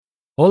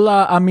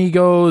Hola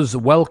amigos,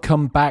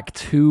 welcome back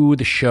to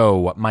the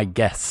show. My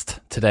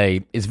guest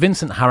today is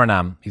Vincent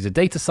Harinam. He's a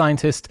data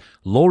scientist,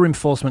 law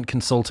enforcement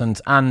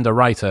consultant, and a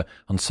writer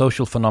on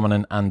social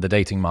phenomenon and the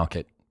dating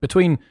market.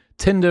 Between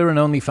Tinder and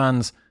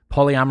OnlyFans,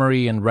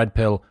 polyamory and red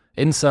pill,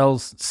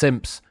 incels,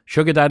 simps,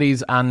 sugar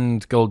daddies,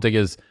 and gold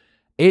diggers,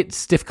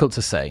 it's difficult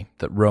to say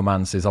that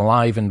romance is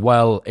alive and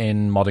well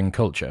in modern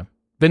culture.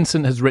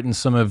 Vincent has written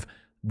some of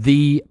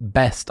the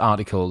best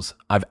articles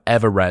I've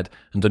ever read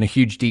and done a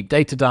huge deep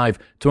data dive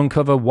to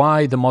uncover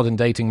why the modern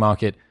dating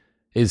market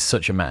is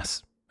such a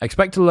mess.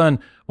 Expect to learn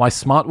why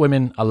smart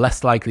women are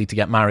less likely to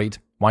get married,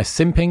 why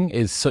simping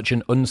is such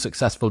an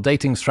unsuccessful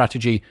dating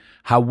strategy,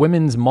 how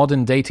women's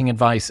modern dating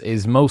advice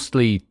is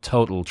mostly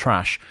total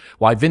trash,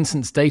 why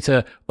Vincent's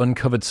data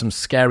uncovered some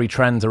scary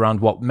trends around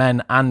what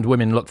men and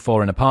women look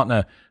for in a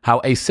partner,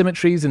 how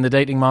asymmetries in the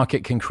dating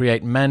market can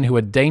create men who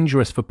are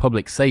dangerous for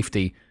public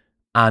safety,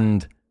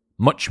 and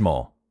much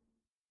more.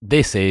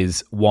 This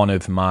is one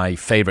of my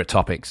favorite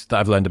topics that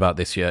I've learned about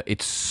this year.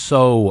 It's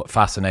so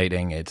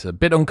fascinating. It's a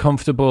bit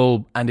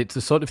uncomfortable, and it's the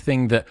sort of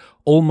thing that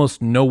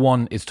almost no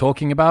one is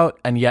talking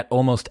about, and yet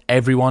almost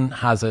everyone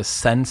has a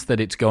sense that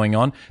it's going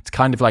on. It's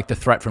kind of like the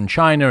threat from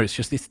China. It's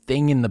just this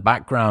thing in the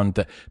background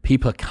that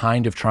people are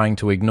kind of trying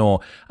to ignore.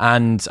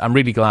 And I'm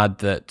really glad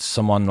that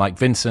someone like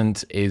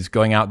Vincent is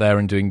going out there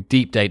and doing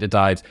deep data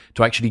dives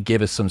to actually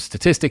give us some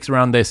statistics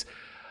around this.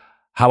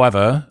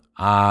 However,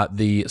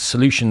 the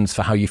solutions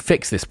for how you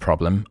fix this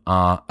problem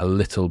are a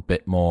little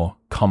bit more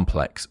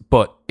complex,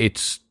 but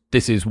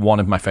this is one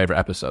of my favorite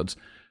episodes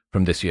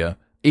from this year.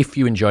 If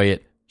you enjoy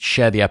it,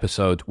 share the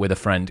episode with a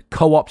friend.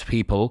 Co-opt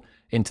people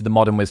into the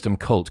Modern Wisdom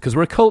cult, because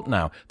we're a cult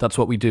now. That's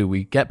what we do.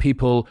 We get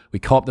people, we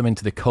co-opt them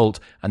into the cult,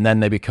 and then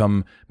they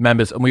become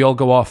members, and we all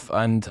go off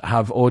and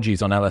have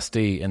orgies on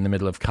LSD in the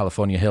middle of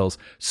California hills.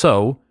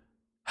 So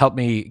help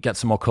me get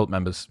some more cult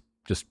members.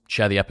 Just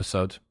share the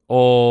episode,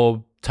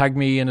 or tag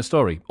me in a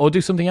story, or do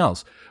something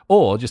else,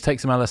 or just take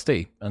some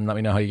LSD and let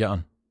me know how you get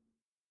on.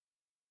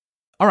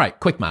 All right,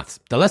 quick maths.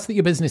 The less that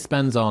your business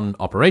spends on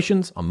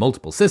operations, on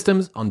multiple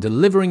systems, on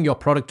delivering your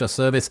product or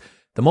service,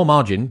 the more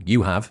margin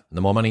you have, and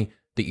the more money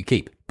that you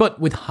keep. But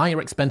with higher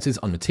expenses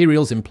on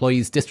materials,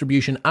 employees,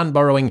 distribution, and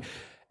borrowing,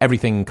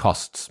 everything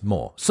costs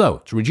more.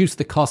 So, to reduce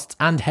the costs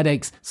and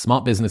headaches,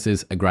 smart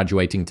businesses are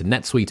graduating to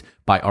NetSuite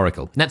by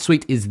Oracle.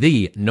 NetSuite is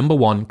the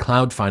 #1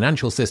 cloud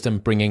financial system,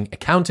 bringing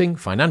accounting,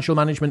 financial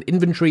management,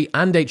 inventory,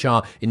 and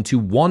HR into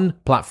one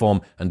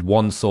platform and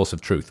one source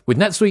of truth. With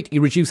NetSuite,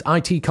 you reduce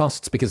IT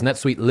costs because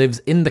NetSuite lives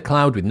in the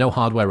cloud with no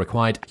hardware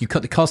required. You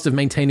cut the cost of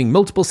maintaining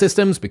multiple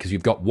systems because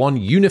you've got one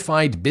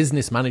unified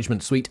business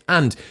management suite,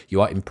 and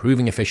you are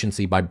improving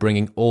efficiency by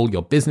bringing all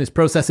your business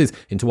processes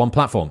into one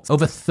platform.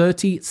 Over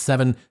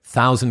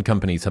 37,000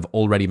 companies have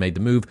already made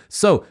the move,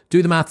 so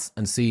do the maths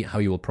and see how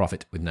you will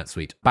profit with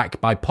NetSuite.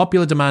 Backed by popular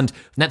demand,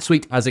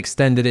 NetSuite has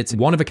extended its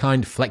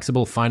one-of-a-kind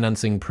flexible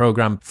financing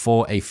program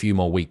for a few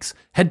more weeks.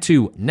 Head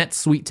to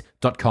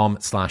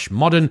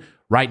netsuite.com/modern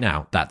right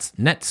now. That's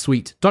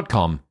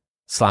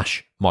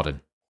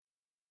netsuite.com/modern.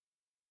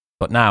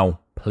 But now,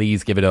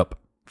 please give it up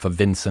for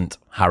Vincent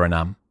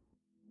Harinam.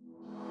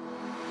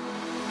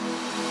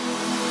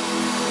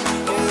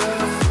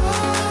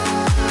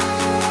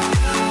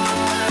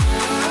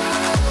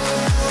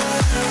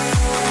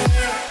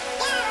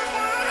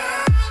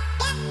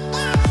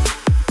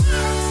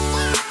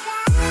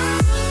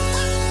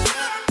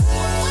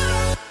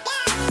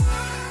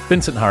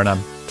 Vincent Harinam,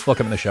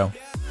 welcome to the show.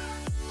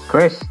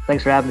 Chris,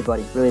 thanks for having me,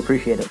 buddy. Really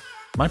appreciate it.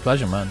 My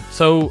pleasure, man.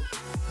 So,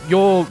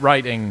 your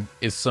writing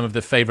is some of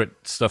the favorite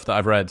stuff that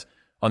I've read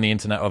on the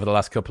internet over the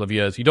last couple of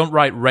years. You don't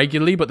write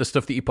regularly, but the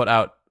stuff that you put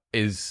out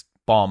is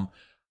bomb.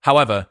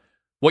 However,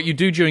 what you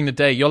do during the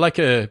day, you're like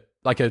a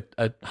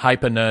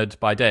hyper nerd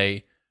by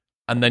day,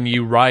 and then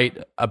you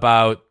write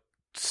about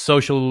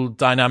social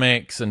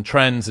dynamics and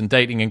trends and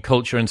dating and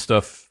culture and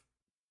stuff.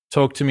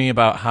 Talk to me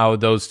about how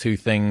those two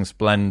things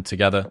blend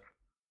together.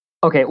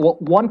 Okay, well,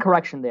 one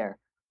correction there.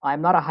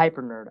 I'm not a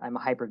hyper nerd. I'm a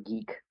hyper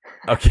geek.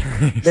 Okay,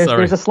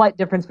 there's a slight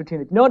difference between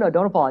the. No,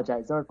 don't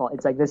apologize. Don't apologize.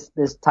 It's like this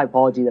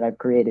typology that I've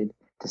created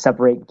to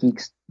separate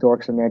geeks,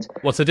 dorks, and nerds.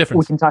 What's the difference?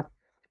 We can talk.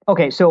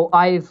 Okay, so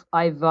I've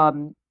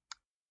come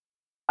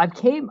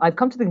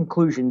to the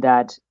conclusion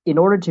that in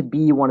order to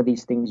be one of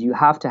these things, you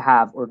have to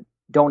have or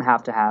don't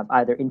have to have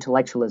either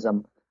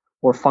intellectualism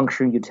or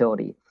functional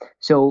utility.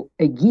 So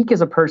a geek is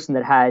a person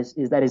that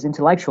is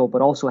intellectual,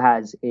 but also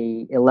has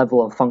a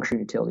level of functional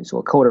utility. So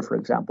a coder, for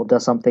example,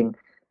 does something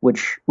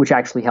which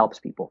actually helps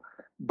people,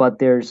 but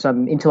there's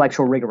some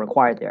intellectual rigor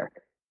required there.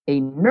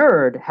 A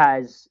nerd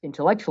has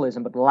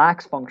intellectualism, but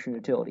lacks functional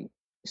utility.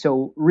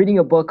 So reading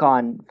a book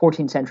on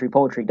 14th century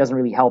poetry doesn't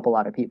really help a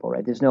lot of people,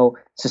 right? There's no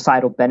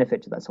societal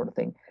benefit to that sort of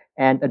thing.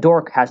 And a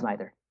dork has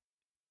neither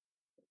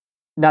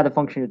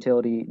functional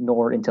utility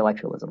nor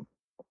intellectualism.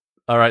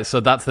 All right, so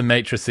that's the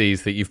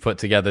matrices that you've put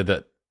together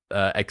that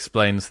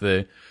explains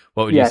the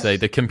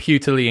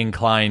computerly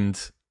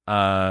inclined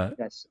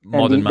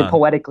modern man. The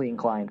poetically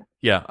inclined.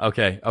 Yeah,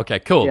 okay,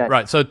 cool. Yes.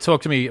 Right, so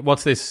talk to me,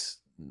 what's this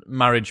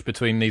marriage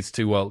between these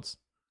two worlds?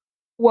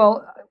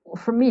 Well,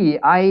 for me,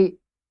 I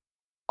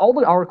all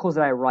the articles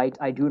that I write,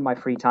 I do in my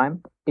free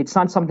time. It's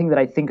not something that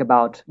I think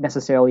about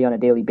necessarily on a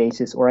daily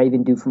basis, or I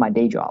even do for my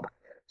day job.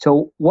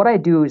 So what I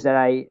do is that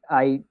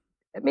I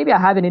maybe I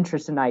have an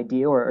interest in an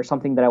idea or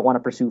something that I want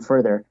to pursue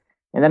further,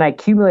 and then I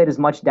accumulate as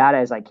much data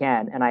as I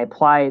can, and I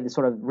apply the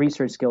sort of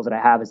research skills that I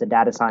have as a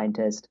data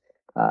scientist,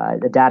 a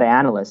data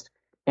analyst,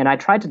 and I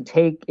try to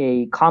take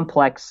a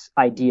complex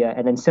idea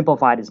and then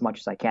simplify it as much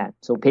as I can.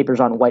 So papers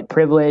on white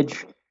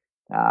privilege,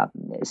 uh,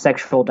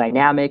 sexual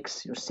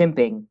dynamics,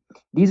 simping.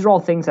 These are all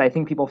things that I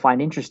think people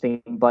find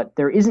interesting, but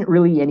there isn't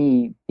really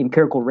any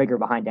empirical rigor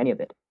behind any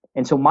of it.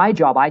 And so my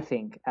job, I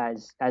think,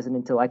 as an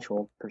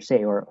intellectual per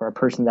se, or a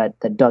person that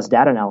does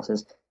data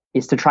analysis,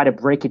 is to try to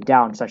break it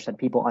down such that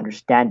people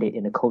understand it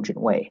in a cogent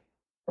way.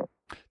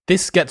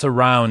 This gets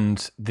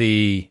around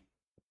the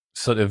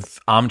sort of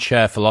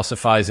armchair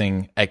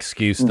philosophizing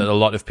excuse that a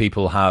lot of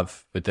people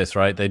have with this,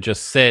 right? They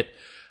just sit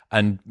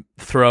and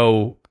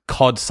throw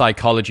COD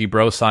psychology,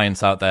 bro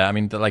science out there. I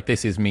mean, like,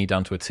 this is me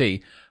down to a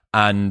T.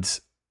 And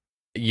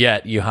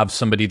yet you have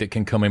somebody that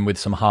can come in with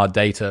some hard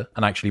data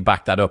and actually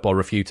back that up or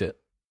refute it.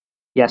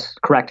 Yes,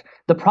 correct.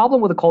 The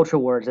problem with the culture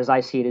wars, as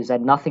I see it, is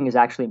that nothing is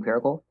actually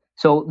empirical.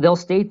 So they'll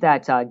state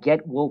that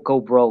get woke, go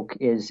broke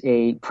is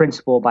a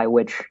principle by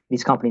which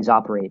these companies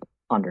operate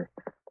under.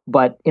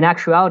 But in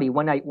actuality,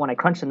 when I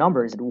crunch the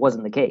numbers, it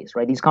wasn't the case,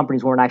 right? These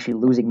companies weren't actually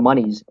losing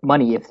money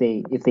if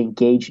they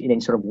engage in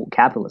any sort of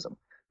capitalism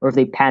or if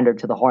they pander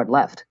to the hard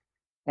left.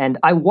 And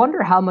I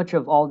wonder how much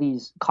of all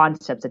these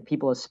concepts that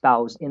people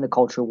espouse in the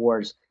culture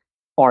wars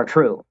are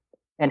true,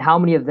 and how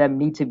many of them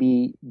need to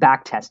be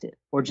back tested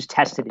or just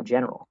tested in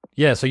general.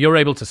 Yeah, so you're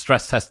able to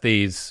stress test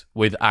these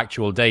with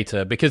actual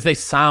data because they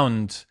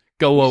sound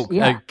go woke,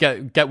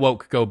 get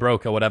woke, go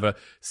broke, or whatever.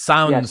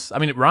 Sounds, yes. I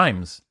mean, it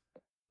rhymes.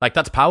 Like,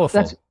 that's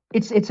powerful.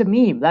 It's a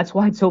meme. That's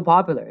why it's so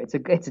popular. It's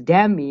a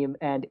damn meme.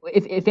 And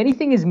if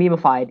anything is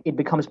memeified, it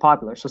becomes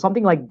popular. So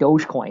something like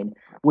Dogecoin,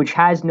 which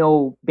has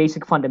no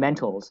basic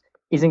fundamentals,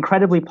 is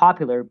incredibly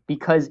popular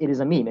because it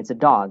is a meme. It's a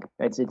dog.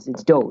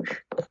 It's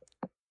Doge.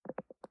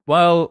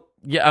 Well,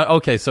 yeah,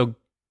 okay. So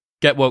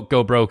get woke,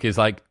 go broke is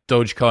like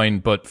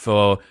Dogecoin, but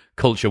for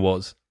culture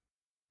wars.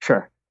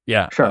 Sure.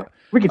 Yeah. Sure.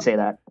 We could say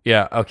that.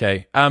 Yeah.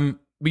 Okay.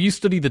 But you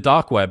study the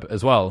dark web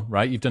as well,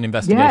 right? You've done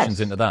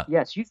investigations into that.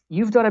 Yes,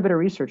 you've done a bit of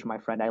research, my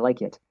friend. I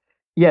like it.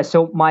 Yeah,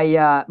 so my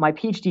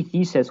PhD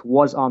thesis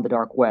was on the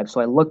dark web. So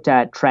I looked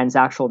at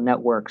transactional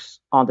networks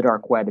on the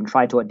dark web and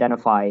tried to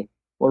identify,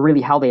 well,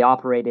 really how they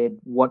operated,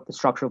 what the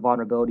structural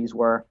vulnerabilities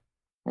were.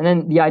 And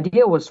then the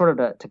idea was sort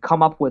of to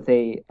come up with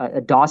a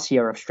dossier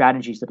of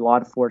strategies that law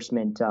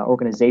enforcement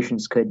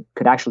organizations could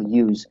actually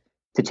use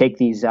to take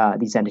these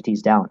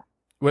entities down.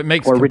 Well,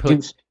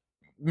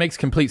 makes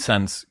complete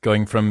sense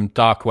going from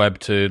dark web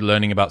to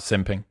learning about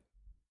simping.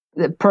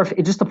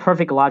 Perfect. Just a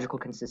perfect logical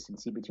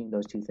consistency between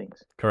those two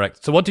things.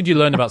 Correct. So what did you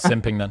learn about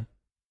simping then?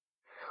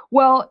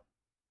 Well,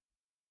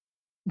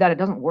 that it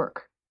doesn't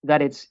work.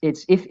 That it's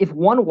if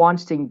one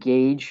wants to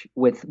engage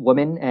with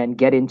women and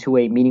get into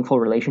a meaningful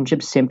relationship,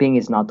 simping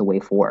is not the way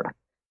forward.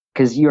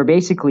 Because you're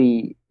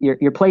basically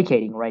you're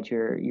placating, right?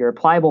 You're a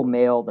pliable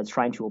male that's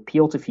trying to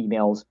appeal to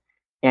females,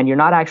 and you're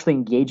not actually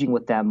engaging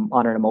with them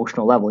on an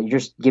emotional level. You're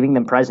just giving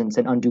them presents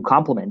and undue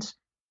compliments.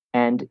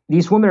 And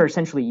these women are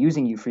essentially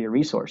using you for your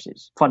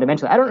resources.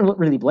 Fundamentally, I don't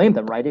really blame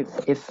them, right?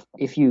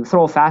 If you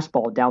throw a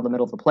fastball down the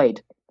middle of the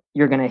plate,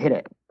 you're going to hit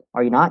it.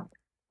 Are you not?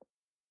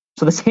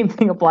 So the same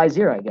thing applies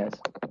here, I guess.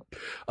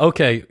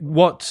 Okay.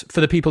 What,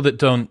 for the people that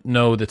don't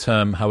know the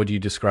term, how would you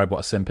describe what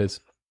a simp is?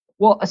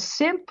 Well, a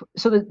simp,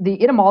 so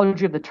the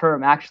etymology of the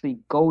term actually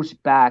goes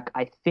back,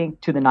 I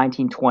think, to the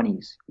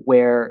 1920s,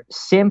 where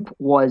simp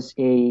was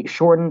a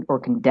shortened or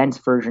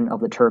condensed version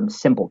of the term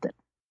simpleton.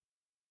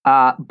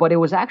 But it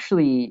was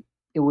actually,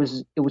 it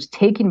was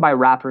taken by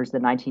rappers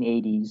in the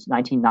 1980s,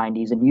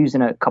 1990s, and used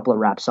in a couple of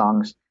rap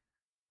songs.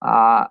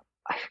 I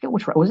forget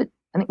which rap, was it?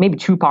 I think maybe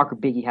Tupac or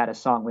Biggie had a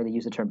song where they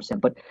used the term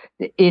simp. But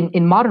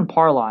in modern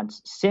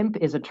parlance, simp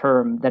is a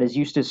term that is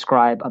used to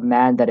describe a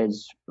man that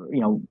is,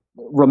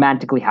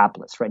 romantically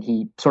hapless, right?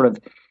 He sort of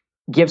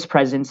gives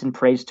presents and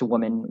praise to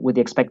women with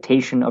the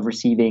expectation of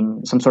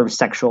receiving some sort of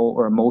sexual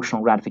or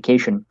emotional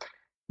gratification,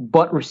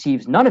 but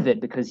receives none of it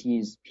because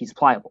he's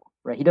pliable,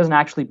 right? He doesn't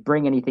actually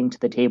bring anything to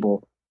the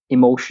table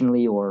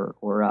emotionally or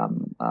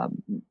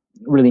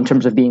really in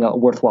terms of being a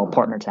worthwhile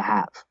partner to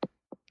have.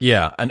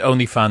 Yeah, and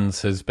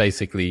OnlyFans has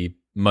basically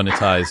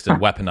monetized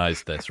and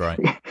weaponized this, right?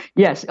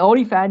 Yes,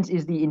 OnlyFans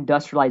is the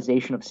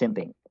industrialization of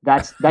simping.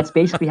 That's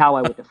basically how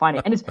I would define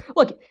it. And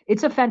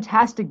it's a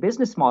fantastic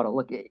business model.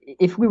 Look,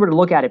 if we were to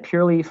look at it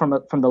purely from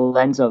the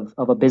lens of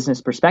a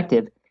business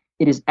perspective,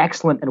 it is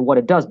excellent at what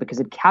it does because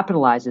it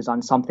capitalizes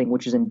on something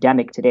which is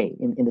endemic today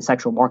in the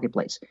sexual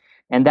marketplace,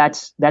 and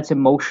that's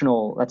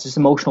emotional. That's this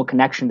emotional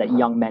connection that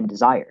young men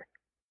desire.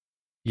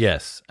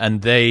 Yes,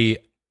 and the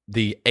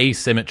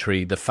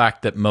asymmetry, the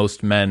fact that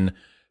most men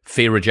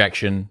fear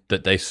rejection,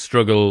 that they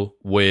struggle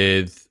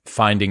with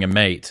finding a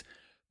mate,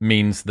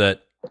 means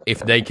that if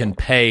they can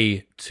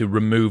pay to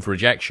remove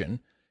rejection,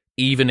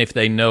 even if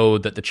they know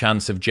that the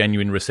chance of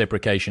genuine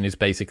reciprocation is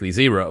basically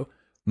zero,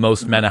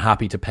 most men are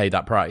happy to pay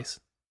that price.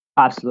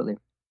 Absolutely.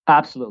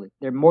 Absolutely.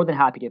 They're more than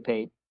happy to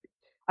pay.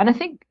 And I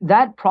think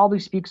that probably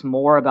speaks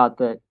more about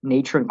the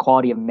nature and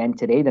quality of men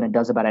today than it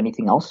does about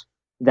anything else.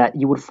 That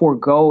you would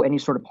forego any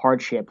sort of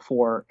hardship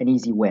for an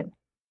easy win,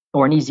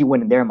 or an easy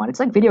win in their mind. It's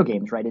like video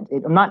games, right?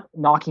 I'm not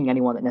knocking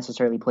anyone that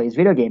necessarily plays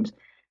video games,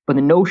 but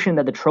the notion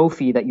that the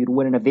trophy that you'd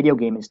win in a video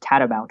game is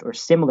tantamount or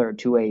similar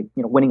to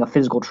winning a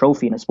physical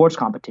trophy in a sports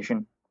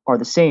competition are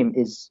the same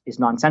is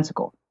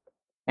nonsensical.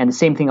 And the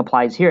same thing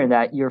applies here, in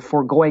that you're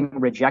foregoing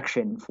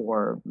rejection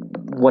for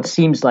what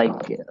seems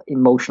like an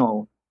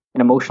emotional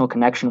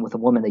connection with a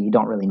woman that you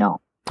don't really know.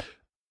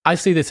 I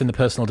see this in the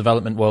personal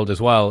development world as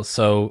well.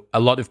 So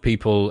a lot of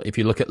people, if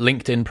you look at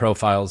LinkedIn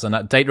profiles, and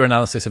that data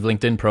analysis of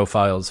LinkedIn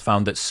profiles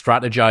found that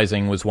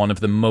strategizing was one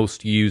of the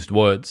most used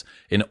words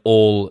in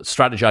all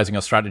strategizing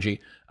or strategy,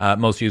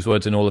 most used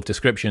words in all of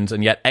descriptions,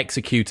 and yet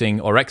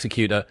executing or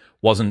executor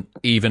wasn't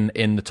even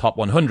in the top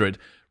 100.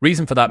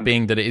 Reason for that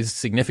being that it is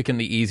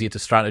significantly easier to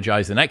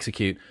strategize than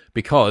execute,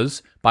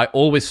 because by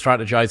always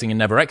strategizing and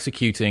never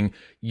executing,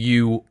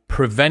 you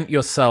prevent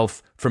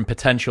yourself from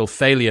potential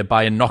failure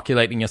by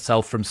inoculating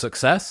yourself from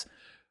success.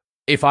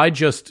 If I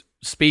just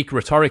speak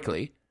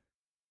rhetorically,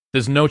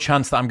 there's no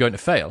chance that I'm going to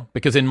fail,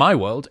 because in my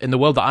world, in the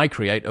world that I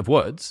create of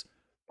words,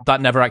 that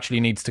never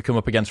actually needs to come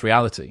up against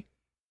reality.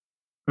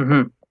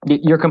 Mm-hmm.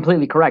 You're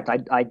completely correct.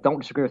 I don't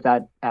disagree with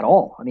that at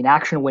all. I mean,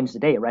 action wins the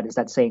day, right? As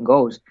that saying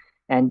goes.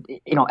 And,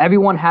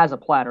 everyone has a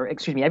plan,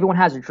 everyone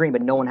has a dream,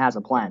 but no one has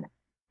a plan.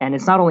 And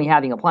it's not only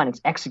having a plan,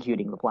 it's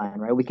executing the plan,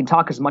 right? We can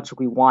talk as much as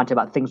we want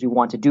about things we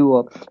want to do,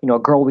 a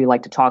girl we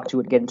like to talk to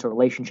and get into a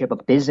relationship, a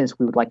business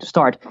we would like to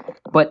start.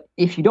 But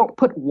if you don't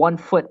put one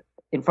foot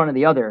in front of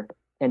the other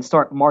and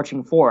start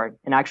marching forward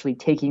and actually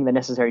taking the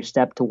necessary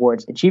step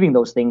towards achieving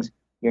those things,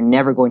 you're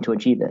never going to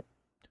achieve it.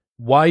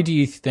 Why do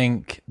you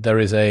think there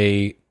is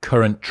a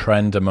current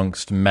trend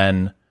amongst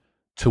men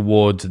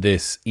towards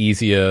this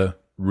easier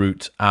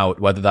route out,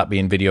 whether that be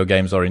in video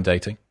games or in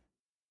dating?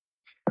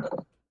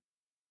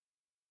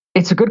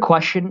 It's a good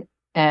question,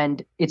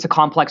 and it's a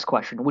complex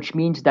question, which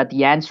means that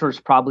the answer is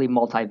probably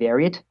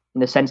multivariate,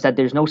 in the sense that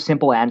there's no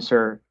simple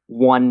answer,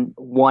 one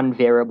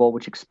variable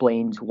which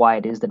explains why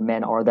it is that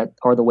men are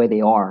the way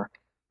they are.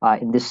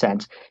 In this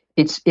sense,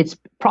 it's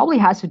probably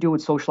has to do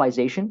with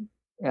socialization,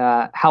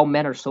 how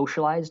men are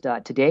socialized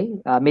today,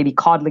 maybe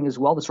coddling as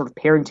well, the sort of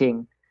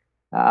parenting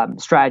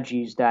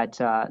strategies that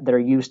are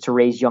used to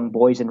raise young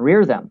boys and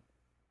rear them.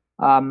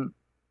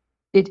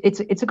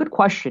 It's a good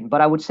question,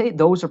 but I would say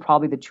those are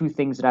probably the two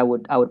things that I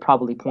would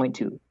probably point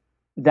to.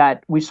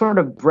 That we sort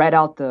of bred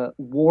out the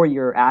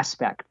warrior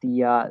aspect,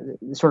 the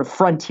sort of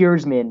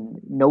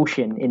frontiersman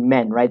notion in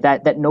men, right?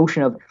 That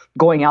notion of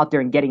going out there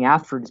and getting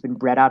after it has been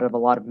bred out of a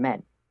lot of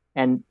men,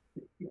 and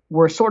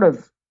we're sort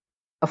of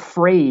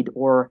afraid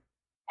or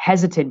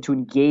hesitant to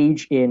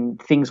engage in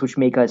things which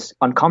make us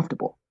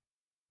uncomfortable.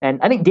 And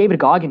I think David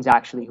Goggins,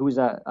 actually, who's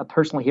a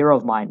personal hero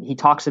of mine, he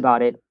talks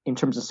about it in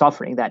terms of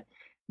suffering, that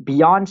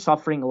beyond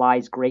suffering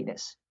lies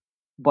greatness.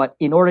 But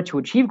in order to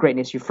achieve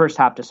greatness, you first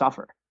have to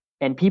suffer.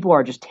 And people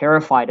are just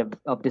terrified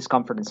of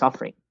discomfort and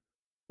suffering,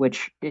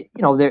 which,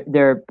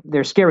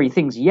 they're scary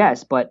things,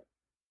 yes, but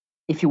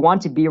if you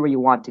want to be where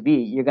you want to be,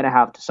 you're going to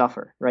have to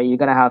suffer, right? You're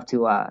going to have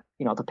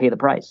to pay the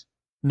price.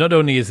 Not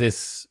only is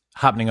this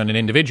happening on an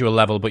individual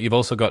level, but you've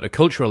also got a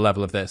cultural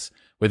level of this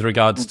with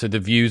regards to the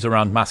views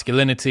around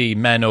masculinity,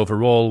 men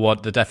overall,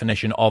 what the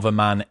definition of a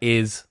man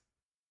is.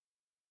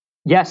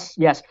 Yes.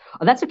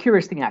 That's a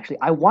curious thing, actually.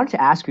 I wanted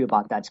to ask you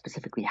about that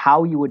specifically,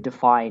 how you would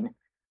define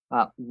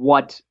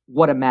what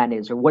a man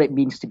is, or what it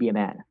means to be a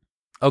man.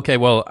 Okay,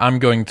 well, I'm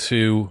going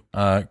to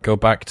go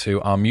back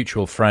to our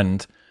mutual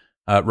friend,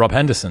 Rob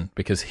Henderson,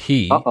 because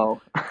he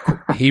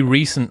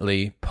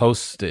recently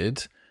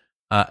posted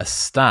a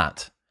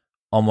stat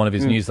on one of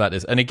his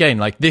newsletters. And again,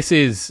 like, this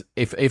is,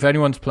 if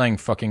anyone's playing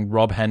fucking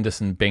Rob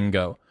Henderson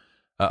bingo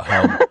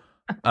at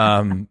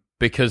home,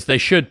 because they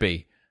should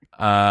be.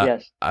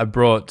 Yes. I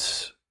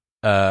brought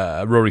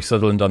Rory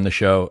Sutherland on the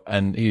show,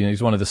 and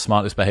he's one of the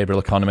smartest behavioral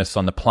economists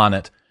on the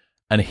planet.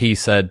 And he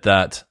said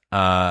that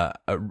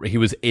he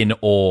was in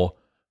awe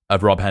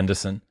of Rob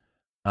Henderson.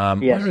 Yes.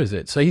 Where is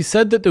it? So he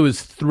said that there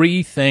was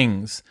 3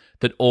 things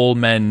that all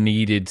men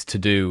needed to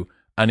do.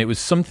 And it was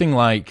something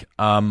like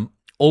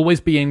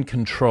always be in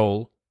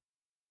control,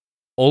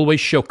 always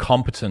show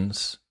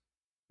competence,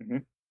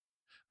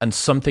 and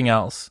something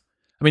else.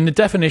 I mean, the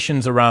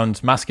definitions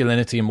around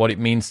masculinity and what it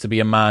means to be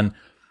a man,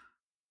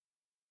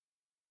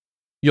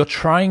 you're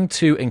trying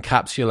to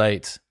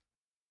encapsulate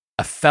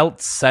a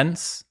felt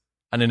sense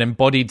and an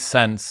embodied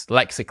sense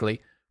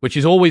lexically, which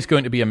is always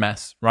going to be a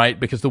mess, right?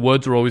 Because the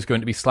words are always going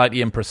to be slightly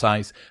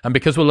imprecise. And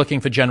because we're looking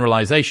for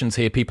generalizations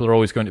here, people are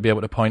always going to be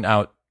able to point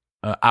out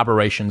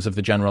aberrations of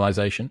the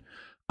generalization.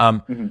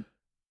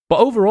 But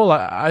overall,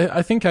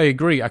 I think I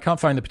agree. I can't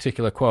find the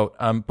particular quote,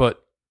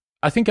 but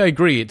I think I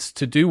agree. It's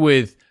to do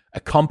with a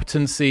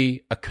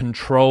competency, a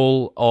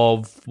control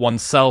of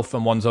oneself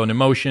and one's own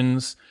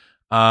emotions.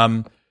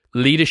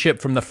 leadership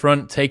from the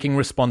front, taking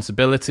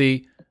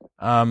responsibility.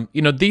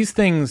 These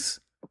things,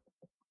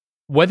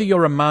 whether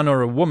you're a man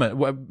or a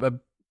woman, a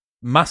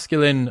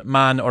masculine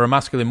man or a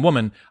masculine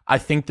woman, I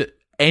think that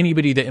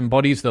anybody that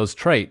embodies those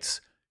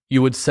traits,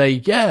 you would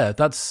say, yeah,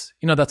 that's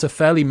a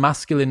fairly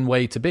masculine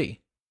way to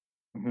be.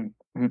 Mm-hmm.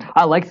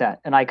 I like that,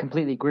 and I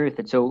completely agree with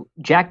it. So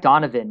Jack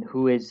Donovan,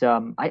 who is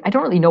I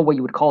don't really know what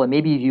you would call him.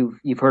 Maybe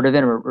you've heard of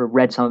him or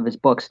read some of his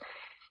books.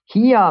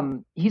 He's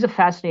a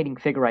fascinating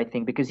figure, I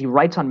think, because he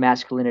writes on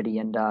masculinity,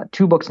 and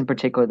two books in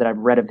particular that I've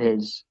read of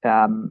his,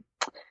 The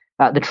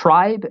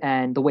Tribe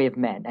and The Way of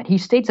Men. And he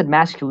states that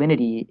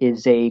masculinity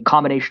is a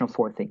combination of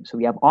four things. So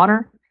you have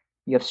honor,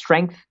 you have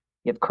strength,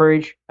 you have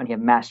courage, and you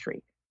have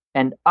mastery.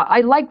 And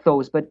I like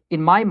those, but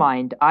in my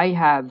mind, I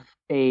have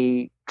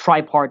a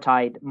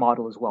tripartite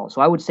model as well.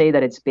 So I would say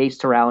that it's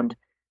based around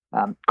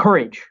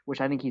courage,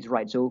 which I think he's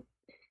right. So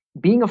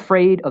being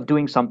afraid of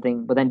doing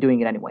something, but then doing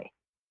it anyway.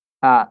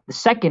 The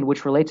second,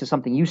 which relates to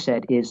something you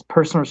said, is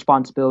personal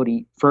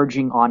responsibility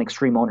verging on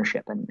extreme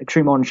ownership. And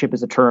extreme ownership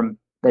is a term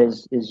that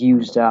is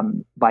used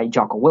by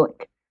Jocko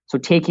Willink. So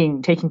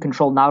taking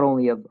control not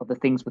only of the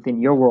things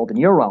within your world and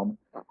your realm,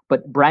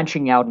 but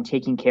branching out and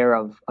taking care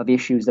of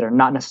issues that are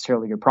not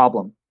necessarily your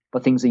problem,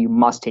 but things that you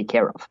must take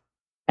care of.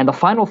 And the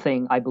final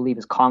thing, I believe,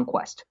 is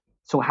conquest.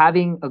 So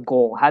having a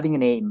goal, having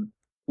an aim,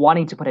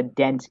 wanting to put a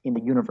dent in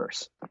the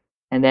universe.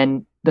 And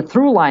then the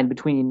through line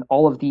between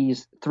all of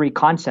these three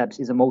concepts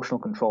is emotional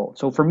control.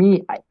 So for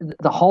me,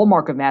 the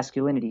hallmark of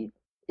masculinity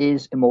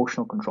is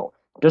emotional control.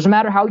 It doesn't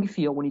matter how you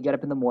feel when you get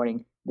up in the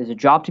morning. There's a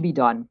job to be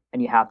done,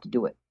 and you have to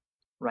do it.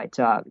 Right?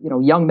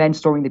 Young men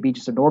storming the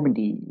beaches of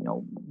Normandy,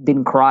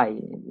 didn't cry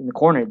in the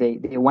corner. They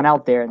went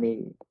out there and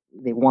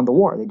they won the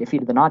war. They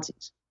defeated the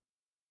Nazis.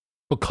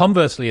 But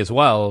conversely as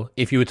well,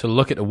 if you were to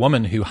look at a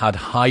woman who had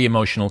high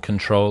emotional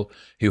control,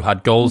 who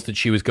had goals that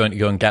she was going to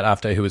go and get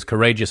after, who was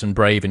courageous and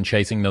brave in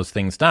chasing those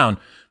things down,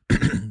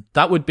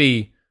 it would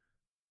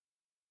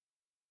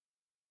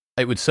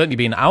certainly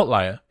be an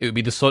outlier. It would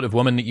be the sort of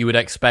woman that you would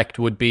expect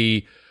would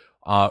be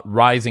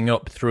rising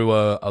up through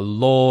a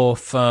law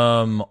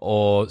firm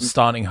or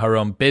starting her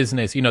own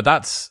business.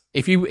 That's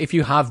if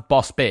you have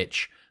boss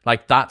bitch,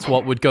 like that's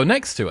what would go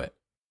next to it.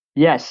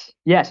 Yes.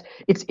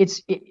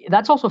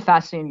 That's also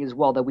fascinating as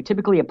well, that we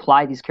typically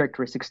apply these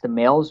characteristics to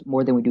males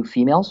more than we do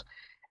females.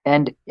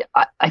 And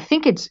I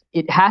think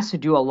it has to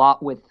do a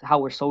lot with how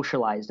we're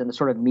socialized and the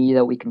sort of media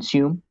that we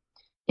consume,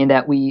 in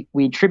that we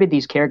attribute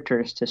these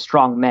characters to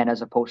strong men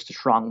as opposed to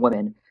strong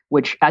women,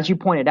 which, as you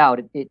pointed out,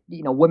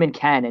 women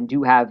can and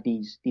do have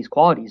these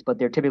qualities, but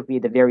they're typically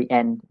at the very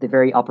end, the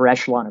very upper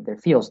echelon of their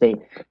fields. They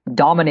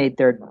dominate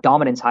their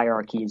dominance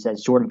hierarchies,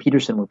 as Jordan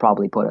Peterson would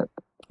probably put it.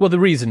 Well, the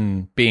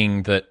reason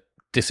being that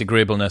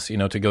disagreeableness,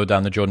 to go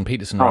down the Jordan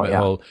Peterson rabbit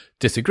hole,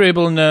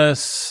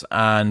 disagreeableness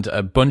and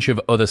a bunch of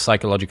other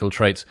psychological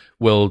traits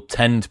will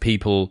tend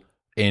people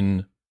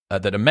in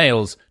that are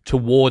males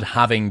toward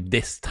having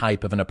this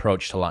type of an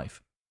approach to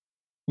life.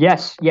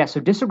 Yes. So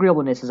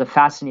disagreeableness is a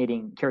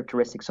fascinating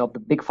characteristic. So of the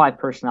big five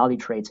personality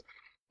traits,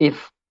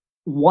 if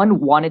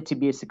one wanted to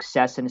be a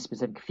success in a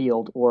specific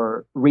field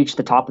or reach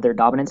the top of their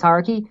dominance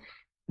hierarchy,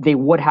 they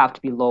would have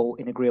to be low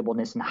in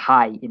agreeableness and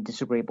high in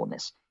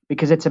disagreeableness,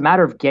 because it's a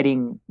matter of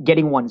getting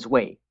one's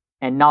way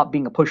and not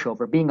being a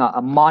pushover, being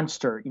a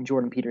monster in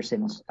Jordan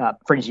Peterson's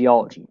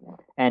phraseology.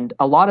 And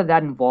a lot of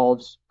that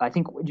involves, I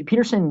think,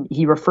 Peterson,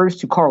 he refers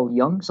to Carl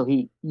Jung. So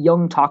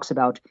Jung talks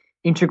about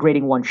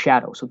integrating one's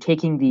shadow. So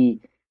taking the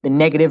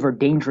negative or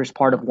dangerous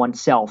part of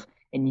oneself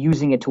and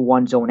using it to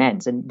one's own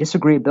ends. And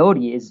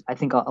disagreeability is, I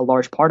think, a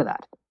large part of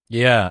that.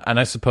 Yeah, and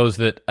I suppose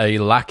that a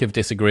lack of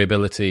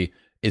disagreeability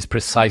is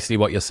precisely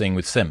what you're seeing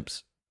with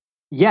simps.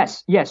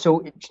 Yes. So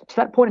to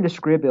that point of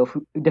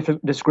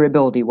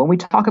disagreeability, when we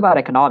talk about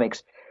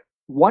economics,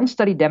 one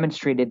study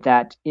demonstrated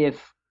that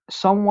if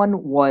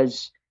someone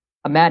was,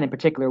 a man in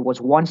particular,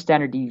 was one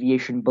standard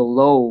deviation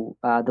below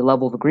the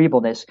level of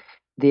agreeableness,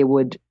 they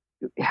would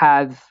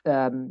have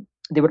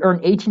they would earn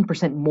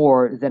 18%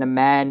 more than a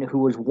man who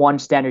was one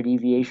standard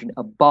deviation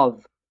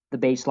above the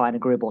baseline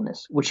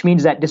agreeableness, which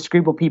means that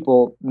disagreeable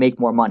people make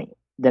more money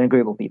than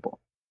agreeable people.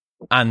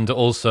 And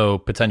also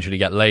potentially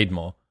get laid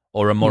more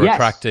or are more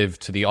attractive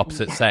to the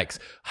opposite sex.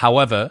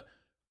 However,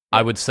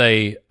 I would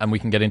say, and we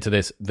can get into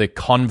this, the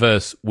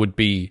converse would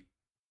be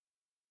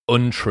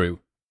untrue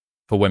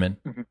for women.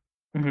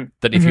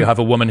 That if you have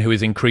a woman who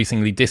is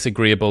increasingly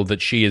disagreeable,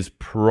 that she is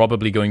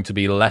probably going to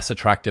be less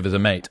attractive as a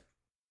mate.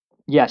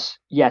 Yes,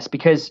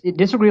 because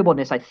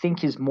disagreeableness, I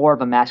think, is more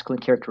of a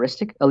masculine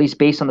characteristic, at least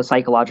based on the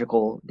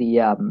psychological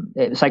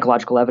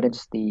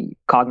evidence, the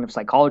cognitive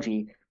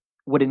psychology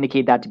would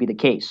indicate that to be the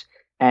case.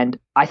 And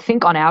I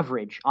think on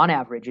average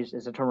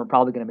is a term we're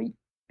probably going to be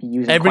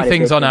using.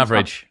 Everything's on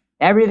average.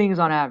 Everything's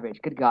on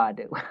average. Good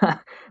God.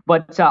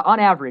 But on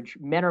average,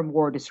 men are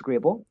more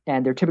disagreeable,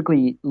 and they're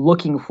typically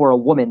looking for a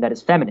woman that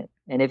is feminine.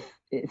 And if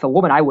a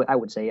woman, I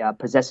would say,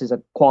 possesses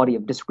a quality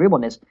of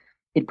disagreeableness,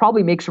 it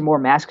probably makes her more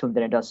masculine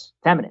than it does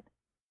feminine.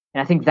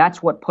 And I think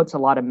that's what puts a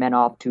lot of men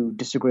off to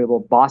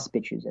disagreeable boss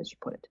bitches, as you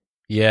put it.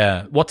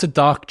 Yeah. What's a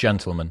dark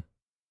gentleman?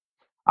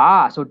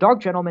 So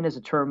dark gentleman is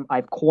a term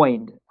I've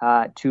coined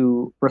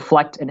to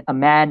reflect a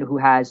man who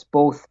has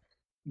both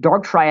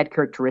dark triad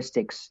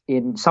characteristics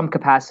in some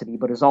capacity,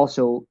 but is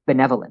also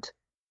benevolent.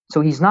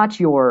 So he's not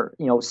your,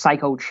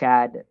 psycho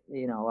Chad,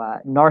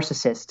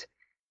 narcissist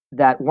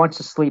that wants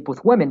to sleep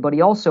with women, but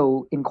he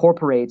also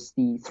incorporates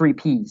the three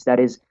P's, that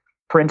is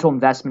parental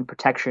investment,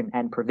 protection,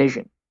 and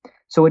provision.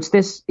 So it's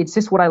this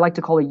what I like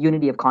to call a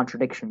unity of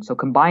contradiction. So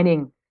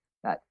combining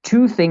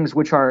two things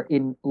which are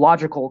in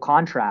logical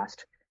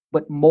contrast,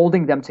 but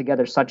molding them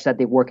together such that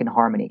they work in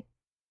harmony.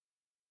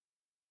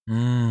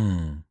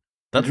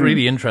 That's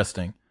really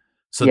interesting.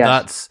 So Yes.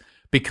 that's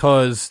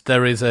because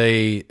there is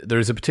a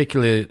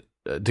particular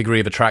degree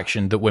of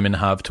attraction that women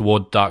have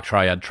toward dark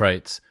triad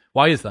traits.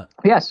 Why is that?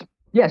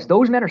 Yes,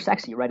 those men are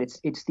sexy, right?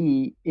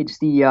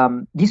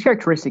 These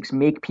characteristics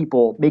make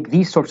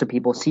these sorts of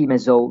people seem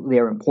as though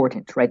they're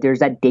important, right? There's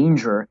that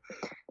danger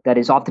that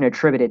is often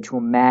attributed to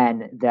a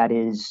man that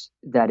is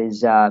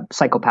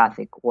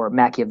psychopathic or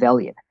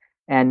Machiavellian.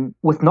 And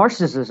with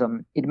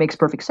narcissism, it makes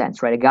perfect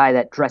sense, right? A guy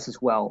that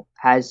dresses well,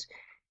 has,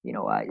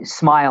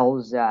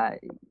 smiles,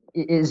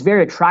 is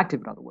very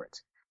attractive, in other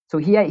words. So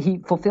he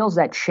fulfills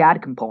that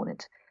Chad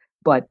component,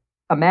 but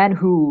a man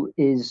who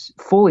is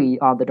fully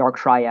on the dark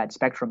triad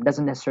spectrum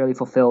doesn't necessarily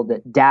fulfill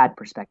the dad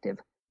perspective,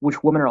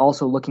 which women are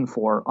also looking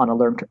for on a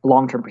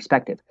long-term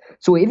perspective.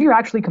 So if you're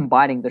actually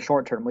combining the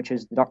short term, which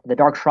is the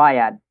dark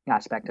triad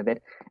aspect of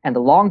it, and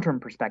the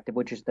long-term perspective,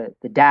 which is the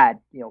dad,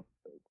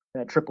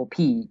 triple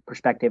P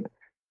perspective,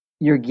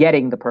 you're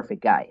getting the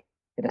perfect guy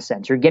in a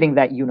sense. You're getting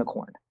that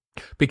unicorn.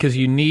 Because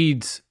you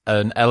need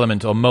an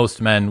element, or most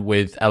men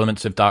with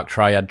elements of dark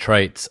triad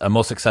traits are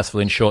more successful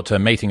in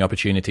short-term mating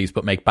opportunities,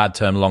 but make bad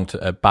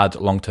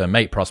long-term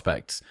mate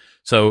prospects.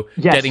 So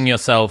getting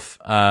yourself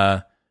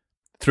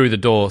through the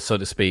door, so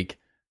to speak,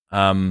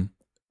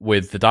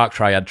 with the dark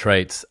triad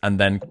traits, and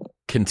then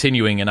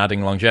continuing and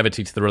adding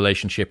longevity to the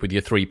relationship with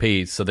your three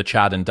Ps, so the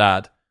Chad and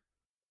Dad.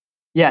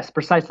 Yes,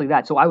 precisely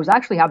that. So I was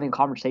actually having a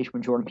conversation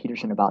with Jordan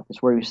Peterson about this,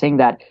 where he was saying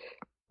that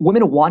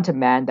women want a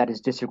man that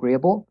is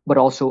disagreeable, but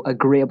also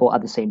agreeable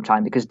at the same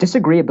time, because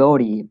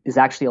disagreeability is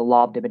actually a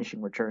law of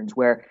diminishing returns,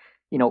 where,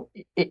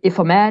 if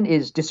a man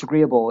is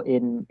disagreeable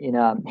in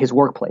his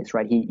workplace,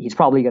 right, he's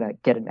probably going to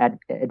get an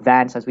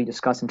advance, as we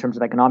discussed in terms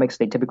of economics.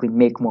 They typically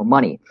make more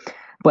money.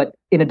 But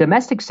in a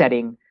domestic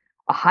setting,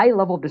 a high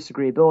level of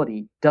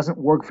disagreeability doesn't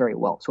work very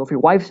well. So if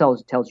your wife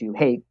tells you,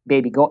 hey,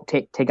 baby, go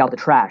take out the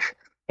trash,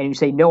 and you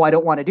say, no, I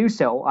don't want to do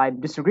so, I'm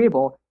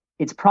disagreeable,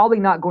 it's probably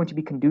not going to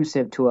be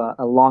conducive to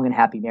a long and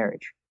happy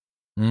marriage.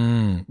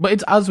 But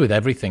it's as with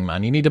everything,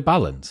 man. You need a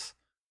balance.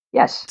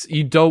 Yes.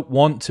 You don't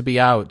want to be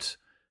out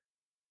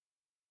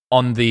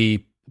on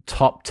the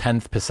top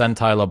 10th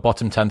percentile or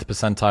bottom 10th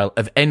percentile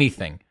of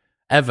anything,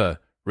 ever,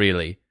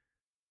 really.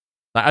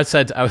 Like I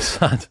said, I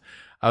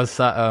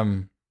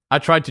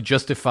tried to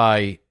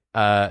justify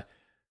the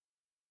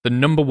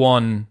number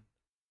one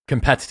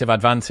competitive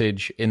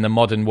advantage in the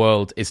modern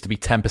world is to be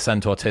 10%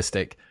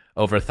 autistic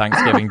over a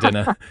Thanksgiving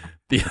dinner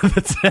the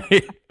other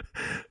day.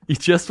 You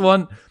just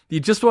want,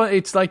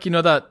 it's like,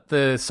 that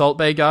the Salt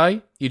Bay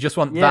guy, you just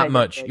want that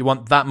much. Yeah. You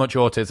want that much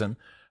autism.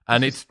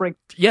 And it's,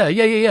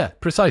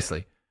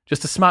 precisely.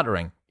 Just a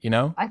smattering,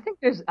 I think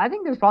there's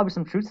probably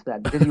some truth to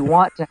that, because you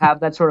want to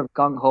have that sort of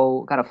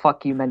gung-ho kind of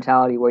fuck you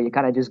mentality where you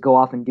kind of just go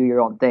off and do your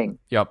own thing.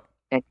 Yep.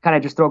 And kind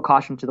of just throw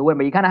caution to the wind,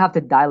 but you kind of have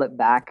to dial it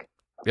back.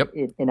 Yep.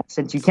 In a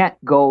sense, I'm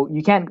going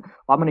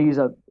to use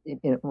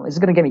it's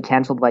going to get me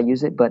canceled if I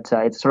use it, but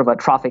it's sort of a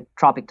tropic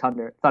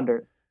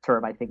thunder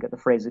term. I think the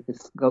phrase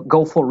is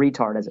go full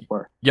retard, as it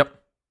were. Yep.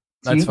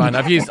 That's fine.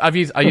 I used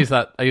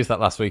that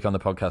last week on the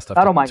podcast.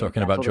 I don't mind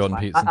talking about Jordan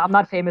Peterson. I'm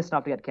not famous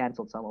enough to get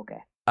cancelled, so I'm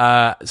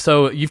okay.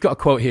 So you've got a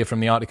quote here from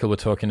the article we're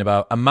talking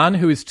about. A man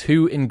who is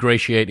too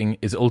ingratiating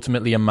is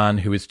ultimately a man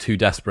who is too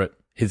desperate.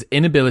 His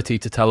inability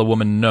to tell a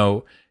woman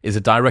no is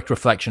a direct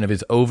reflection of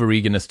his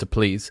over-eagerness to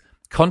please.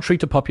 Contrary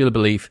to popular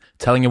belief,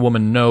 telling a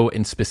woman no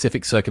in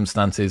specific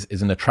circumstances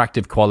is an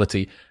attractive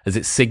quality, as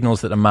it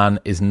signals that a man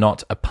is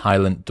not a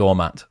pilot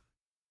doormat.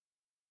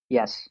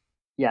 Yes.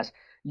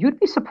 You'd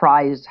be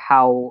surprised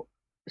how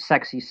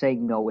sexy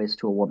saying no is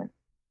to a woman,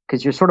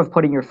 because you're sort of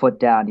putting your foot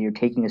down, you're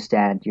taking a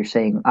stand, you're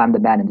saying, I'm the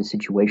man in this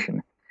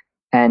situation.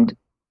 And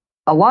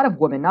a lot of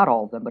women, not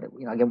all of them, but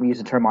again, we use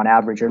the term on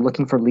average, are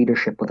looking for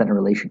leadership within a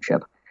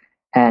relationship.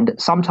 And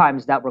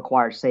sometimes that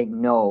requires saying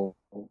no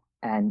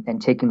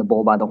and taking the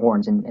bull by the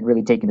horns and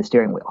really taking the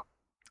steering wheel.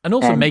 And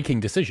also making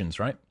decisions,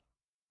 right?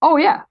 Oh,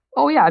 yeah.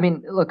 I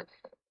mean, look,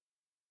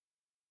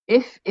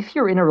 if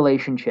you're in a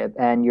relationship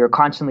and you're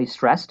constantly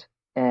stressed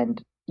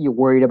and you're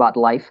worried about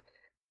life,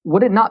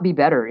 would it not be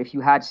better if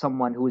you had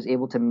someone who was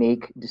able to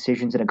make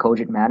decisions in a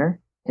cogent manner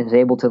and is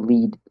able to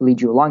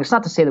lead you along? It's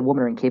not to say that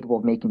women are incapable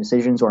of making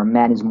decisions or a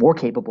man is more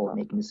capable of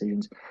making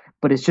decisions,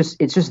 but it's just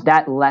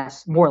that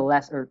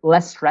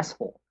less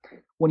stressful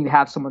when you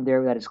have someone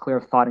there that is clear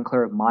of thought and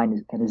clear of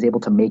mind and is able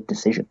to make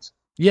decisions.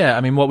 Yeah,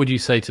 I mean, what would you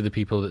say to the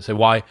people that say,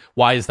 why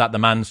is that the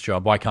man's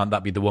job? Why can't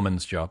that be the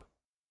woman's job?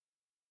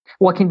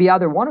 Well, it can be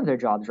either one of their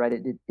jobs, right?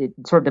 It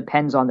sort of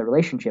depends on the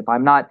relationship.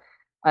 I'm not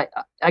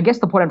I guess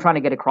the point I'm trying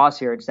to get across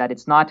here is that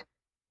it's not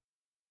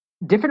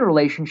different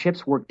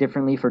relationships work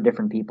differently for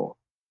different people.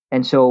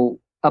 And so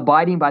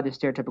abiding by the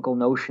stereotypical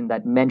notion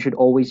that men should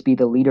always be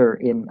the leader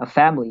in a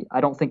family,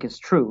 I don't think is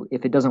true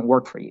if it doesn't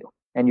work for you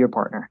and your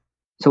partner.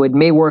 So it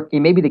may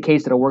be the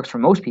case that it works for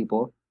most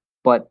people,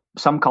 but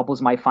some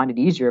couples might find it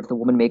easier if the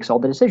woman makes all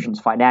the decisions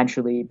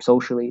financially,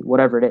 socially,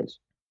 whatever it is.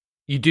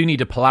 You do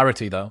need a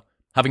polarity, though.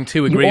 Having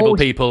two agreeable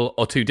people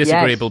or two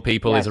disagreeable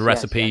people is a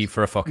recipe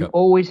for a fuck up.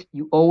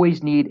 You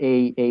always need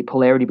a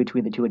polarity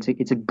between the two.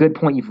 It's a good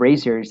point you've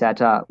raised here. Is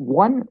that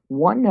one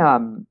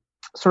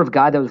sort of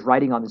guy that was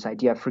writing on this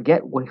idea? I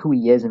forget who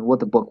he is and what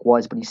the book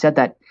was, but he said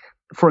that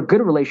for a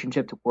good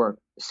relationship to work,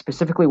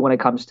 specifically when it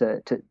comes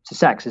to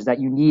sex, is that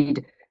you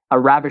need a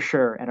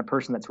ravisher and a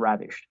person that's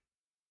ravished.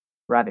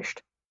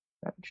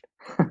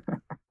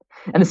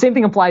 And the same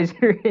thing applies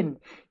here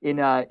in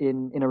a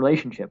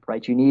relationship,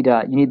 right? You need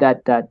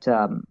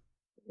that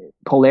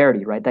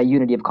polarity, right? That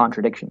unity of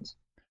contradictions.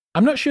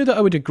 I'm not sure that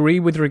I would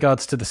agree with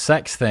regards to the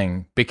sex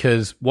thing,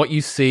 because what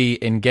you see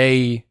in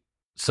gay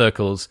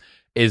circles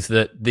is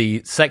that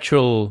the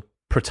sexual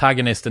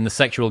protagonist and the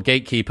sexual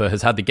gatekeeper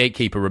has had the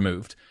gatekeeper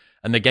removed,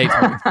 and the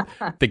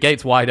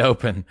gate's wide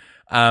open.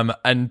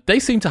 And they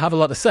seem to have a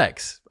lot of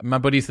sex. My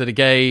buddies that are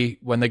gay,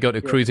 when they go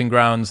to cruising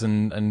grounds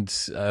and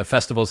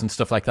festivals and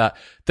stuff like that,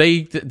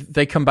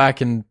 they come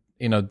back and,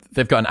 you know,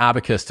 they've got an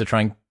abacus to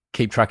try and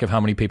keep track of how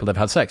many people they've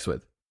had sex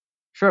with.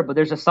 Sure, but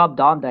there's a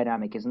sub-dom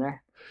dynamic, isn't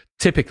there?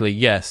 Typically,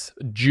 yes,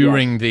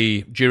 during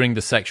the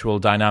sexual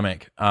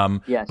dynamic.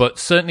 Yes. But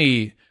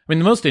certainly, I mean,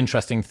 the most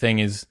interesting thing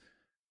is,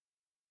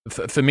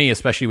 for me,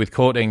 especially with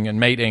courting and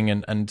mating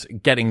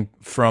and getting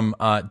from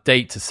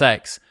date to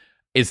sex,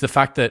 is the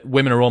fact that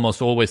women are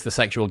almost always the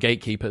sexual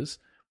gatekeepers,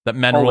 that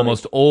men are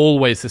almost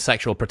always the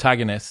sexual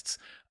protagonists.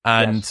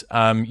 And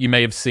you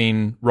may have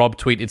seen Rob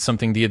tweeted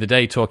something the other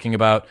day talking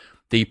about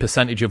the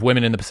percentage of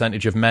women and the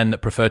percentage of men that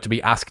prefer to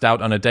be asked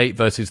out on a date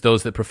versus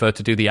those that prefer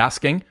to do the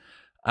asking.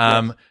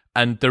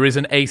 And there is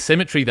an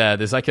asymmetry there.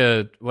 There's like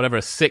a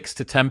 6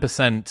 to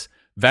 10%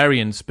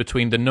 variance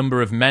between the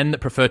number of men that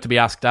prefer to be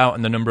asked out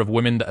and the number of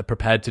women that are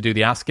prepared to do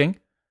the asking.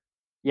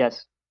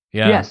 Yes.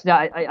 Yeah. Yes. No,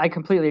 I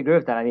completely agree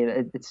with that. I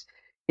mean,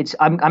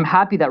 I'm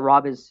happy that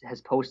Rob has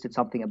posted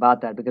something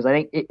about that, because I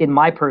think in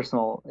my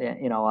personal,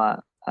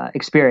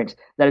 experience,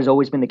 that has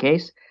always been the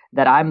case,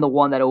 that I'm the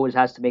one that always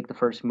has to make the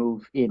first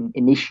move in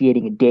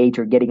initiating a date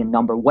or getting a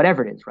number,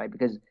 whatever it is, right?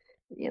 Because,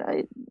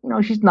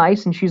 she's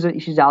nice and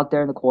she's out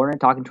there in the corner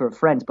talking to her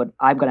friends, but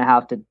I'm going to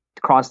have to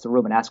cross the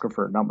room and ask her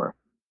for a number.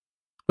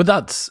 But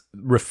that's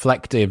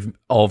reflective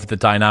of the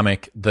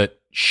dynamic that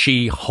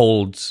she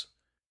holds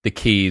the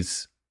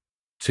keys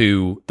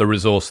to the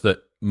resource that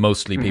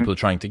mostly people are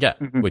trying to get,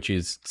 which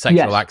is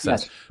sexual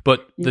access. Yes.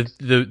 But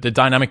the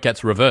dynamic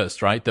gets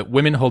reversed, right? That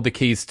women hold the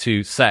keys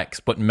to sex,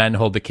 but men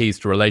hold the keys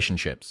to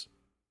relationships.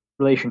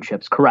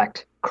 Relationships,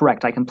 correct.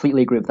 I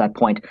completely agree with that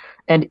point.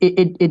 And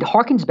it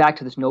harkens back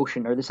to this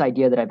notion, or this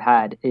idea that I've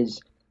had, is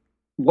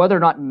whether or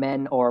not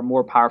men are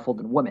more powerful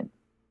than women,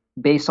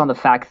 based on the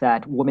fact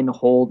that women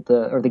hold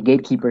the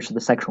gatekeepers to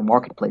the sexual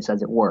marketplace,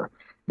 as it were.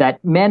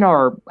 That men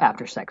are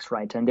after sex,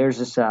 right? And there's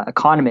this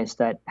economist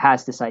that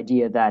has this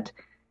idea that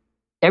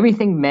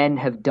everything men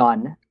have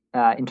done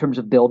in terms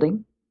of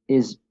building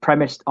is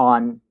premised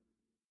on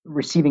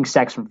receiving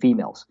sex from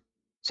females.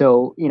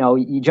 So,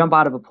 you jump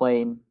out of a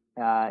plane,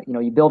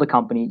 you build a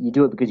company, you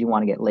do it because you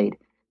want to get laid.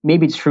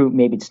 Maybe it's true,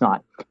 maybe it's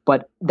not.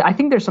 But I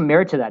think there's some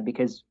merit to that,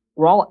 because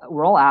we're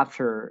all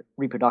after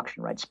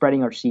reproduction, right?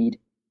 Spreading our seed,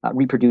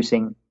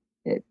 reproducing,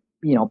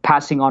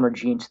 passing on our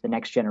genes to the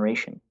next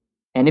generation.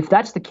 And if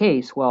that's the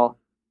case, well,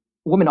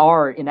 women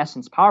are in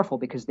essence powerful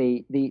because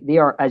they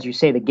are, as you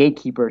say, the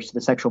gatekeepers to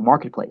the sexual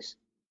marketplace,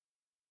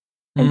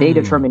 and they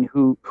determine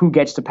who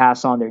gets to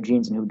pass on their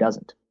genes and who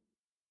doesn't.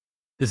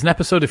 There's an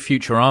episode of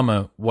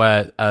Futurama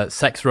where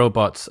sex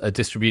robots are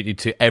distributed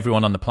to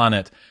everyone on the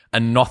planet,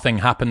 and nothing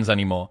happens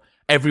anymore.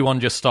 Everyone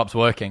just stops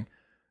working.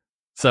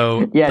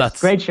 So yes, that's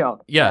great show.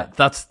 Yeah,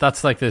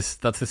 that's like this.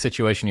 That's the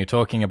situation you're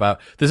talking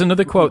about. There's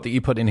another quote that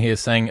you put in here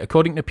saying,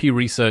 according to Pew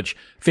Research,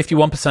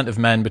 51% of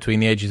men between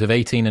the ages of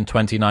 18 and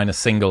 29 are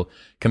single,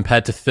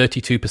 compared to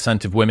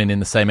 32% of women in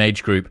the same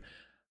age group.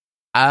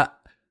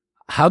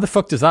 How the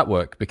fuck does that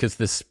work? Because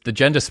the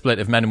gender split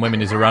of men and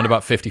women is around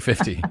about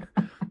 50-50.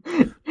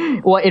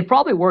 Well, it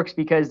probably works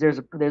because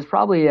there's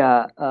probably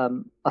a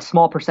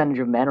small percentage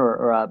of men,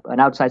 or an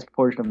outsized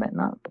proportion of men,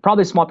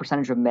 probably a small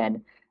percentage of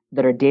men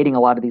that are dating a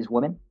lot of these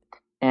women,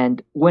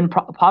 and when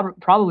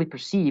probably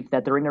perceive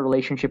that they're in a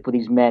relationship with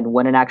these men,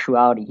 when in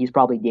actuality he's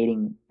probably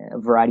dating a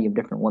variety of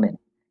different women.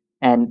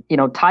 And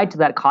tied to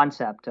that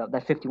concept of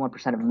that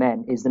 51% of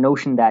men is the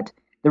notion that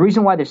the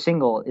reason why they're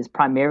single is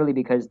primarily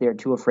because they're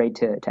too afraid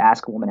to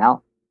ask a woman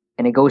out.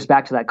 And it goes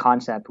back to that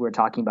concept we were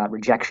talking about,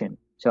 rejection.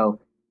 So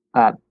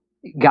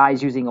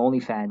guys using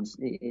OnlyFans,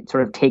 it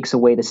sort of takes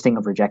away the sting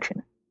of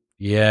rejection.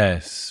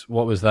 Yes.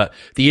 What was that?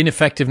 The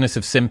ineffectiveness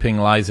of simping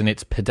lies in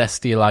its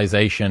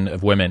pedestalization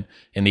of women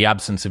in the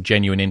absence of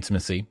genuine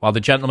intimacy. While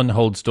the gentleman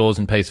holds doors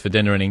and pays for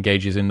dinner and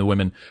engages with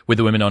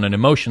the women on an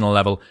emotional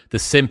level, the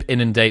simp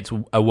inundates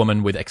a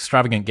woman with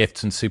extravagant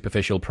gifts and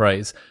superficial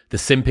praise. The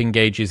simp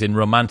engages in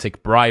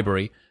romantic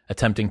bribery,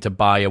 attempting to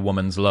buy a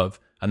woman's love.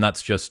 And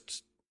that's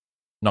just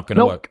not going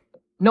to work.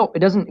 No, it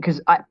doesn't.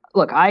 Because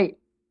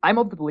I'm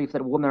of the belief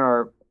that women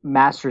are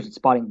masters at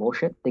spotting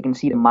bullshit. They can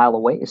see it a mile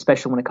away,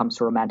 especially when it comes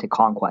to romantic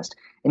conquest.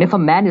 And if a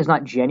man is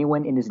not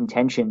genuine in his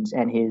intentions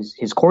and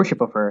his courtship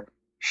of her,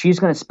 she's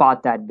going to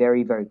spot that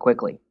very, very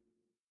quickly.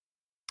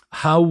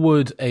 How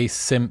would a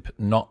simp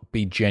not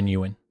be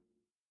genuine?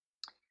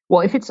 Well,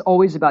 if it's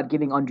always about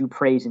giving undue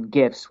praise and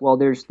gifts, well,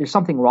 there's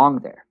something wrong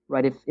there,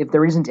 right? If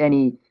there isn't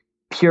any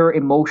pure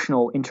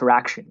emotional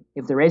interaction,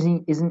 if there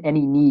isn't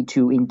any need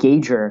to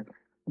engage her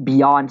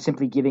beyond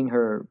simply giving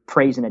her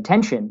praise and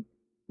attention,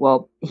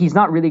 well, he's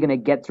not really going to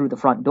get through the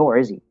front door,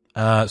 is he?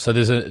 So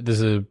there's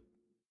a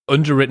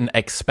underwritten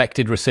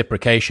expected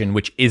reciprocation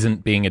which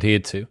isn't being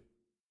adhered to.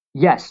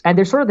 Yes, and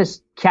there's sort of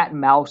this cat and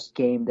mouse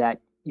game that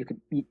you could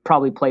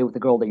probably play with the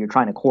girl that you're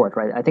trying to court,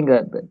 right? I think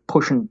the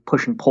push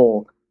and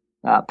pull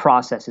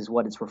process is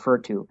what it's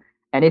referred to.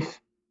 And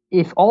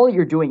if all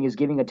you're doing is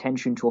giving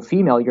attention to a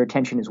female, your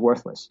attention is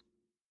worthless.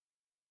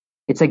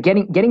 It's like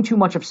getting too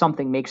much of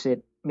something makes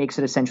it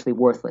essentially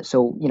worthless.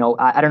 So,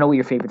 I don't know what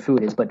your favorite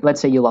food is, but let's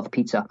say you love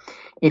pizza.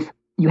 If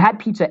you had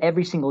pizza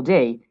every single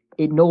day,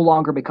 it no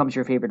longer becomes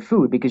your favorite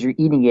food because you're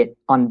eating it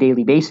on a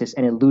daily basis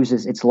and it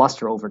loses its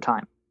luster over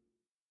time.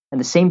 And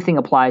the same thing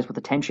applies with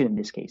attention in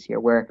this case here,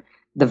 where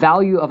the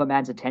value of a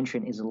man's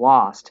attention is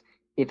lost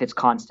if it's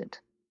constant.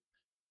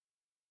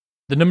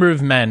 The number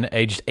of men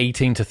aged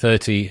 18 to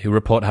 30 who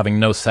report having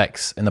no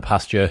sex in the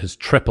past year has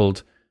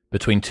tripled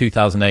between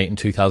 2008 and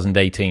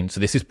 2018. So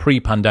this is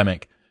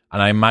pre-pandemic.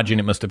 And I imagine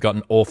it must have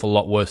gotten an awful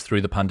lot worse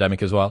through the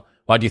pandemic as well.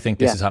 Why do you think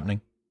this is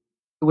happening?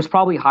 It was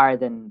probably higher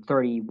than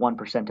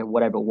 31% or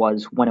whatever it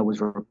was when it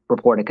was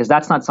reported, because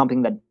that's not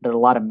something that a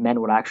lot of men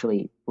would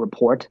actually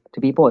report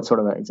to people. It's sort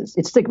of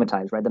it's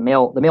stigmatized, right? The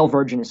male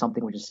virgin is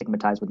something which is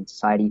stigmatized within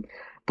society.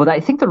 But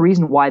I think the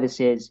reason why this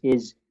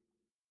is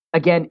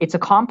again, it's a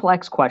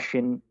complex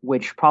question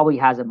which probably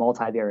has a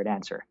multivariate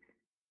answer.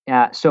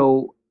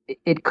 So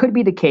it could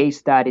be the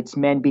case that it's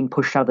men being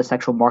pushed out of the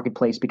sexual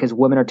marketplace because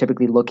women are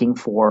typically looking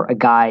for a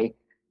guy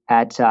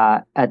at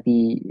the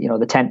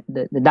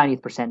the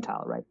 90th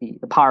percentile, right?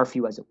 The power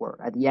few, as it were,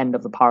 at the end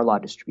of the power law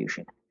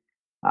distribution.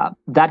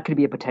 That could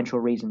be a potential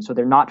reason. So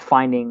they're not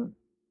finding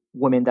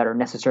women that are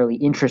necessarily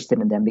interested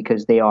in them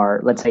because they are,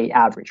 let's say,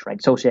 average, right?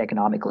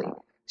 Socioeconomically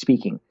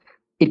speaking.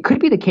 It could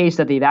be the case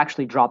that they've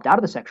actually dropped out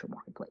of the sexual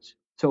marketplace.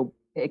 So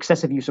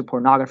excessive use of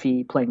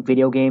pornography, playing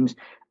video games,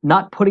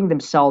 not putting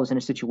themselves in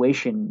a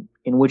situation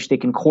in which they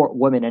can court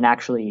women and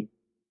actually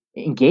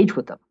engage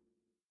with them.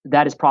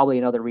 That is probably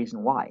another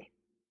reason why.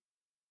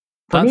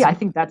 For me, I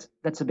think that's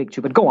a big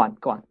two. But go on.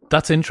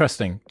 That's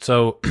interesting.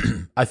 So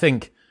I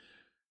think,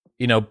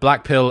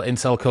 black pill,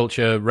 incel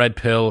culture, red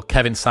pill,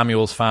 Kevin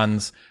Samuels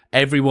fans,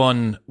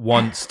 everyone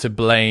wants to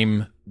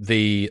blame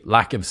the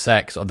lack of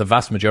sex, or the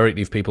vast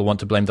majority of people want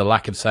to blame the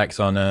lack of sex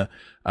on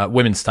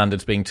women's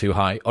standards being too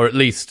high, or at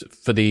least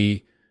for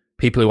the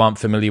people who aren't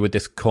familiar with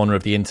this corner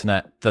of the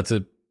internet, that's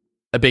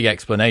a big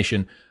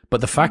explanation.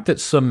 But the fact that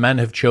some men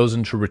have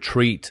chosen to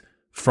retreat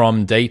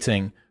from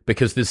dating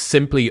because there's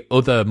simply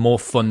other more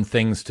fun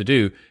things to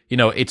do.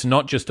 It's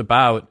not just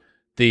about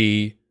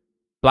the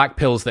black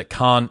pills that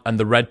can't and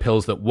the red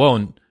pills that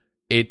won't.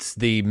 It's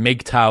the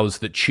MGTOWs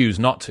that choose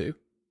not to.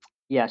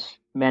 Yes,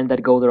 men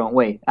that go their own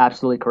way.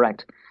 Absolutely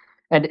correct.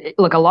 And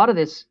look, a lot of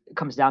this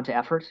comes down to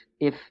effort.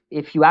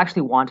 If you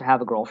actually want to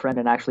have a girlfriend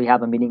and actually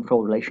have a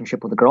meaningful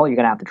relationship with a girl, you're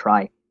going to have to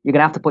try. You're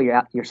going to have to put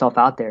yourself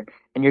out there,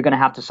 and you're going to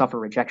have to suffer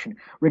rejection.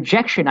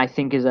 Rejection, I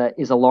think, is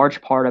a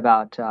large part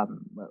about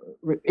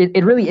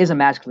it really is a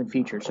masculine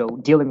feature. So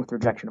dealing with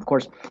rejection, of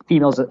course,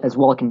 females as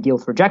well can deal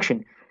with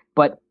rejection,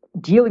 but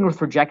dealing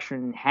with rejection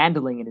and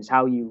handling it is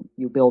how you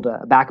build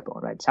a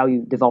backbone, right? It's how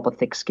you develop a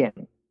thick skin.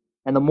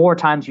 And the more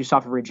times you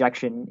suffer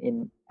rejection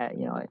in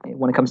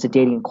when it comes to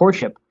dating and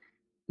courtship,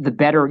 the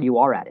better you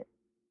are at it.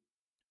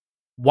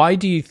 Why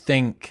do you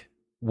think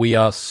we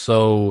are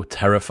so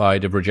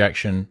terrified of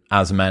rejection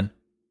as men?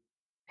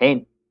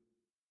 Pain,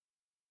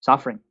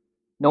 suffering.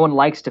 No one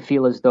likes to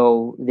feel as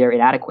though they're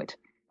inadequate.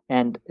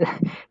 And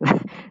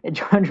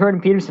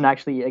Jordan Peterson,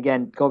 actually,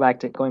 again, going back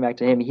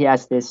to him, he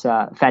has this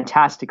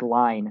fantastic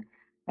line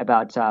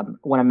about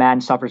when a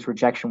man suffers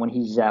rejection when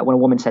a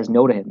woman says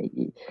no to him.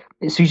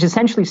 So he's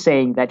essentially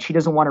saying that she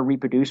doesn't want to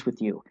reproduce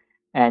with you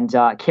and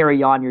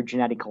carry on your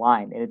genetic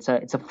line. And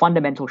it's a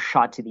fundamental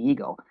shot to the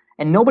ego,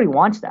 and nobody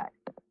wants that.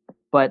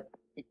 But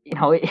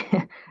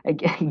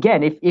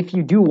again, if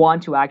you do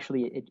want to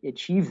actually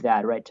achieve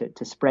that, right,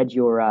 to spread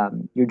your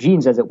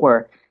genes, as it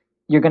were,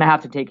 you're going to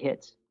have to take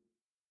hits.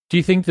 Do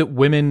you think that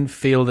women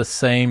feel the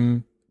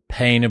same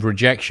pain of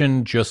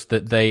rejection, just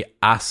that they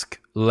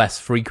ask less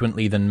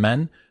frequently than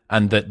men,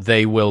 and that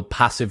they will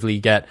passively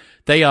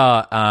they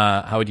are,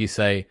 how would you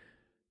say,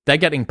 they're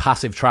getting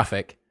passive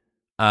traffic,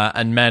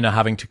 and men are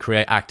having to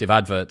create active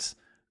adverts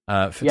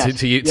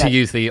to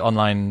use the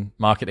online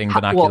marketing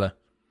vernacular. Well,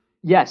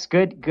 yes,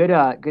 good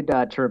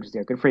terms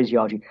there, good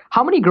phraseology.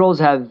 How many girls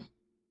have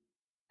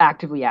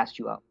actively asked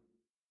you out?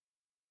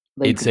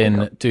 It's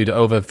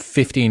over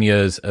 15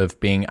 years of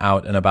being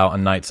out and about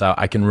on nights out.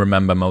 I can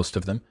remember most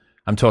of them.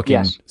 I'm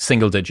talking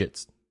single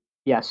digits.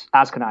 Yes,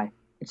 as can I.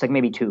 It's like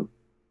maybe 2.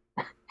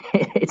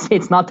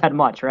 It's not that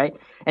much, right?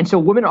 And so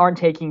women aren't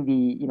taking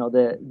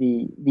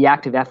the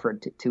active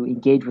effort to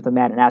engage with a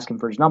man and ask him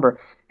for his number,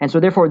 and so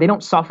therefore they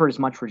don't suffer as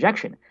much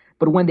rejection.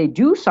 But when they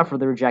do suffer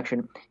the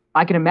rejection,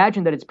 I can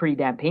imagine that it's pretty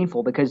damn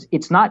painful, because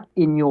it's not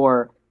in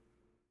your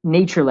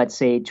nature, let's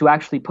say, to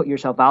actually put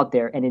yourself out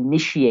there and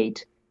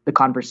initiate the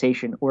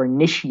conversation or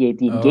initiate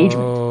the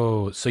engagement.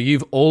 Oh, so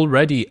you've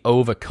already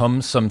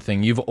overcome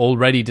something. You've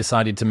already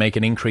decided to make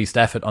an increased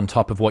effort on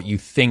top of what you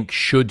think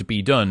should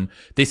be done.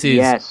 This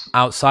is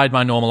outside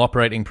my normal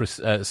operating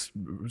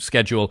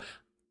schedule,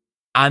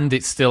 and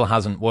it still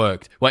hasn't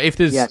worked. Well, if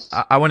there's,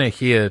 I want to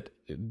hear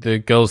the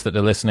girls that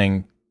are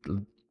listening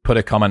put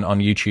a comment on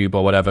YouTube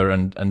or whatever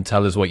and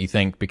tell us what you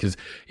think, because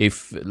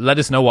let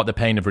us know what the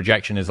pain of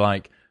rejection is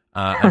like,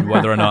 and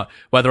whether or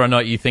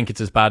not you think it's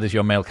as bad as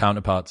your male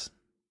counterparts.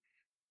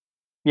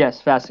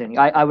 Yes, fascinating.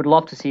 I would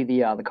love to see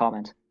the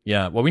comment.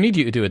 Yeah, well, we need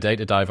you to do a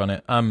data dive on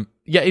it.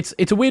 Yeah,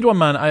 it's a weird one,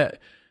 man.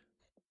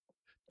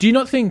 Do you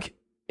not think,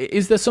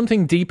 is there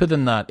something deeper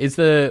than that?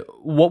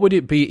 What would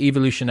it be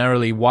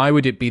evolutionarily? Why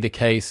would it be the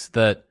case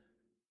that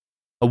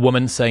a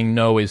woman saying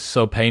no is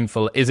so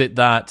painful? Is it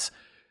that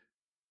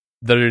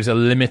there is a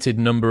limited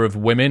number of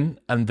women,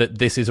 and that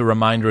this is a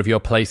reminder of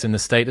your place in the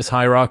status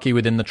hierarchy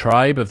within the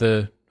tribe of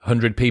the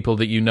 100 people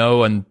that you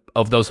know, and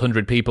of those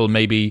 100 people,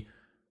 maybe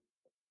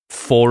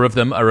 4 of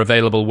them are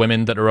available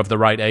women that are of the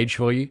right age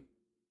for you?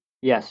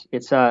 Yes,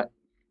 it's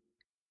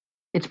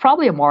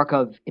probably a mark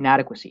of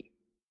inadequacy.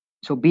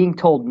 So being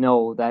told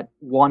no, that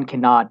one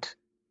cannot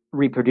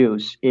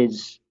reproduce,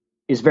 is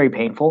very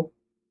painful.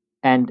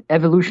 And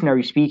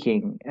evolutionary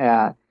speaking,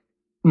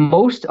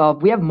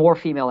 we have more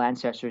female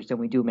ancestors than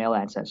we do male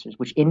ancestors,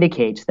 which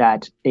indicates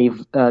that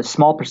a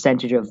small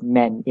percentage of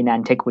men in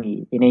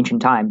antiquity, in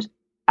ancient times,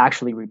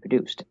 actually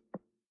reproduced.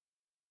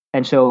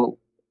 And so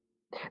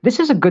this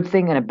is a good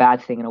thing and a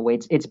bad thing in a way.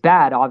 It's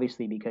bad,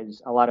 obviously,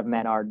 because a lot of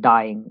men are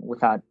dying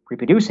without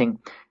reproducing,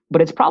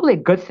 but it's probably a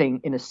good thing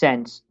in a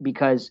sense,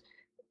 because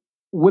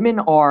women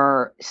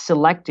are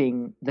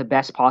selecting the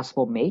best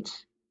possible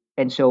mates,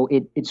 and so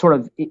it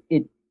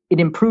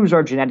improves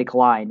our genetic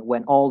line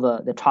when all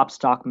the top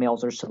stock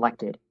males are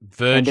selected.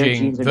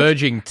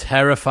 Verging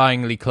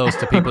terrifyingly close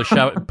to people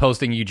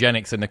posting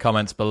eugenics in the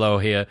comments below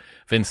here,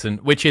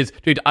 Vincent, which is,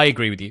 dude, I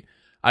agree with you.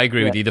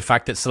 With you. The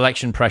fact that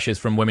selection pressures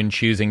from women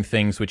choosing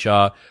things which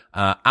are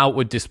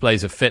outward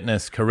displays of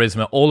fitness,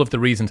 charisma, all of the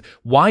reasons.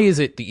 Why is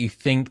it that you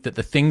think that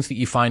the things that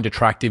you find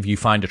attractive, you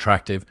find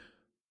attractive?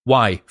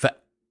 Why? For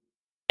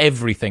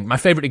everything. My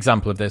favorite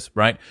example of this,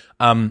 right?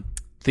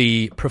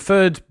 The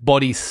preferred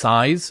body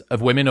size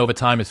of women over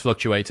time has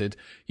fluctuated.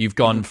 You've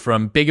gone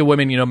from bigger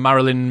women,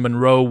 Marilyn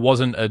Monroe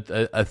wasn't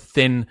a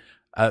thin,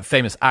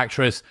 famous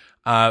actress,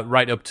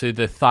 right up to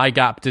the thigh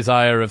gap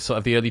desire of sort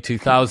of the early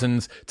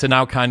 2000s, to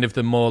now kind of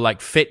the more like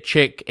fit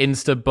chick,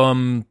 Insta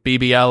bum,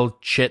 BBL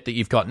shit that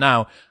you've got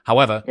now.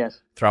 However,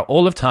 throughout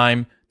all of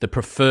time, the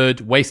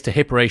preferred waist to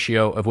hip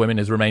ratio of women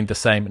has remained the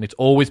same, and it's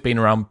always been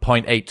around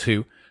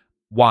 0.82.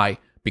 Why?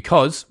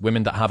 Because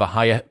women that have a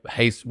higher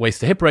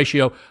waist to hip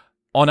ratio,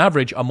 on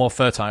average, are more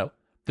fertile.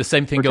 The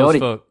same thing goes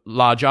for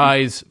large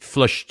eyes,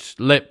 flushed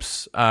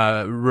lips,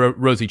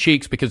 rosy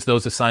cheeks, because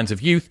those are signs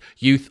of youth.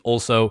 Youth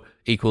also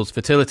equals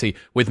fertility.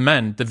 With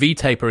men, the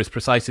V-taper is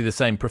precisely the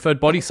same. Preferred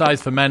body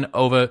size for men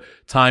over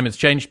time has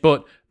changed,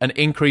 but an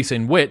increase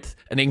in width,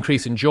 an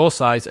increase in jaw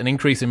size, an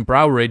increase in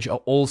brow ridge are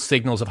all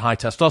signals of high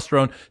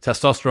testosterone.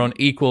 Testosterone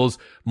equals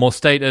more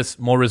status,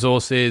 more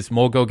resources,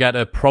 more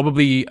go-getter,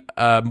 probably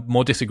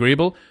more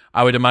disagreeable.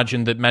 I would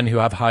imagine that men who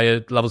have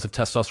higher levels of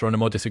testosterone are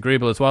more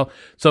disagreeable as well.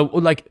 So,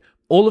 like,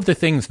 all of the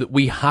things that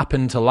we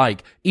happen to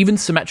like, even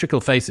symmetrical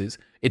faces,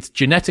 it's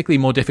genetically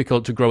more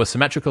difficult to grow a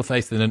symmetrical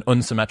face than an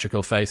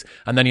unsymmetrical face.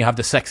 And then you have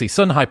the sexy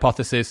son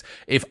hypothesis.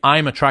 If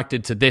I'm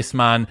attracted to this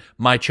man,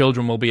 my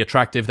children will be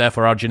attractive,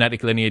 therefore our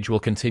genetic lineage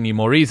will continue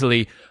more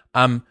easily.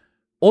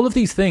 All of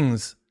these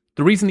things,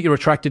 the reason that you're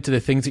attracted to the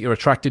things that you're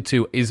attracted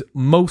to is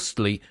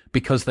mostly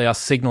because they are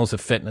signals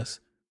of fitness.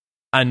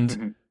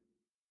 And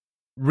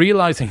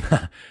realizing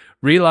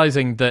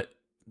that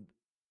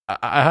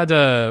I had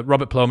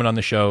Robert Plomin on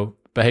the show,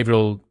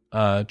 behavioral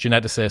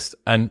geneticist,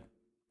 and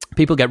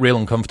people get real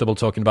uncomfortable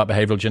talking about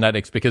behavioral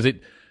genetics because it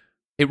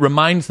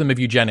reminds them of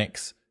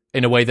eugenics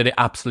in a way that it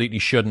absolutely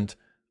shouldn't.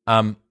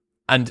 And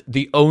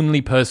the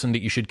only person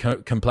that you should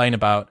complain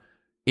about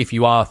if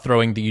you are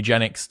throwing the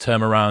eugenics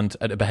term around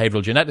at a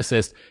behavioral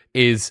geneticist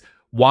is,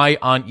 why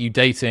aren't you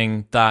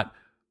dating that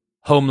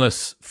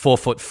homeless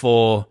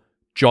 4'4"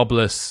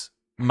 jobless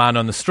man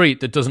on the street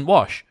that doesn't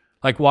wash?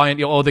 Like, why aren't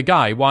you, or the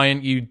guy, why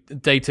aren't you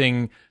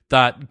dating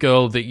that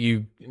girl that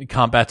you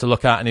can't bear to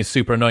look at and is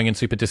super annoying and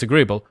super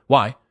disagreeable?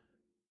 Why?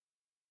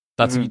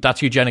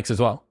 That's eugenics as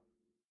well.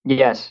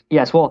 Yes,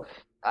 yes. Well,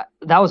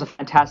 that was a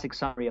fantastic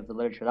summary of the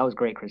literature. That was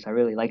great, Chris. I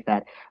really like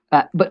that.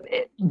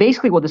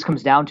 Basically, what this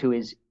comes down to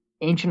is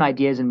ancient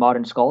ideas in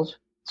modern skulls.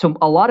 So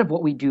a lot of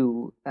what we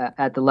do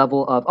at the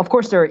level of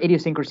course, there are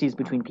idiosyncrasies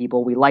between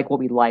people. We like what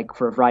we like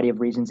for a variety of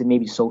reasons, and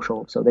maybe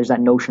social. So there's that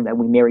notion that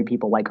we marry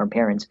people like our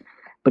parents.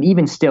 But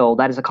even still,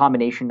 that is a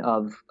combination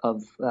of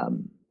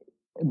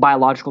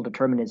biological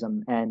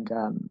determinism and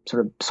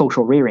sort of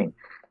social rearing.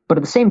 But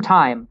at the same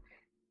time,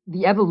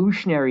 the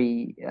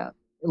evolutionary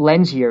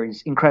lens here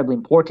is incredibly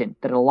important.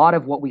 That a lot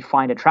of what we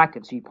find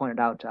attractive, so you pointed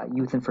out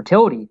youth and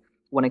fertility,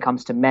 when it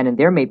comes to men and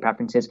their mate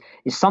preferences,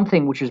 is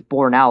something which is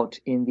borne out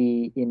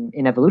in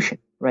evolution,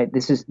 right?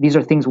 These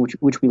are things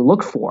which we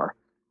look for,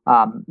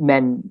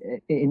 men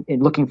in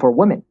looking for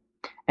women,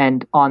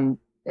 and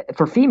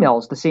for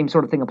females, the same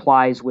sort of thing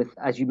applies with,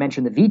 as you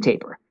mentioned, the V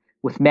taper,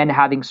 with men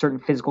having certain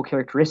physical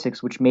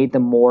characteristics which made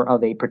them more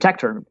of a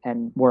protector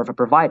and more of a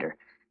provider.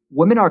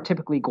 Women are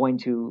typically going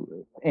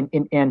to,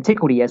 in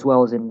antiquity as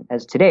well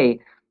as today,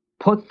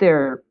 put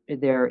their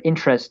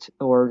interest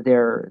or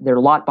their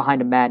lot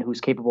behind a man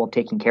who's capable of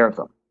taking care of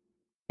them,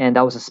 and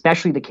that was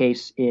especially the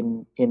case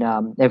in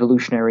an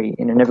evolutionary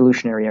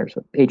era,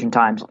 so ancient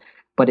times.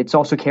 But it's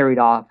also carried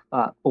off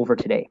over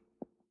today.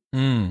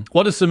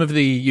 What are some of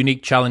the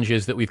unique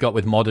challenges that we've got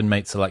with modern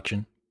mate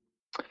selection?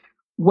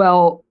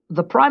 Well,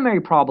 the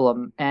primary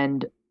problem,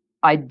 and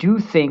I do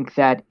think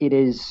that it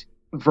is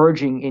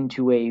verging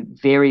into a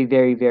very,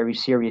 very, very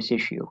serious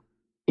issue,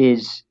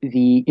 is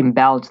the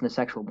imbalance in the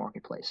sexual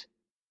marketplace,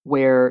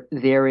 where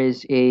there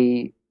is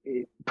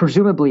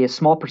presumably a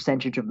small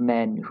percentage of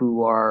men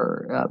who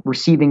are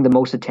receiving the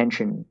most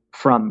attention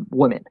from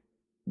women.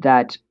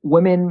 That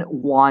women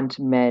want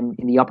men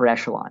in the upper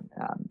echelon,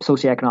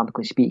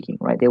 socioeconomically speaking,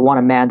 right? They want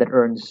a man that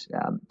earns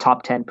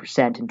top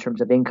 10% in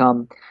terms of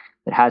income,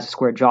 that has a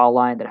square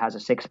jawline, that has a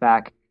six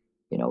pack,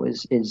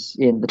 is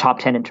in the top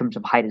 10 in terms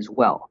of height as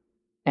well.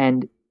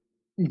 And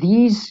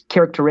these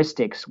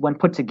characteristics, when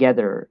put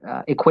together,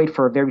 equate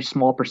for a very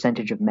small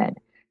percentage of men.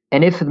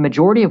 And if the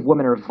majority of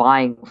women are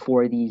vying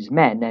for these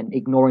men and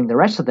ignoring the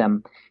rest of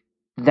them,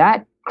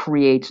 that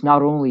creates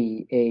not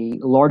only a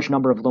large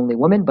number of lonely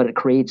women, but it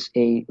creates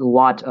a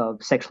lot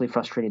of sexually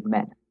frustrated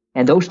men.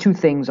 And those two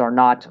things are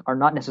not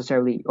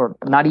necessarily, or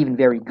not even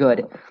very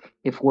good,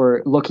 if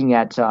we're looking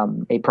at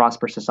a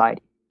prosperous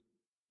society.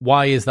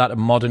 Why is that a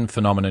modern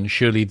phenomenon?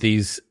 Surely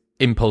these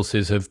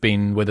impulses have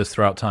been with us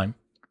throughout time.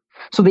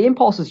 So the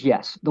impulses,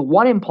 yes. The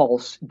one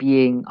impulse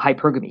being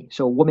hypergamy.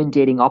 So women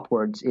dating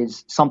upwards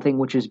is something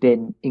which has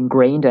been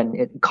ingrained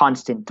and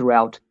constant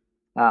throughout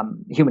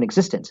human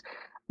existence.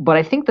 But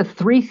I think the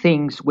three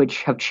things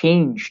which have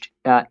changed,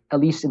 at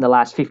least in the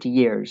last 50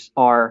 years,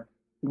 are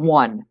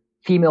one,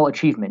 female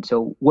achievement.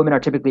 So women are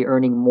typically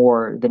earning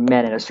more than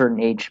men at a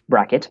certain age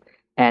bracket,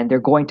 and they're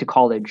going to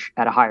college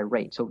at a higher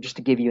rate. So just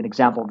to give you an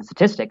example of the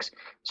statistics,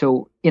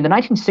 so in the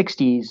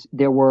 1960s,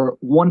 there were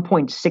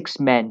 1.6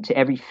 men to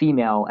every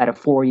female at a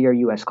 4-year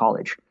U.S.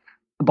 college.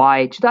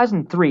 By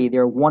 2003,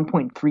 there were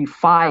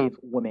 1.35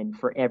 women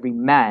for every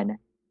man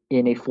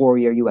in a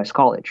 4-year U.S.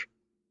 college.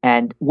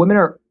 And women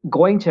are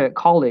going to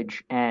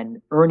college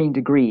and earning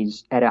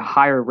degrees at a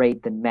higher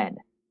rate than men.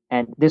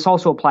 And this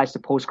also applies to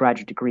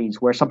postgraduate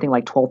degrees, where something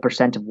like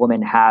 12% of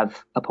women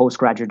have a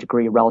postgraduate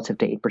degree relative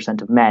to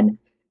 8% of men.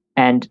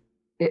 And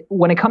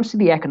when it comes to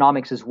the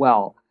economics as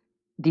well,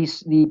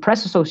 the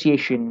Press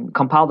Association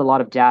compiled a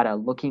lot of data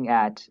looking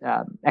at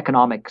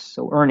economics,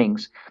 so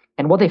earnings.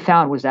 And what they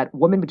found was that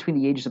women between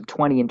the ages of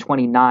 20 and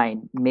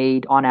 29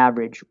 made, on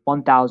average,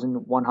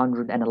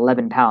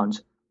 1,111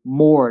 pounds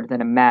more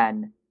than a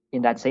man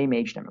in that same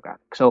age demographic.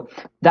 So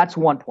that's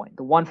one point.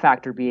 The one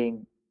factor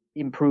being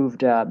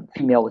improved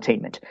female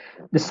attainment.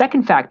 The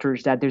second factor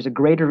is that there's a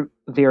greater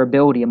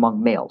variability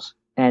among males.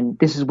 And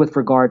this is with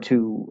regard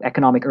to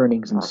economic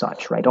earnings and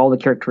such, right? All the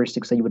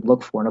characteristics that you would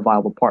look for in a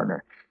viable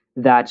partner.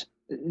 That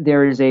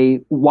there is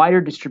a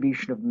wider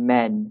distribution of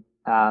men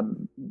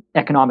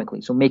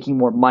economically, so making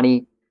more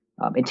money,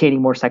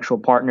 attaining more sexual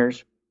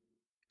partners.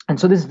 And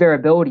so this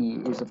variability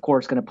is, of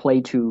course, going to play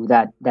to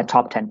that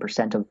top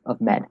 10%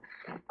 of men.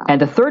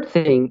 And the third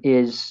thing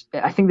is,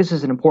 I think this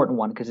is an important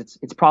one because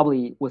it's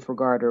probably with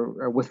regard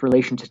or with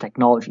relation to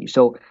technology.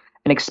 So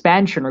an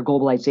expansion or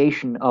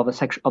globalization of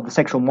the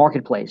sexual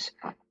marketplace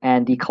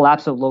and the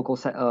collapse of local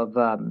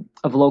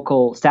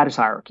status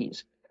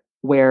hierarchies,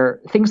 where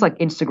things like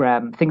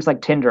Instagram, things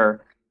like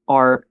Tinder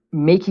are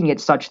making it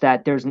such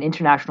that there's an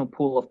international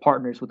pool of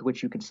partners with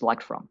which you can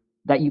select from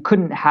that you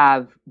couldn't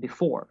have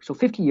before. So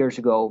 50 years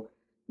ago,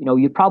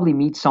 you'd probably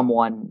meet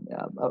someone,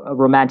 a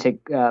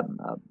romantic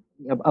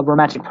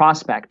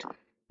prospect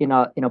in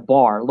a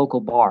bar, local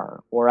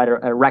bar, or at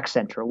a rec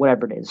center, or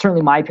whatever it is.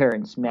 Certainly, my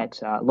parents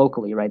met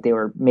locally, right? They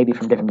were maybe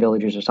from different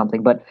villages or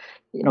something, but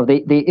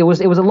it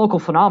was a local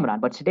phenomenon.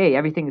 But today,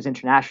 everything is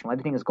international,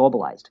 everything is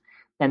globalized,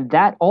 and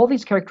that all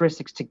these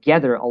characteristics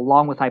together,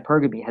 along with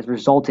hypergamy, has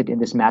resulted in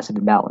this massive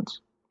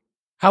imbalance.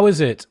 How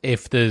is it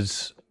if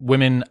there's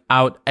women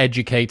out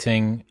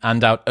educating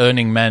and out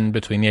earning men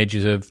between the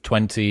ages of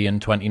 20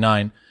 and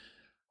 29?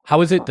 How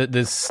is it that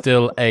there's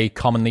still a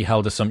commonly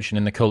held assumption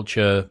in the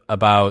culture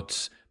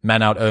about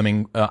men out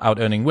earning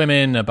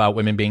women, about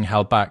women being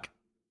held back?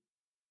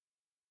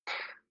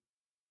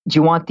 Do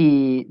you want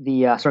the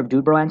sort of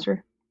dude bro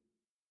answer?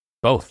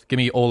 Both. Give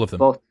me all of them.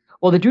 Both.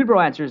 Well, the dude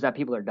bro answer is that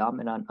people are dumb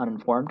and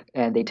uninformed,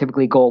 and they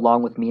typically go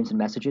along with memes and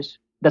messages.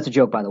 That's a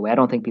joke, by the way. I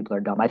don't think people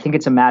are dumb. I think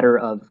it's a matter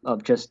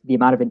of just the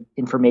amount of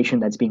information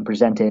that's being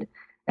presented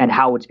and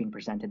how it's being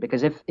presented.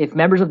 Because if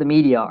members of the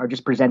media are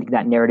just presenting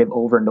that narrative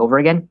over and over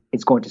again,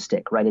 it's going to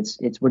stick, right?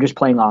 We're just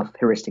playing off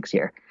heuristics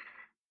here.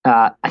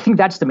 I think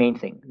that's the main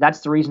thing.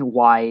 That's the reason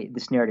why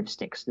this narrative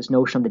sticks. This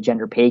notion of the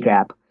gender pay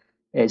gap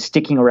is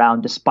sticking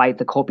around despite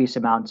the copious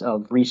amounts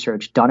of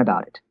research done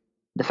about it.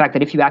 The fact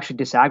that if you actually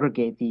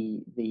disaggregate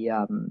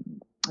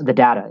the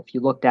data, if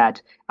you looked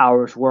at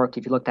hours worked,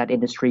 if you looked at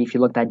industry, if you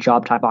looked at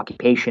job type,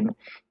 occupation,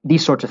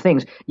 these sorts of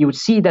things, you would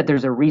see that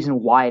there's a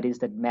reason why it is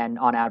that men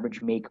on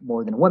average make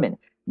more than women.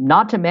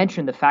 Not to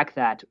mention the fact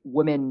that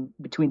women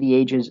between the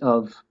ages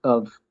of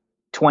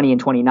 20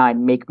 and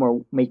 29 make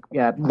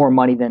more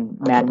money than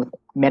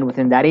men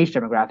within that age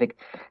demographic.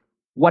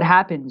 What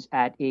happens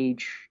at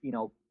age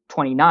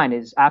 29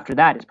 is after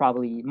that is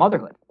probably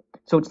motherhood.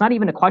 So it's not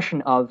even a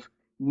question of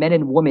men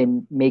and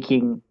women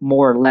making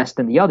more or less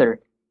than the other.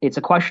 It's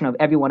a question of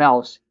everyone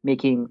else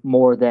making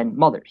more than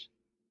mothers.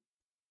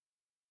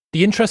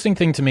 The interesting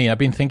thing to me, I've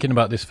been thinking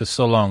about this for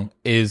so long,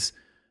 is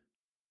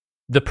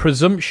the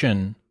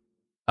presumption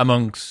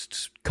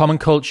amongst common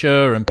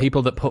culture and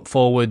people that put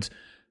forward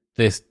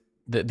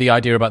the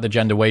idea about the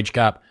gender wage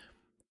gap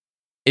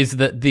is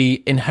that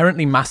the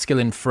inherently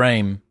masculine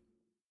frame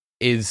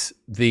is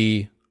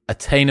the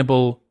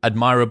attainable,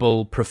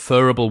 admirable,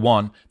 preferable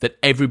one that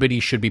everybody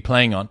should be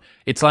playing on.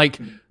 It's like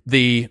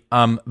the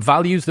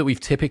values that we've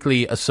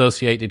typically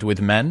associated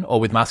with men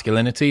or with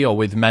masculinity or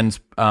with men's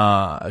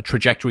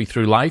trajectory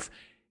through life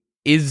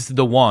is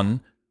the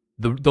one.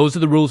 Those are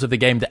the rules of the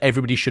game that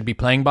everybody should be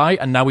playing by,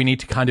 and now we need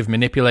to kind of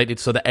manipulate it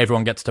so that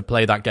everyone gets to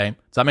play that game.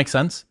 Does that make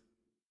sense?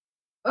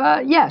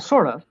 Yeah,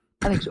 sort of.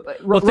 I think so.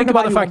 Well, think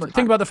about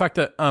the fact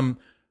that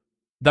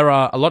there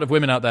are a lot of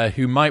women out there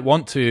who might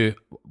want to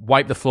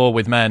wipe the floor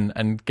with men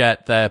and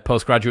get their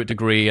postgraduate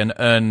degree and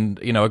earn,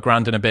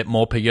 $1,000 and a bit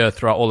more per year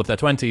throughout all of their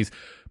 20s,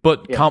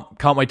 but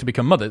can't wait to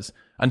become mothers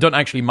and don't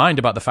actually mind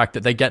about the fact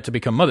that they get to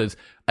become mothers.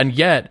 And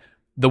yet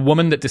the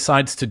woman that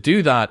decides to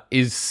do that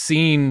is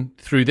seen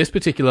through this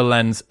particular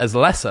lens as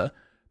lesser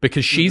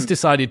because she's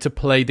decided to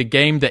play the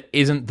game that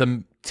isn't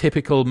the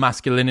typical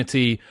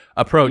masculinity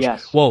approach.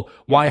 Yes. Well,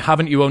 why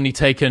haven't you only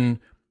taken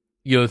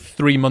your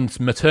 3 months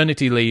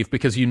maternity leave?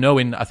 Because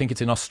I think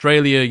it's in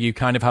Australia, you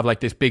kind of have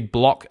like this big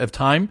block of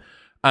time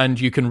and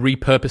you can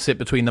repurpose it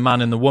between the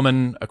man and the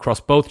woman across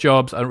both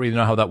jobs. I don't really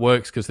know how that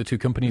works because the two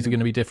companies are going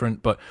to be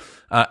different. But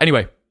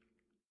anyway,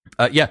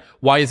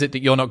 why is it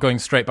that you're not going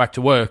straight back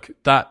to work?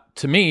 That,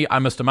 to me, I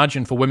must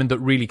imagine for women that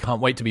really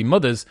can't wait to be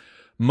mothers,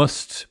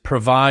 must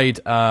provide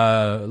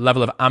a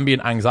level of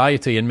ambient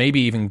anxiety and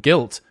maybe even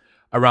guilt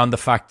around the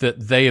fact that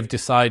they have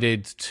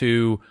decided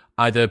to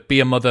either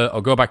be a mother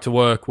or go back to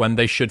work when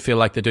they should feel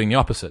like they're doing the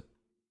opposite.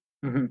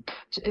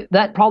 Mm-hmm.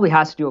 That probably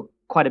has to do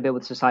quite a bit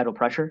with societal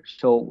pressure.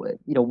 So,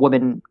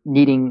 women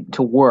needing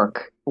to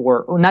work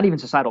or not even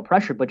societal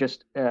pressure, but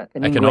just an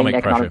ingrained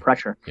economic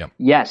pressure. Yeah.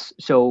 Yes.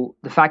 So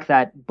the fact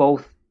that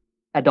both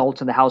adults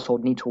in the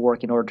household need to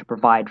work in order to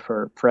provide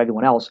for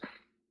everyone else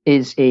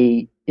is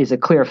a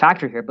clear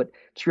factor here. But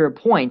to your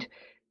point,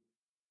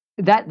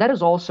 that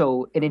is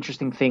also an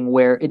interesting thing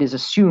where it is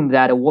assumed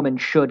that a woman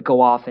should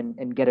go off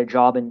and get a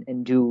job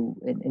and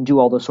do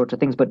all those sorts of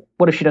things. But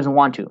what if she doesn't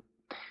want to?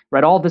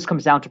 Right? All of this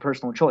comes down to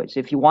personal choice.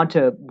 If you want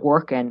to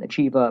work and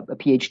achieve a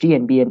PhD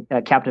and be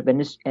a captain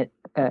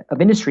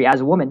of industry as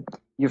a woman,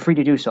 you're free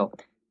to do so.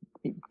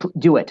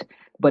 Do it.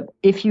 But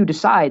if you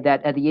decide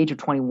that at the age of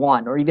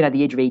 21 or even at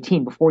the age of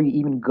 18, before you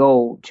even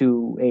go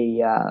to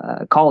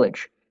a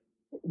college,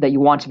 that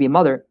you want to be a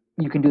mother,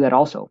 you can do that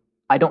also.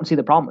 I don't see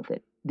the problem with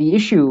it. The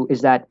issue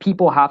is that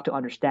people have to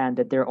understand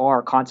that there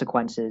are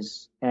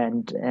consequences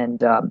and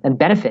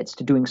benefits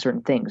to doing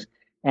certain things,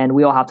 and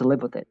we all have to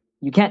live with it.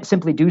 You can't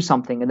simply do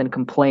something and then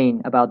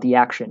complain about the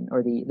action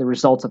or the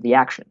results of the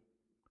action.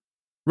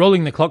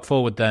 Rolling the clock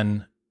forward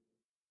then,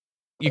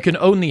 you can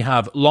only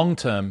have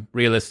long-term,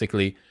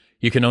 realistically,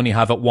 you can only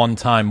have at one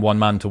time one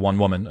man to one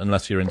woman,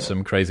 unless you're in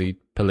some crazy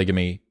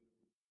polygamy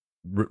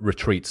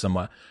retreat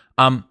somewhere.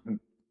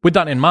 With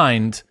that in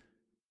mind,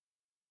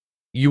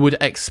 you would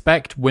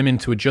expect women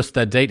to adjust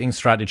their dating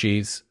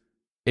strategies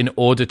in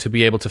order to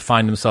be able to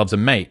find themselves a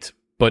mate.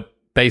 But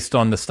based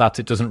on the stats,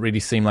 it doesn't really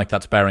seem like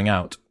that's bearing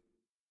out.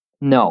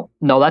 No,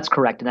 that's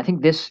correct. And I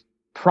think this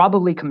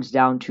probably comes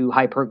down to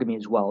hypergamy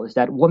as well, is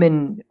that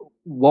women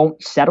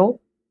won't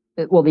settle.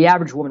 Well, the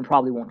average woman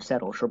probably won't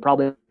settle. She'll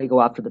probably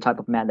go after the type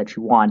of man that she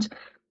wants.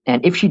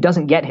 And if she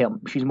doesn't get him,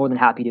 she's more than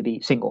happy to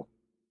be single.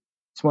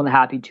 She's more than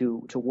happy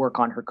to work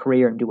on her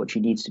career and do what she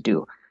needs to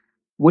do,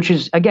 which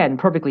is, again,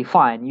 perfectly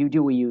fine. You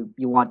do what you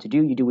want to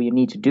do. You do what you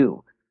need to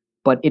do.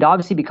 But it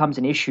obviously becomes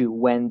an issue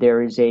when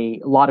there is a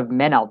lot of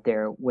men out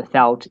there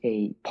without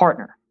a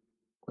partner,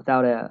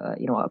 without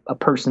a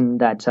person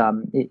that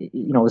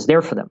is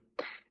there for them.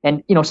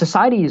 And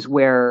societies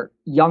where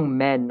young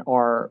men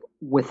are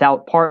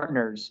without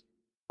partners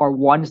are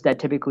ones that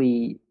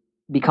typically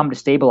become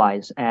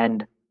destabilized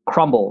and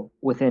crumble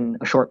within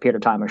a short period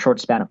of time, a short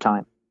span of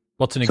time.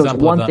 What's an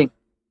example of that? Thing.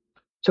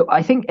 So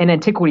I think in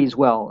antiquity as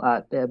well.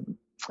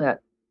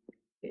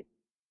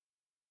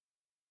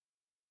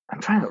 I'm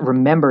trying to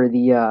remember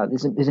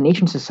there's an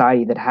ancient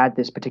society that had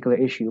this particular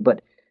issue,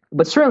 but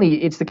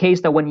certainly it's the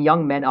case that when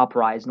young men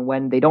uprise and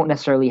when they don't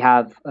necessarily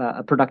have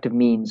a productive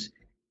means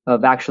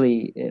of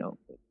actually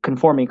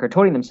conforming,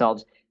 contorting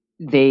themselves,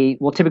 they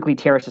will typically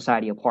tear a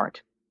society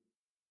apart.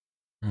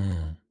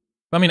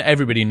 I mean,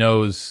 everybody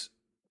knows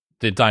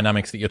the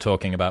dynamics that you're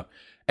talking about.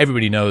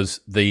 Everybody knows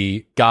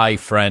the guy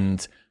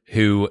friend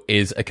who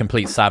is a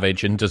complete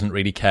savage and doesn't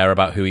really care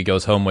about who he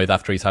goes home with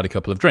after he's had a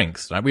couple of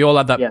drinks. Right? We all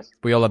had that. Yes.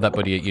 We all had that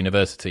buddy at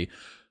university.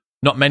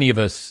 Not many of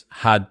us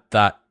had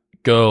that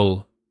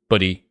girl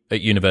buddy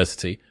at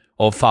university,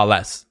 or far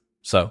less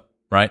so.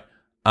 Right?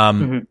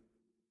 Yeah.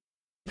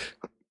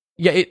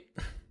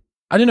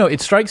 I don't know. It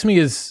strikes me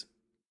as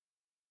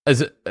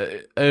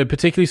a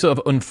particularly sort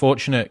of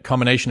unfortunate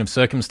combination of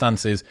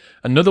circumstances.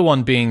 Another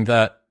one being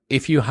that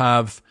if you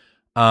have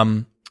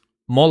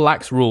more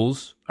lax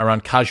rules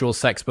around casual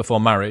sex before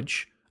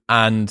marriage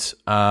and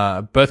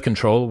birth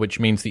control, which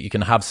means that you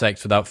can have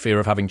sex without fear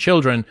of having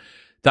children,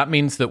 that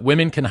means that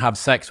women can have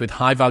sex with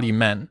high-value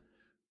men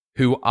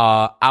who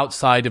are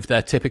outside of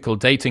their typical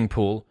dating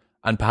pool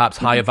and perhaps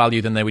higher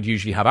value than they would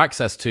usually have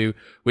access to,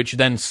 which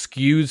then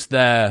skews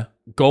their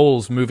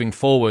goals moving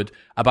forward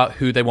about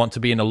who they want to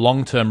be in a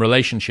long-term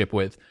relationship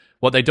with.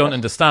 What they don't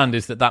understand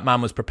is that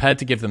man was prepared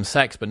to give them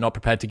sex, but not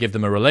prepared to give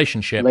them a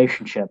relationship.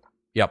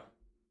 Yep.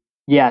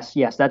 Yes,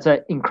 that's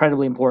an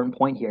incredibly important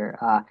point here.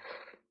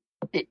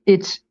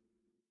 It's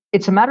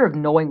a matter of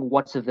knowing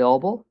what's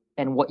available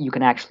and what you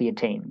can actually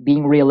attain,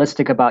 being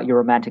realistic about your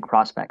romantic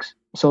prospects.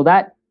 So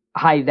that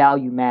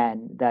high-value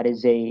man that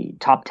is a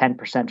top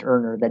 10%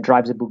 earner that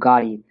drives a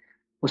Bugatti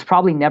was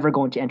probably never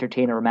going to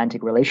entertain a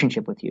romantic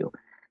relationship with you.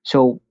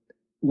 So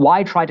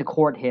why try to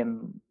court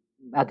him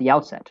at the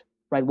outset,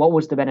 right? What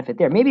was the benefit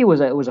there? Maybe it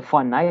was a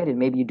fun night, and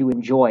maybe you do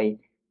enjoy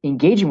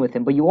engaging with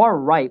him, but you are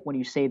right when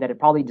you say that it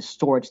probably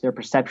distorts their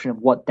perception of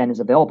what then is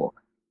available.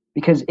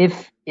 Because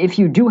if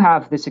you do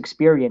have this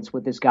experience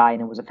with this guy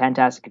and it was a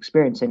fantastic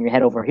experience and you're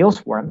head over heels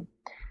for him,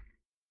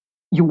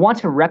 you want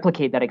to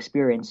replicate that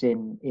experience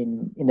in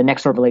the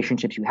next sort of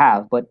relationships you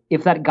have. But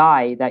if that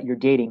guy that you're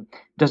dating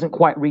doesn't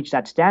quite reach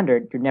that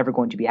standard, you're never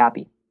going to be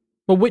happy.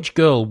 Well, which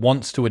girl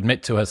wants to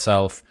admit to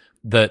herself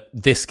that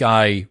this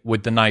guy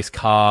with the nice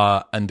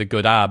car and the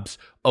good abs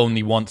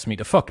only wants me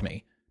to fuck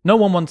me? No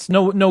one wants,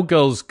 no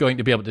girl's going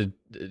to be able to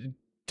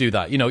do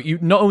that. You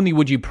not only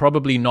would you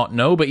probably not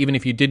know, but even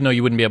if you did know,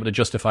 you wouldn't be able to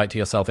justify it to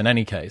yourself in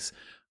any case.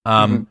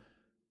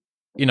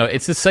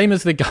 It's the same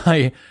as the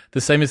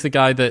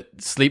guy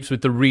that sleeps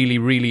with the really,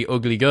 really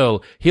ugly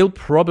girl. He'll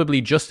probably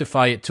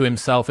justify it to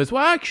himself as,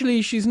 well,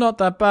 actually, she's not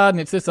that bad,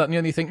 and it's this, that, and the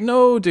other. You think,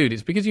 no, dude,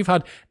 it's because you've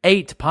had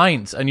 8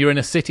 pints and you're in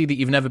a city that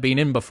you've never been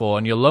in before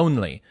and you're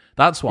lonely.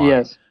 That's why.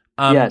 Yes.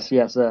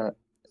 Yes. So,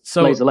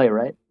 Lazare,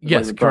 right?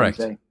 Yes,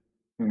 correct.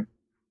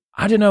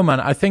 I don't know, man.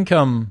 I think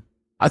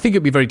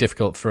it'd be very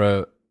difficult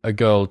for a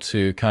girl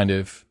to kind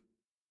of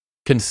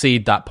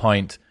concede that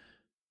point.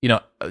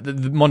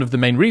 One of the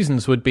main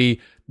reasons would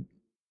be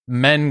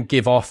men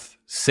give off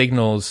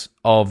signals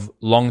of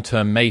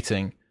long-term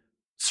mating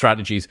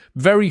strategies.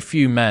 Very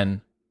few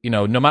men,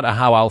 no matter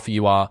how alpha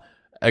you are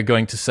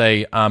going to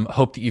say,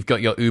 hope that you've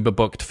got your Uber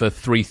booked for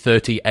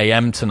 3:30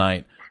 a.m.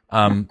 tonight,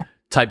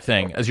 type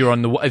thing, as you're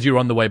on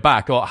the way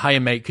back. Or, hiya,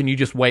 mate, can you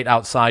just wait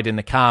outside in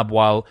the cab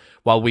while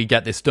we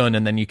get this done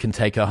and then you can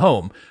take her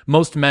home?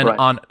 Most men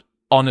aren't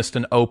honest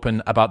and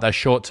open about their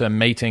short-term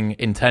mating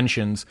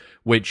intentions,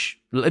 which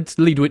it's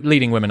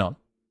leading women on.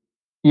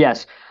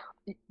 Yes,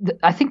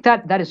 I think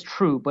that is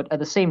true, but at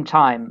the same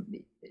time,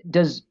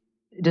 does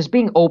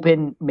being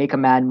open make a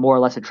man more or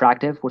less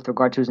attractive with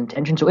regard to his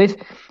intention? So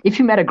if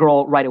you met a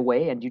girl right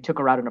away and you took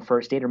her out on a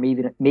first date or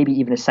maybe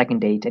even a second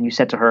date, and you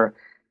said to her,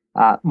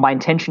 my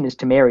intention is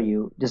to marry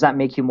you, does that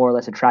make you more or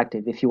less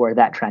attractive if you are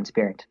that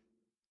transparent?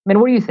 I mean,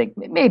 what do you think?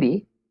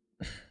 Maybe.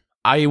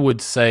 I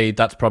would say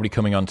that's probably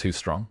coming on too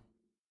strong.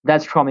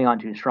 That's coming on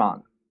too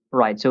strong.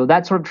 Right. So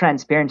that sort of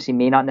transparency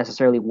may not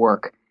necessarily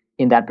work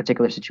in that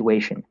particular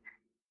situation.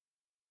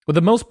 Well,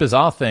 the most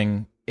bizarre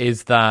thing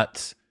is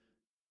that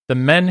the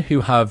men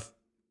who have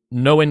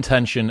no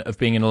intention of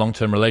being in a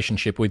long-term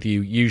relationship with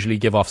you usually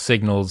give off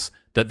signals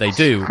that they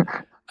do.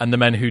 And the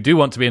men who do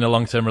want to be in a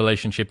long-term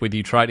relationship with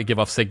you try to give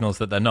off signals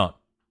that they're not.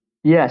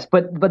 Yes,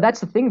 but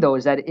that's the thing, though,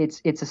 is that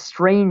it's a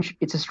strange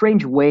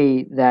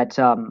way that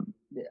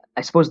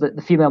I suppose that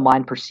the female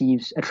mind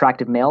perceives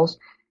attractive males.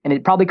 And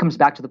it probably comes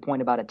back to the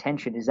point about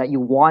attention, is that you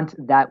want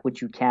that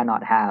which you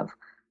cannot have.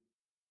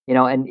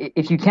 And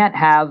if you can't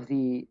have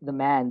the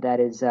man that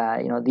is,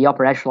 the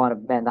upper echelon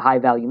of men, the high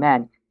value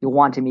man, you'll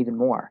want him even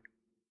more.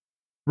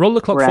 Roll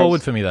the clock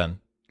forward for me then.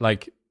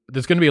 Like,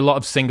 there's going to be a lot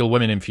of single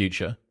women in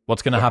future.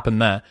 What's going to happen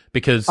there?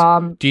 Because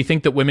do you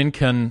think that women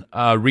can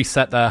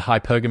reset their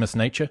hypergamous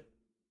nature?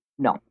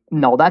 No,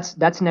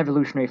 that's an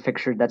evolutionary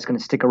fixture that's going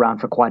to stick around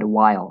for quite a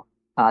while.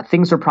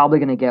 Things are probably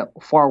going to get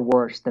far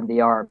worse than they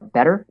are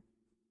better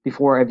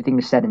before everything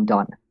is said and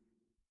done.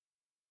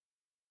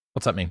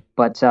 What's that mean?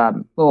 But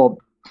well,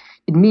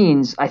 it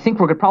means I think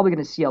we're probably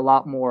going to see a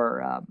lot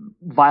more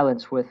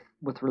violence with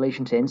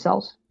relation to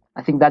incels.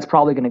 I think that's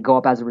probably going to go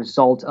up as a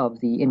result of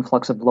the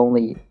influx of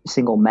lonely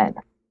single men.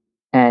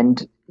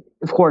 And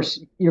of course,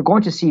 you're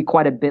going to see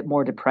quite a bit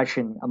more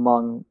depression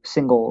among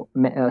single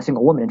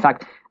women. In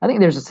fact, I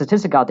think there's a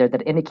statistic out there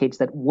that indicates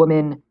that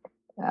women,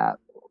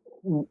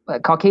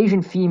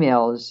 Caucasian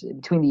females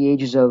between the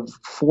ages of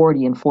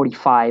 40 and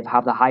 45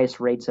 have the highest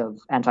rates of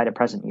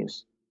antidepressant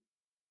use.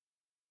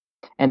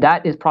 And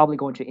that is probably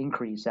going to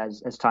increase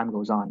as time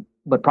goes on,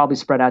 but probably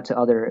spread out to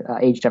other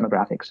age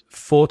demographics.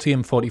 40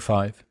 and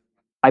 45?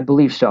 I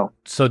believe so.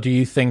 So do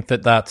you think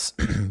that that's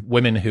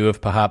women who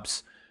have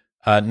perhaps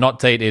not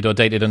dated or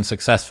dated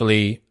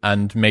unsuccessfully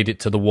and made it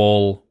to the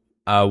wall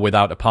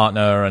without a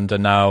partner and are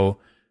now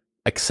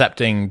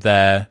accepting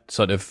their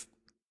sort of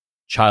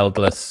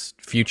childless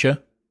future?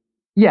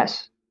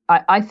 Yes,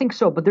 I think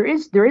so. But there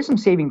is some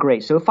saving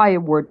grace. So if I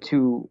were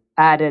to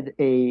add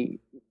a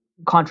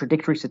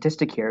contradictory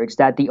statistic here, it's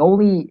that the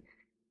only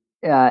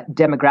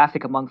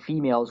demographic among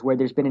females where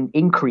there's been an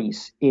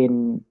increase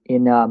in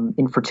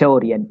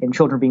fertility and in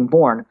children being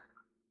born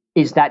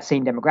is that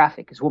same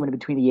demographic, is women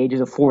between the ages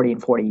of 40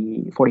 and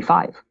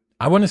 45.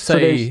 I want to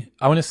say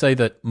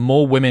that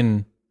more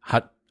women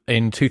had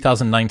in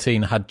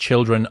 2019 had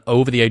children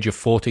over the age of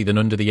 40 than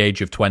under the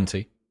age of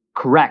 20.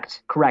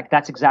 Correct.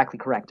 That's exactly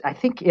correct. I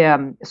think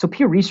so.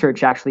 Pew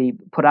Research actually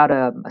put out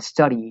a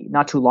study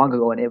not too long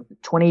ago, and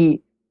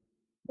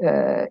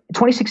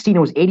 2016 it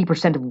was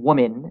 80% of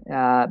women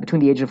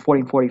between the age of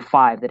 40 and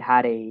 45 that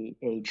had a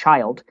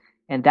child,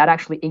 and that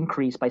actually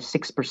increased by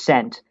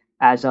 6%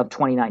 as of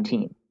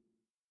 2019.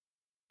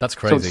 That's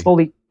crazy. So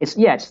it's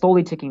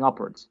slowly ticking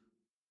upwards.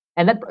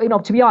 And that,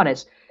 to be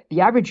honest,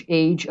 the average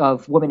age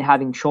of women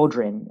having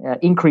children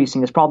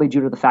increasing is probably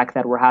due to the fact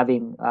that we're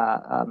having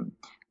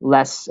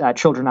less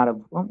children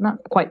not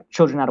quite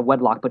children out of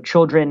wedlock, but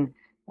children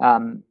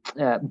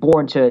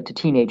born to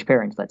teenage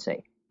parents, let's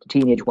say, to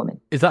teenage women.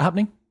 Is that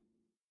happening?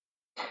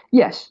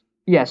 Yes.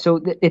 Yeah.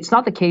 So it's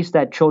not the case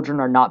that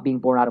children are not being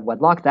born out of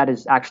wedlock. That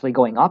is actually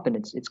going up, and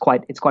it's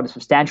quite a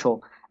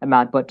substantial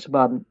amount. But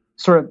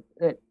sort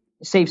of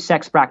safe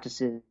sex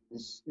practices,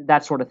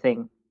 that sort of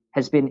thing,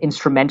 has been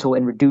instrumental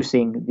in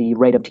reducing the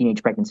rate of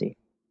teenage pregnancy.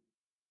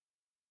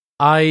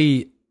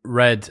 I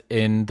read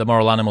in The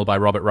Moral Animal by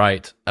Robert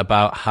Wright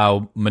about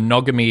how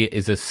monogamy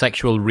is a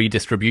sexual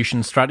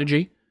redistribution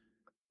strategy.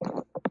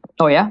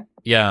 Oh, yeah?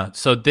 Yeah,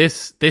 so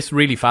this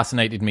really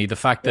fascinated me. The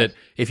fact that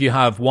if you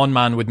have one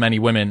man with many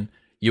women,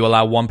 you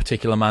allow one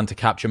particular man to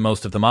capture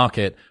most of the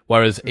market,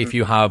 whereas if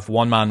you have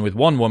one man with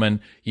one woman,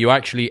 you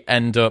actually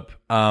end up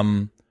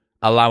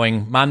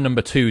allowing man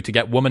number 2 to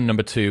get woman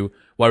number 2,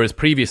 whereas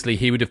previously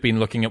he would have been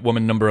looking at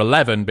woman number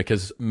 11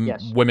 because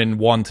women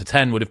 1 to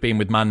 10 would have been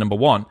with man number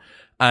 1.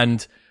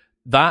 And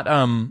that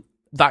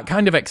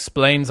kind of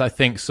explains, I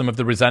think, some of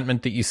the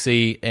resentment that you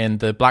see in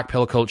the black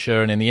pill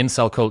culture and in the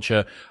incel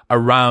culture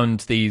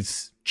around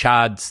these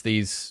chads,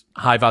 these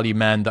high-value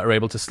men that are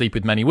able to sleep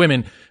with many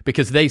women,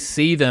 because they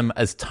see them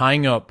as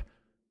tying up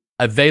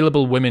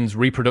available women's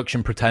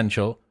reproduction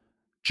potential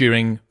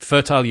during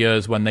fertile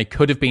years when they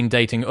could have been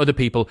dating other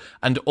people,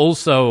 and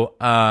also,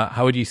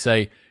 how would you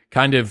say,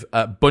 kind of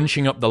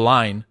bunching up the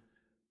line,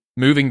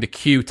 moving the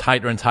queue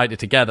tighter and tighter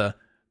together,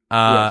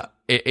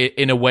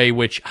 in a way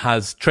which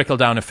has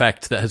trickle-down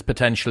effect that has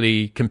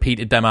potentially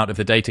competed them out of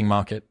the dating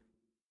market.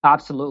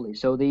 Absolutely.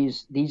 So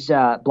these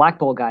black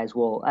bull guys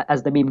will,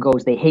 as the meme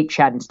goes, they hate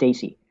Chad and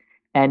Stacy.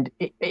 And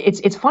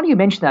it's funny you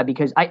mentioned that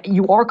because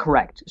you are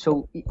correct.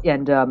 So,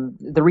 and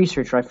the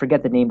researcher, I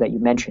forget the name that you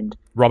mentioned.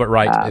 Robert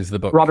Wright is the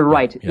book. Robert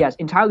Wright, yes,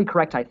 entirely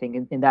correct. I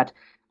think in that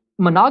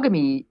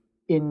monogamy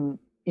in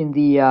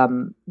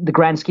the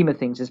grand scheme of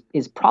things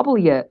is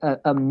probably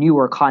a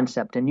newer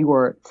concept, a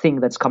newer thing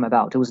that's come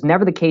about. It was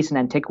never the case in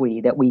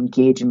antiquity that we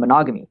engage in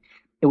monogamy.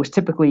 It was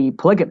typically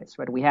polygamous,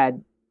 right? We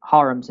had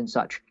harems and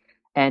such.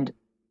 And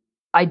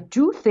I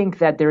do think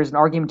that there is an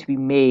argument to be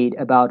made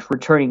about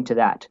returning to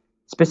that,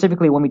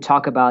 specifically when we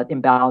talk about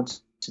imbalances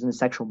in the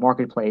sexual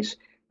marketplace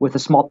with a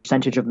small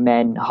percentage of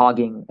men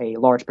hogging a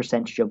large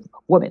percentage of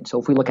women.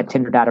 So if we look at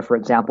Tinder data, for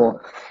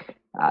example,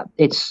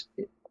 it's,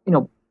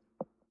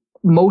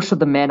 most of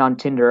the men on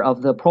Tinder,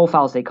 of the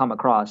profiles they come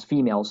across,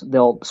 females,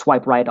 they'll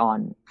swipe right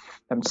on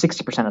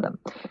 60% of them.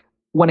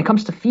 When it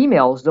comes to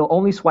females, they'll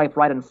only swipe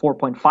right on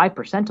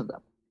 4.5% of them.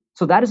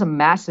 So that is a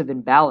massive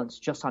imbalance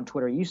just on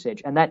Twitter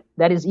usage. And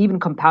that is even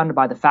compounded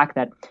by the fact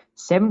that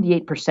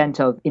 78%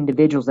 of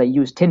individuals that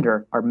use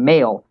Tinder are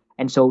male.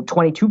 And so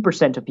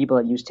 22% of people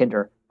that use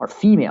Tinder are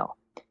female,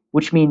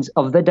 which means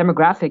of the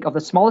demographic, of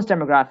the smallest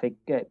demographic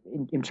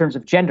in terms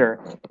of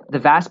gender, the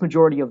vast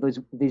majority of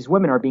these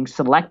women are being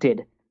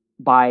selected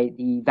by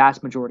the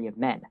vast majority of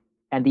men.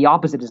 And the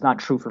opposite is not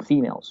true for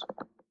females.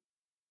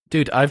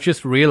 Dude, I've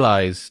just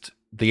realized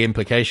the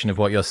implication of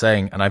what you're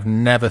saying, and I've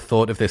never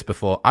thought of this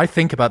before. I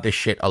think about this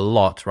shit a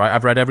lot, right?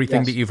 I've read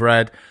everything that you've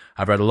read.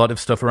 I've read a lot of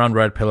stuff around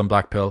red pill and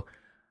black pill.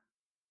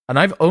 And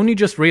I've only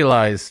just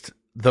realized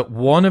that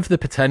one of the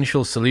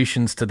potential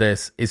solutions to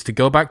this is to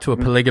go back to a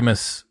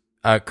polygamous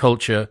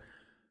culture,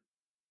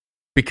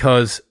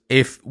 because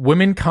if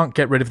women can't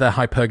get rid of their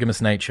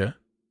hypergamous nature,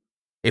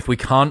 if we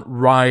can't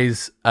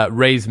raise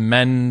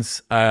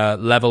men's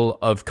level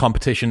of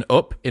competition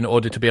up in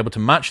order to be able to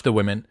match the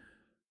women,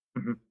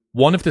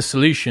 one of the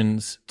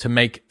solutions to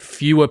make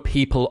fewer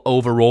people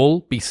overall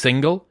be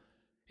single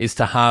is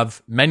to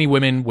have many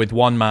women with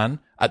one man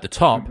at the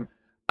top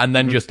and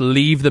then just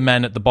leave the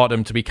men at the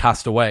bottom to be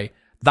cast away.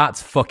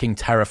 That's fucking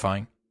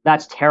terrifying.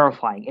 That's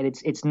terrifying. And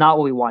it's not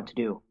what we want to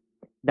do.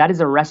 That is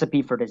a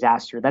recipe for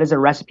disaster. That is a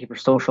recipe for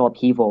social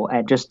upheaval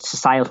and just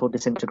societal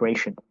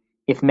disintegration,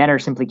 if men are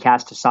simply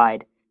cast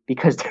aside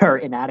because they're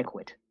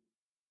inadequate.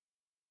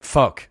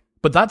 Fuck.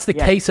 But that's the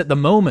case at the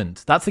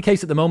moment. That's the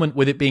case at the moment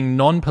with it being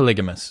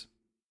non-polygamous.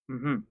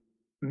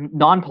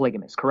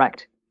 Non-polygamous,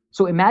 correct.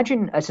 So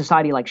imagine a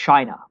society like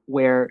China,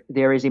 where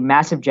there is a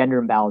massive gender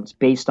imbalance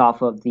based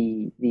off of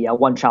the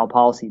one-child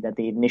policy that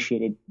they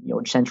initiated,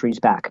 centuries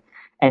back.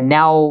 And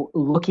now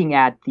looking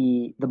at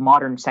the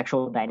modern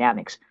sexual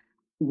dynamics,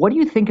 what do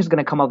you think is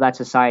going to come of that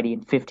society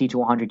in 50 to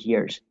 100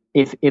 years?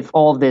 If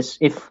all of this,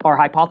 if our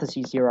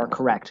hypotheses here are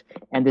correct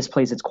and this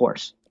plays its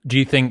course. Are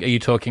you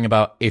talking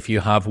about if you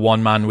have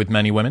one man with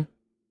many women?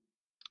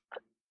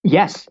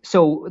 Yes.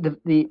 So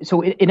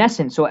so in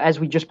essence, so as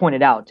we just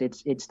pointed out,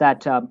 it's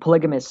that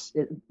polygamous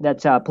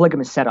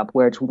setup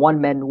where it's one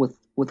man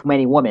with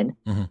many women,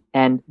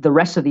 and the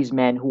rest of these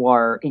men who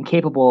are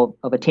incapable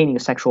of attaining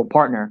a sexual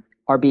partner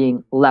are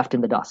being left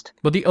in the dust.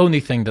 But the only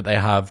thing that they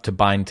have to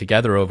bind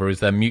together over is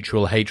their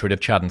mutual hatred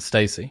of Chad and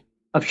Stacey.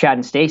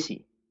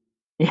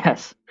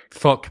 Yes.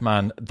 Fuck,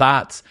 man.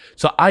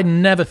 So I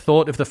never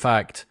thought of the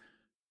fact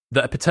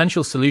that a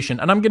potential solution,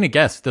 and I'm going to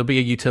guess there'll be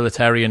a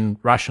utilitarian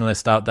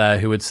rationalist out there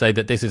who would say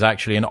that this is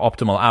actually an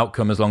optimal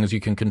outcome as long as you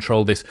can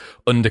control this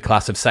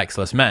underclass of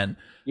sexless men.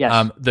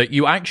 Yes. That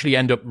you actually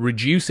end up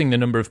reducing the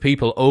number of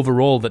people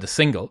overall that are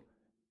single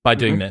by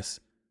doing this.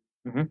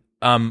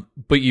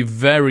 But you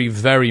very,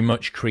 very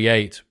much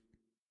create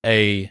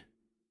a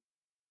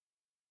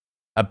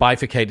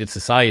bifurcated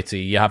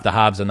society. You have the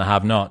haves and the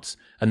have-nots.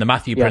 And the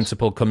Matthew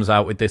principle comes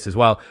out with this as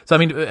well. So, I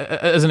mean,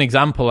 as an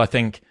example, I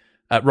think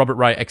Robert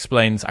Wright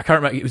explains, I can't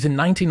remember, it was in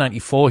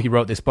 1994 he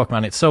wrote this book,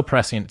 man. It's so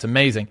prescient. It's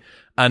amazing.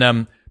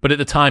 And but at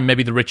the time,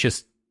 maybe the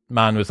richest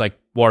man was like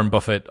Warren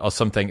Buffett or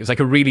something. It's like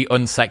a really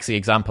unsexy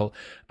example.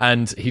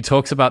 And he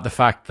talks about the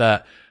fact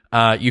that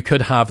you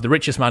could have the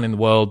richest man in the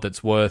world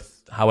that's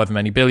worth however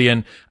many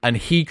billion, and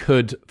he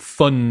could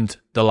fund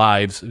the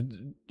lives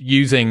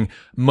using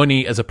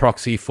money as a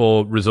proxy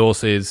for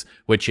resources,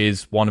 which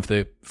is one of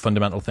the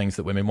fundamental things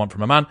that women want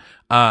from a man.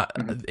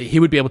 He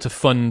would be able to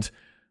fund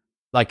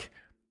like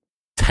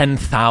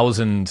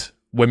 10,000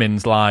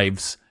 women's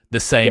lives the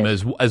same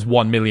as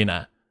 1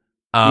 millionaire.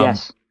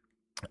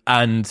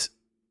 And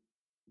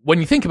when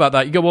you think about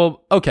that, you go,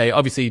 well, okay,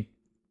 obviously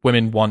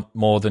women want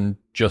more than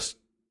just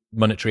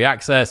monetary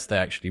access. They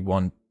actually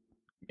want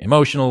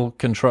emotional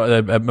control,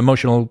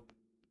 emotional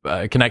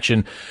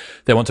connection.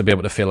 They want to be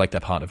able to feel like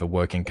they're part of a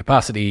working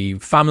capacity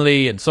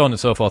family and so on and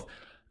so forth.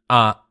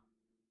 But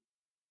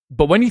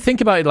when you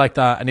think about it like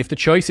that, and if the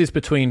choice is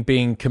between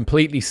being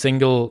completely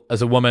single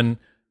as a woman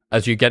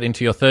as you get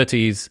into your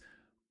 30s,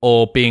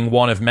 or being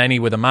one of many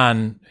with a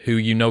man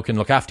who can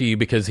look after you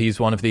because he's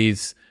one of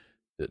these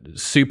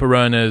super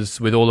earners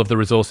with all of the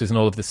resources and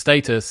all of the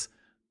status,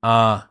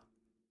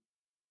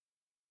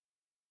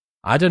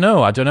 I don't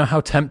know. I don't know how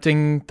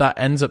tempting that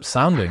ends up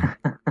sounding.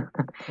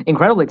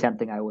 Incredibly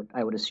tempting, I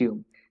would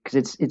assume,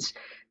 because it's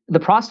the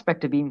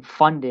prospect of being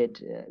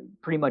funded,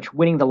 pretty much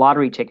winning the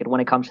lottery ticket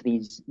when it comes to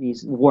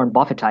these Warren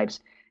Buffett types,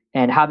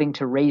 and having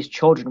to raise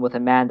children with a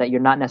man that you're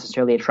not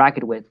necessarily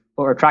attracted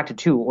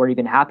to, or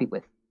even happy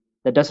with.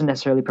 That doesn't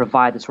necessarily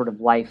provide the sort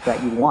of life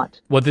that you want.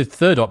 Well, the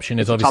third option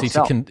is obviously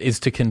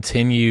to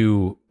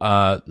continue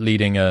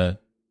leading a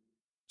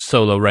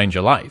solo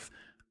ranger life,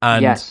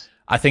 and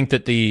I think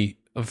that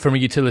from a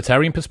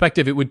utilitarian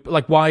perspective, it would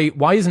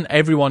why isn't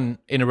everyone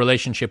in a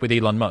relationship with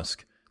Elon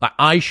Musk? Like,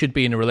 I should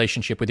be in a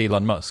relationship with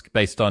Elon Musk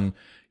based on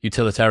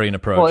utilitarian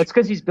approach. Well, it's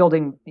because he's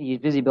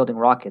busy building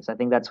rockets. I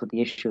think that's what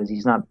the issue is.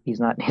 He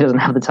doesn't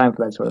have the time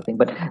for that sort of thing.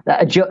 But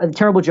a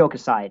terrible joke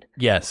aside.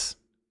 Yes.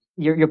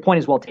 Your point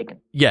is well taken.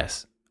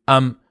 Yes.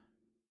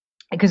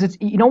 Because it's,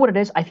 you know what it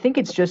is? I think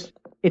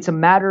it's a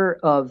matter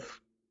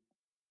of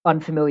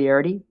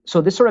unfamiliarity.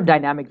 So this sort of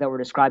dynamic that we're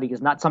describing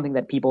is not something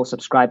that people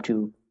subscribe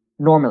to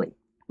normally,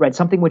 right?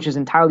 Something which is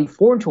entirely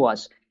foreign to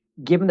us,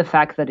 given the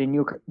fact that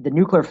the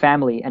nuclear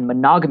family and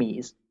monogamy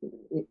is,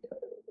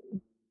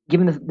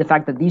 given the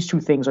fact that these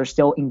two things are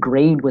still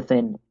ingrained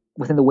within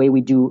the way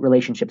we do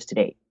relationships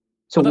today.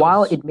 So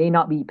while it may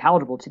not be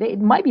palatable today, it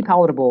might be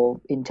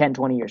palatable in 10,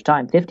 20 years'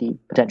 time, 50,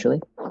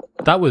 potentially.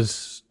 That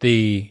was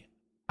the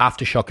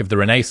aftershock of the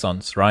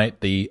Renaissance, right?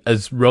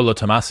 As Rollo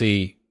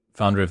Tomassi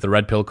founder of the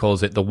Red Pill,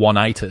 calls it the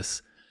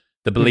one-itis,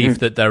 the belief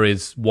that there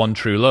is one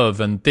true love.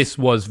 And this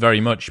was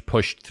very much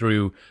pushed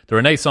through the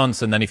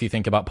Renaissance. And then if you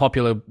think about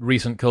popular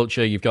recent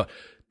culture, you've got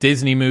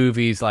Disney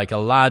movies like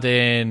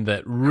Aladdin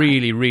that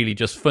really, really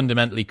just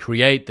fundamentally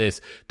create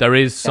this. There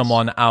is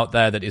someone out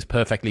there that is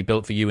perfectly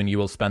built for you, and you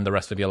will spend the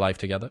rest of your life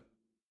together.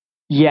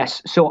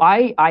 Yes. So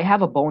I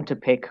have a bone to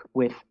pick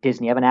with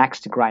Disney. I have an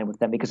axe to grind with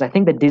them because I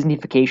think the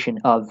Disneyfication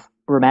of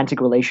romantic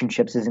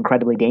relationships is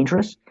incredibly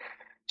dangerous.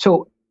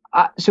 So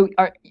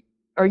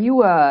are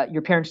you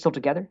your parents still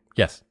together?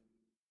 Yes.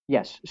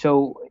 Yes.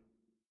 So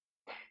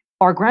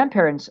our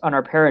grandparents and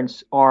our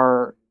parents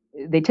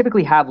they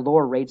typically have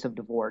lower rates of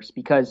divorce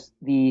because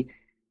the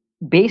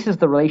basis of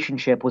the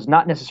relationship was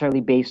not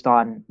necessarily based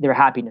on their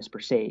happiness per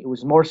se. It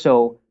was more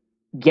so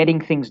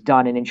getting things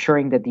done and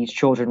ensuring that these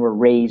children were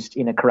raised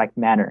in a correct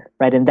manner,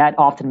 right? And that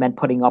often meant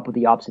putting up with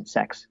the opposite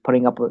sex,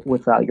 putting up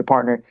with your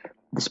partner,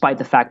 despite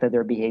the fact that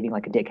they're behaving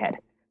like a dickhead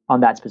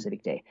on that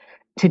specific day.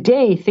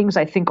 Today, things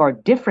I think are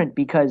different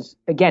because,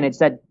 again, it's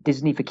that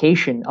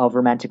Disneyfication of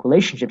romantic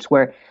relationships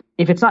where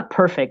if it's not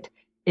perfect,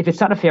 if it's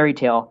not a fairy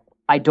tale,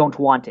 I don't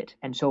want it.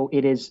 And so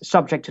it is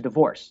subject to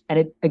divorce. And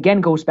it, again,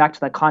 goes back to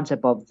that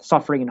concept of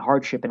suffering and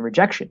hardship and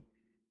rejection.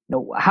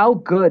 How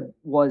good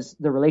was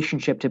the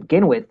relationship to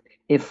begin with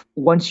if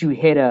once you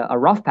hit a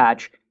rough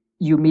patch,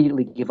 you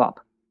immediately give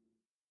up?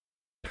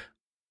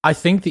 I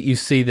think that you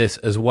see this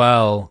as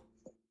well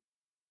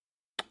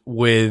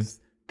with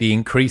the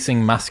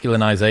increasing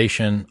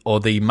masculinization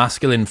or the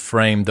masculine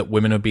frame that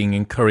women are being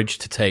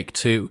encouraged to take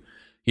too.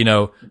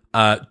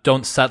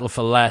 Don't settle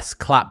for less,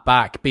 clap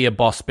back, be a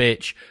boss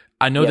bitch.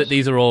 I know that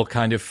these are all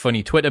kind of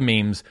funny Twitter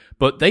memes,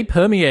 but they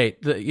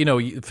permeate,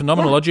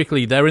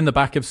 phenomenologically, they're in the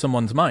back of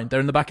someone's mind. They're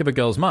in the back of a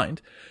girl's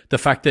mind. The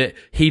fact that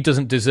he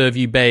doesn't deserve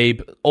you,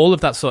 babe, all of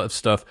that sort of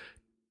stuff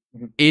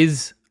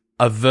is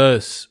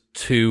averse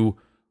to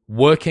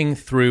working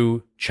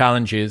through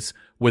challenges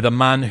with a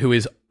man who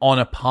is on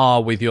a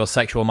par with your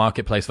sexual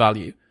marketplace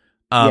value.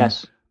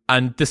 Yes.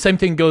 And the same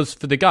thing goes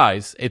for the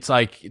guys. It's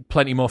like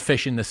plenty more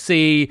fish in the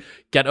sea.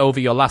 Get over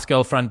your last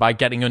girlfriend by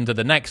getting under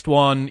the next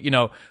one.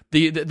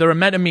 There are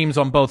meta memes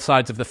on both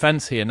sides of the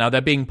fence here. Now, they're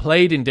being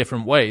played in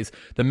different ways.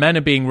 The men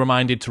are being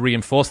reminded to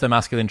reinforce their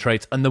masculine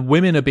traits, and the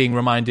women are being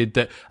reminded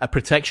that a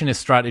protectionist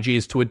strategy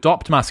is to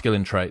adopt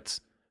masculine traits.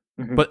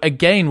 But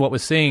again, what we're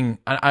seeing,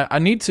 I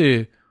need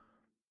to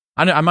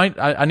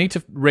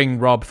ring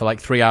Rob for like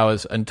 3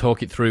 hours and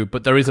talk it through.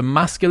 But there is a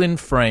masculine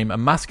frame, a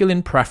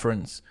masculine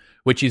preference,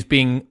 which is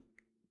being.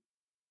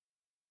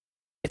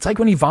 It's like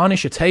when you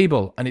varnish a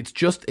table and it's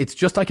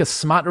just like a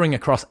smattering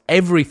across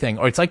everything,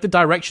 or it's like the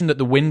direction that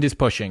the wind is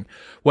pushing,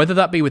 whether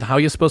that be with how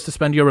you're supposed to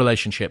spend your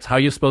relationships, how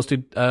you're supposed to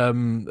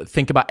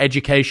think about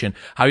education,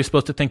 how you're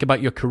supposed to think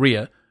about your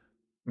career.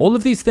 All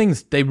of these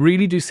things, they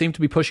really do seem to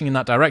be pushing in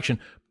that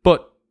direction.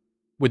 But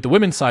with the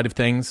women's side of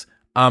things,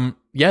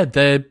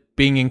 they're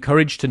being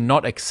encouraged to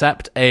not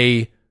accept not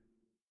a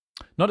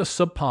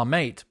subpar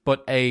mate,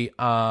 but a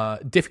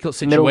difficult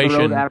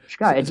situation.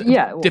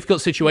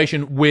 Difficult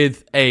situation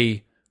with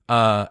a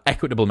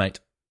equitable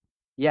mate.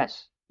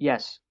 Yes.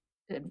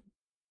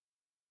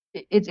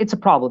 It's a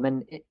problem,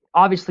 and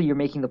obviously you're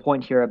making the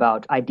point here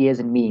about ideas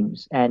and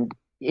memes, and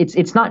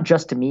it's not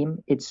just a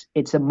meme.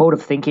 It's a mode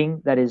of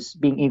thinking that is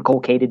being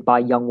inculcated by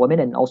young women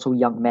and also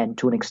young men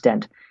to an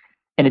extent.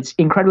 And it's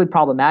incredibly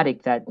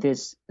problematic that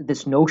this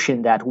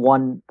notion that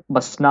one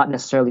must not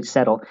necessarily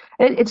settle.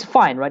 It's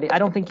fine, right? I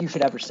don't think you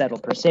should ever settle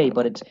per se,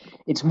 but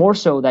it's more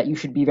so that you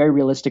should be very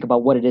realistic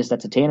about what it is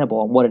that's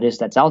attainable and what it is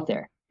that's out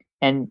there.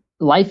 And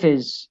life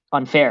is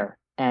unfair,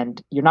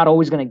 and you're not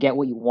always going to get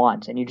what you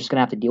want, and you're just going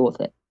to have to deal with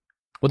it.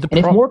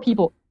 If more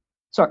people,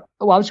 I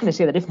was just going to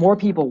say that if more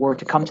people were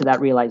to come to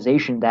that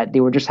realization that they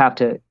would just have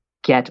to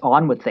get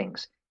on with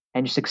things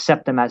and just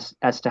accept them as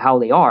to how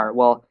they are,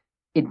 well,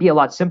 it'd be a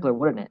lot simpler,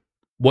 wouldn't it?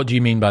 What do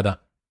you mean by that?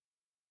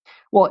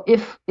 Well,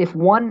 if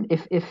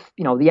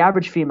the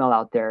average female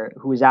out there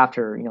who is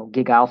after,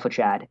 Giga Alpha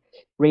Chad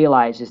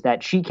realizes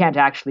that she can't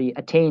actually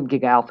attain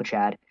Giga Alpha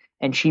Chad,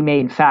 and she may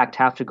in fact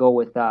have to go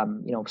with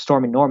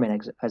Storm and Norman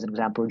as an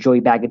example, or Joey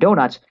Bag of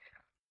Donuts,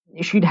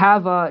 she'd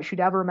have a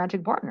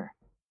romantic partner.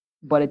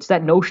 But it's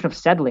that notion of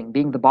settling,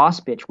 being the boss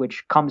bitch,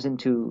 which comes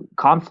into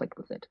conflict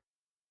with it.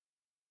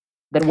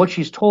 That what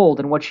she's told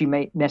and what she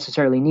may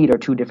necessarily need are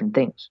two different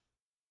things.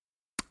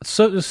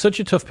 So it's such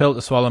a tough pill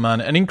to swallow, man.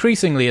 And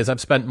increasingly, as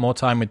I've spent more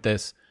time with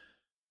this,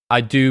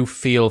 I do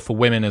feel for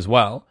women as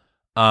well.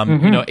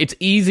 It's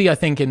easy, I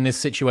think, in this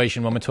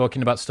situation when we're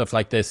talking about stuff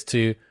like this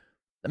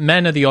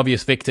men are the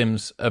obvious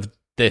victims of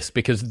this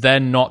because they're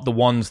not the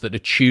ones that are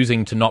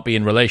choosing to not be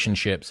in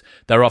relationships.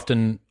 They're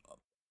often,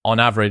 on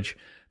average,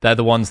 they're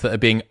the ones that are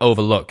being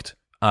overlooked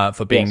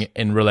for being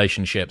in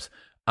relationships.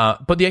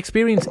 But the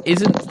experience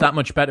isn't that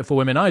much better for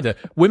women either.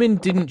 Women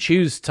didn't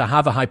choose to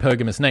have a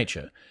hypergamous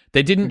nature.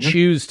 They didn't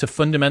choose to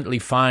fundamentally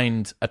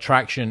find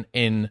attraction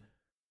in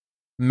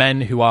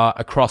men who are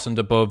across and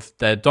above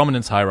their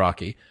dominance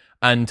hierarchy.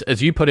 And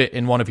as you put it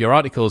in one of your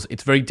articles,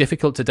 it's very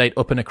difficult to date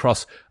up and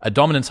across a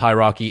dominance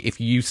hierarchy if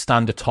you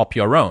stand atop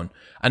your own.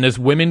 And as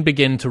women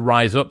begin to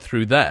rise up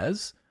through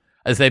theirs,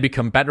 as they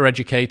become better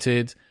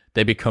educated,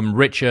 they become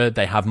richer,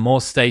 they have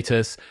more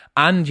status,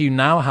 and you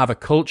now have a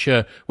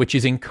culture which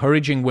is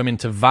encouraging women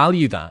to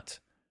value that.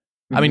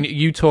 I mean,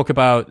 you talk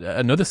about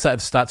another set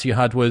of stats you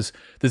had was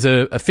there's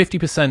a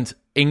 50%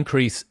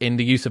 increase in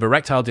the use of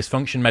erectile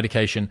dysfunction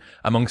medication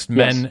amongst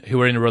men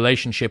who are in a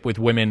relationship with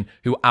women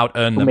who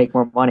out-earn them. Who make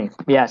more money.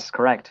 Yes,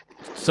 correct.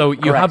 So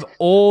you have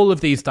all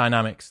of these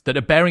dynamics that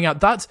are bearing out.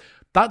 That's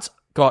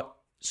got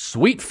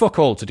sweet fuck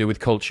all to do with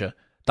culture.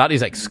 That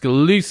is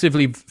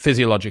exclusively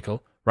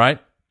physiological, right?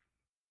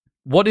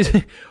 What is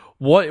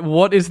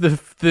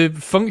the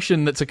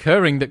function that's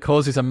occurring that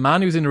causes a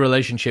man who's in a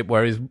relationship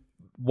where his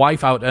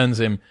wife out-earns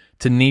him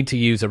to need to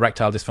use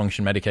erectile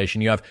dysfunction medication?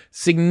 You have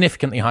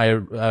significantly higher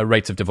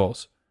rates of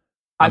divorce.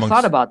 I've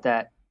thought about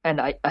that, and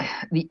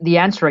the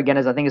answer again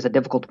is I think is a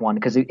difficult one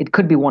because it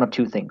could be one of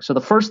two things. So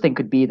the first thing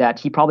could be that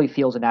he probably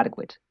feels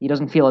inadequate. He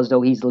doesn't feel as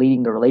though he's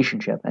leading the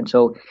relationship, and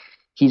so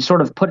he's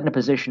sort of put in a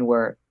position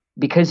where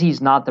because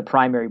he's not the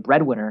primary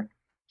breadwinner,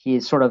 he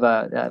is sort of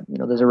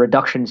there's a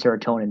reduction in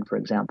serotonin, for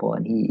example,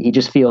 and he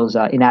just feels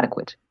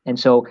inadequate, and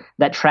so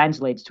that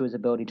translates to his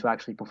ability to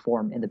actually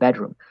perform in the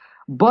bedroom.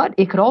 But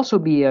it could also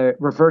be a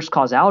reverse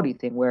causality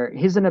thing where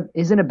his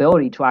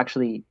inability to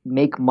actually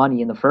make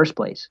money in the first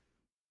place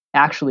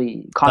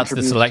actually contributes.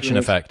 That's the selection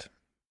effect.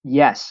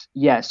 Yes.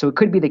 So it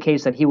could be the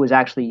case that he was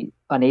actually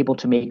unable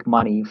to make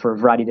money for a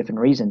variety of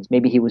different reasons.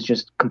 Maybe he was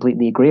just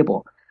completely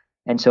agreeable.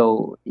 And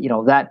so,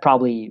 that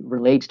probably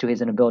relates to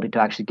his inability to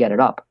actually get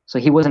it up. So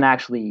he wasn't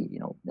actually,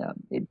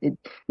 it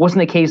wasn't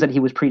the case that he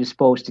was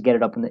predisposed to get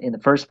it up in the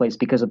first place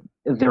because of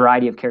a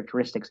variety of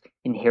characteristics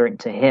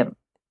inherent to him.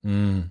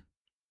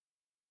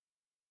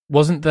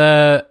 Wasn't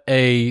there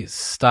a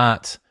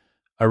stat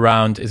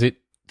around, is it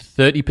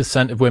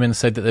 30% of women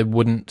said that they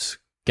wouldn't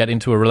get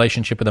into a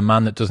relationship with a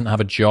man that doesn't have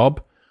a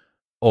job?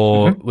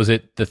 Or was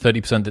it the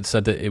 30% that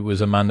said that it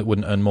was a man that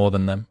wouldn't earn more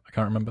than them? I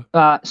can't remember.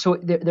 So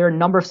there are a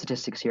number of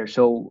statistics here.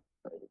 So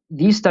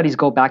these studies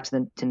go back to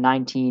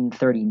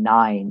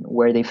 1939,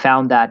 where they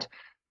found that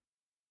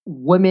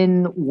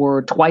women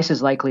were twice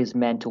as likely as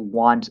men to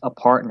want a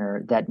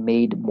partner that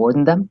made more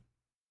than them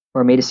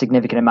or made a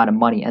significant amount of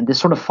money. And this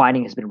sort of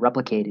finding has been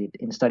replicated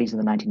in studies in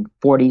the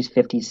 1940s,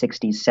 50s,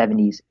 60s,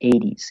 70s,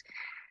 80s.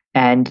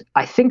 And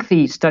I think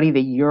the study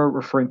that you're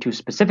referring to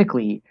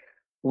specifically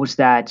was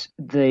that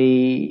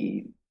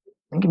I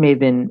think it may have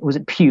been, was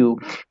it Pew?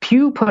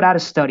 Pew put out a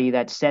study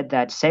that said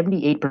that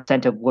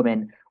 78% of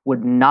women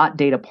would not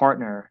date a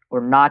partner or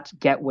not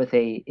get with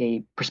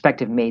a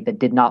prospective mate that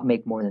did not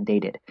make more than they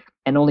did.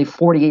 And only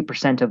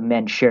 48% of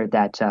men shared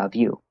that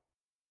view.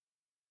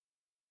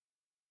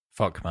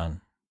 Fuck,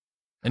 man.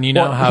 And you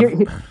now have...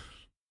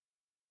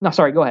 No,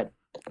 sorry, go ahead.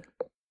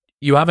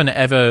 You have an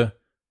ever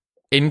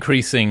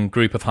increasing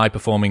group of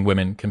high-performing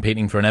women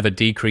competing for an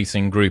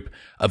ever-decreasing group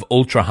of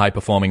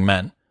ultra-high-performing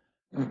men.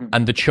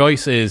 And the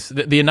choice is...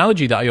 The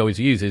analogy that I always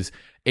use is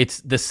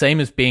it's the same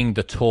as being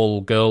the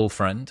tall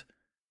girlfriend.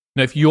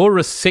 Now, if you're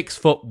a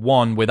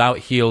 6'1" without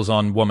heels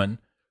on woman,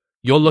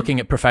 you're looking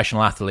at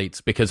professional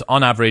athletes because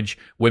on average,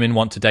 women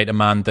want to date a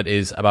man that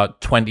is about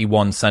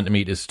 21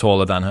 centimeters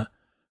taller than her.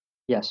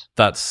 Yes.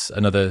 That's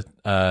another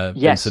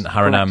Vincent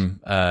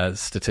Harinam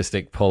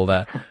statistic pull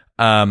there.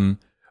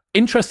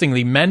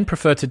 Interestingly, men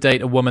prefer to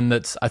date a woman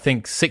that's, I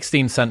think,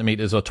 16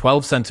 centimeters or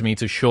 12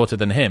 centimeters shorter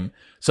than him.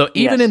 So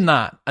even in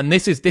that, and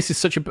this is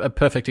such a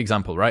perfect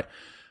example, right?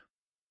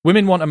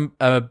 Women want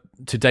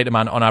to date a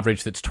man on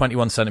average that's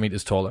 21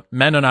 centimeters taller.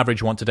 Men on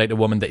average want to date a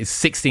woman that is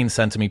 16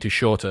 centimeters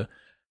shorter.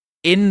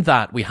 In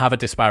that, we have a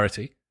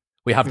disparity.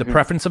 We have the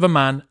preference of a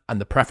man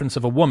and the preference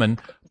of a woman,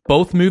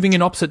 both moving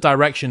in opposite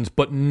directions,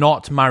 but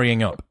not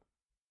marrying up.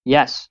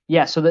 Yes.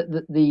 So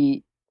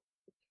the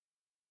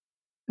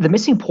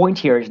missing point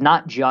here is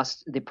not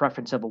just the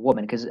preference of a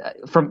woman, because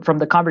from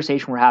the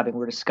conversation we're having,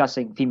 we're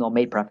discussing female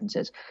mate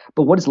preferences.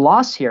 But what is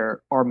lost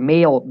here are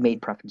male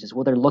mate preferences,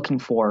 what they're looking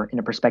for in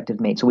a prospective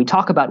mate. So we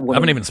talk about women. I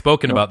haven't even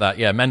spoken about that.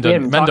 Yeah, men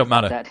don't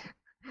matter.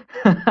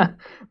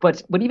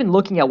 But even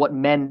looking at what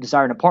men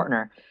desire in a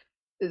partner,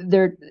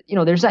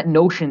 there's that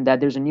notion that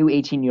there's a new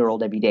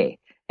 18-year-old every day.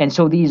 And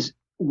so these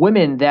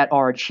women that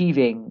are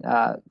achieving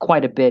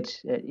quite a bit,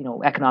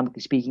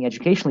 economically speaking,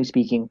 educationally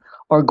speaking,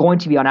 are going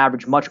to be on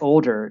average much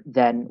older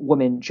than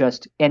women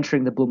just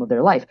entering the bloom of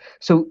their life.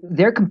 So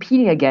they're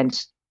competing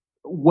against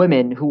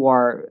women who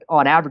are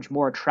on average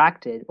more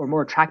attracted or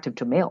more attractive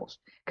to males.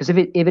 Because if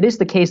it is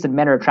the case that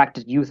men are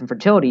attracted to youth and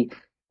fertility,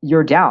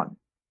 you're down.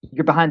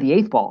 You're behind the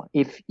eighth ball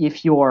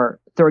if you're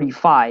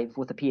 35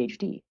 with a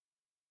PhD.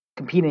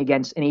 Competing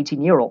against an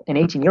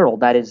 18-year-old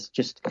that is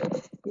just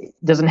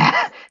hasn't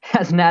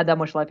had that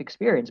much life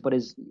experience, but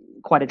is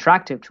quite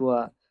attractive to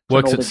a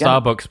works at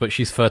Starbucks, but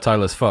she's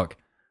fertile as fuck.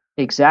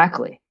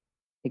 Exactly.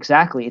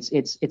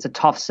 It's a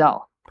tough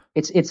sell.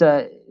 It's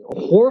a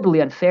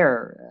horribly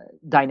unfair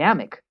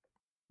dynamic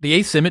The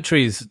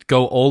asymmetries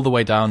go all the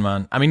way down,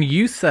 man. I mean,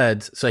 you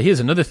said, so here's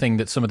another thing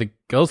that some of the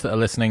girls that are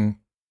listening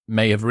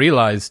may have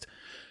realized.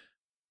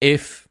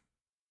 If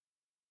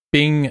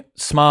being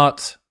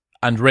smart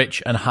and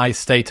rich and high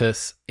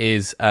status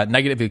is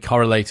negatively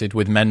correlated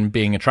with men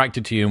being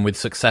attracted to you and with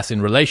success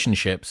in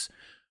relationships,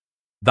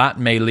 that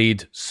may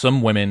lead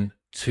some women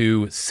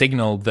to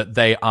signal that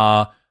they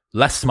are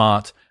less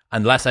smart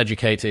and less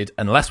educated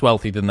and less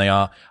wealthy than they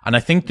are. And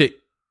I think that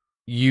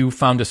you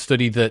found a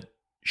study that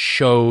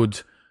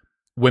showed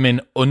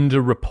women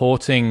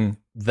underreporting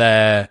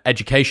their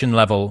education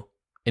level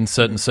in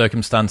certain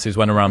circumstances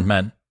when around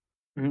men.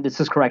 This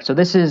is correct. So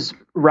this is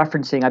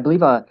referencing, I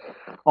believe, a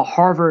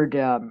Harvard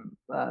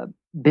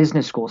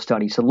business school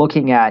study. So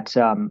looking at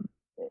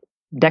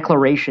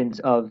declarations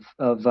of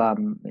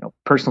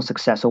personal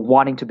success, so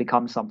wanting to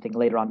become something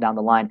later on down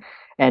the line.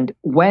 And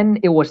when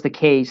it was the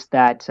case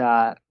that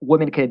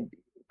women could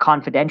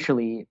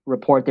confidentially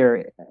report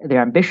their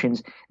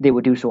ambitions, they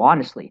would do so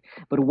honestly.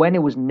 But when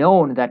it was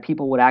known that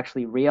people would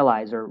actually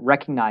realize or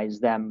recognize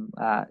them,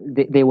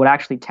 they would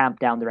actually tamp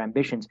down their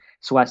ambitions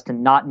so as to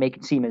not make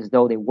it seem as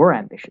though they were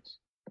ambitious.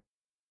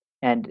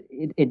 And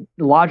it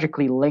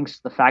logically links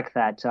the fact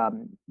that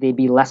they'd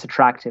be less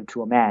attractive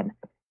to a man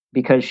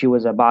because she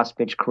was a boss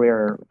bitch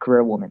career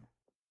woman.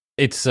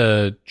 It's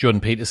a Jordan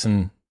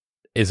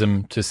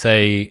Peterson-ism to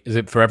say, is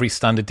it for every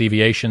standard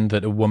deviation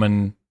that a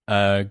woman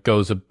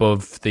goes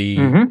above the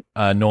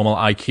normal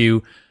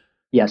IQ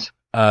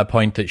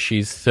point that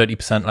she's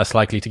 30% less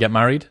likely to get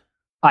married?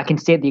 I can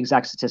state the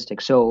exact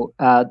statistics. So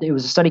it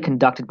was a study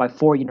conducted by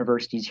 4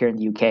 universities here in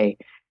the UK,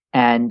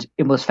 and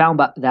it was found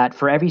that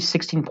for every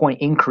 16-point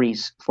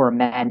increase for a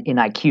man in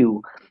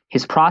IQ,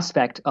 his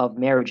prospect of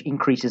marriage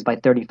increases by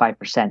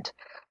 35%.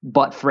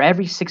 But for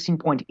every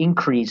 16-point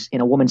increase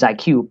in a woman's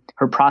IQ,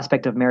 her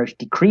prospect of marriage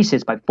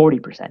decreases by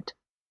 40%.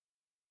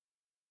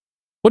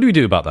 What do we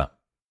do about that?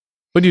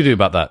 What do you do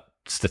about that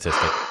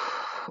statistic?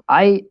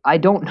 I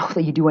don't know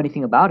that you do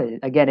anything about it.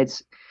 Again,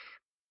 it's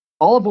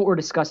all of what we're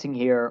discussing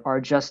here are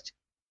just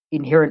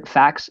inherent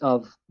facts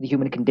of the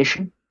human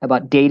condition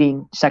about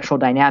dating, sexual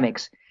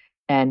dynamics,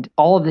 and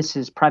all of this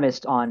is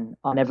premised on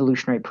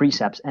evolutionary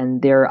precepts.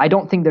 And I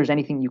don't think there's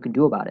anything you can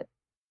do about it.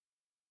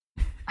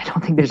 I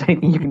don't think there's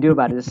anything you can do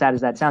about it, as sad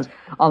as that sounds,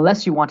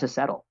 unless you want to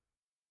settle.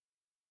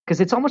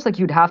 Because it's almost like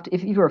you'd have to,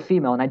 if you're a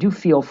female, and I do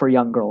feel for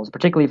young girls,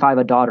 particularly if I have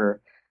a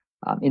daughter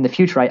in the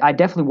future, I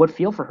definitely would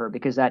feel for her,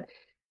 because that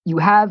you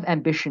have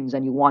ambitions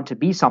and you want to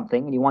be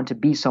something and you want to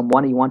be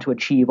someone and you want to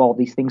achieve all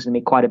these things and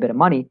make quite a bit of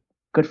money.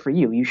 Good for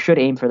you. You should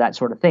aim for that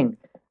sort of thing.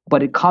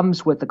 But it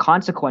comes with the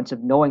consequence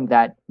of knowing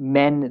that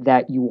men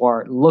that you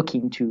are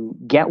looking to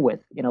get with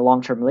in a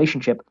long-term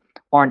relationship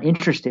aren't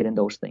interested in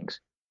those things.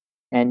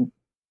 And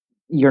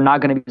you're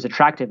not going to be as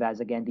attractive as,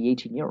 again, the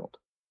 18-year-old.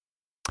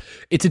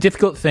 It's a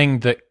difficult thing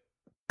that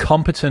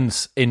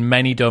competence in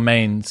many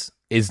domains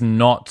is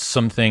not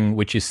something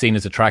which is seen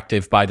as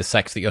attractive by the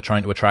sex that you're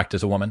trying to attract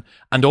as a woman,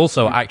 and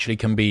also actually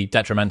can be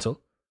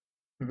detrimental.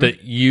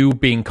 That you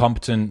being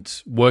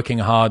competent, working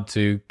hard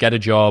to get a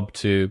job,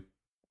 to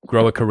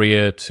grow a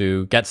career,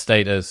 to get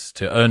status,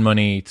 to earn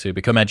money, to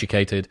become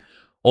educated,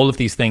 all of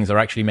these things are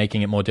actually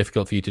making it more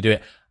difficult for you to do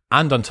it.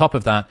 And on top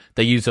of that,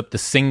 they use up the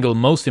single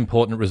most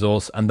important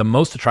resource and the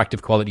most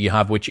attractive quality you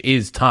have, which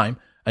is time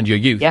and your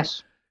youth.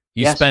 Yes.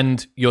 You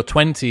spend your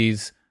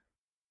 20s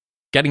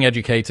getting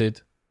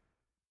educated,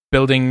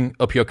 building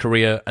up your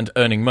career and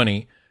earning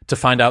money, to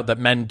find out that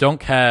men don't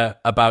care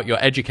about your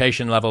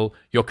education level,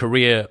 your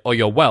career, or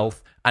your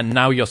wealth, and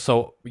now you're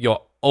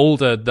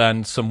older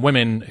than some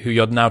women who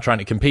you're now trying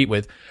to compete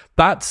with.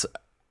 It's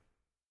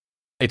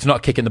not a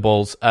kick in the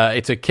balls.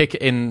 It's a kick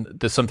in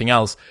the something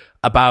else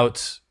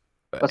about...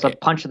 It's a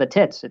punch in the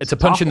tits. It's a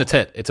punch in the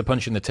tit. It's a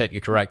punch in the tit. You're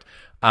correct.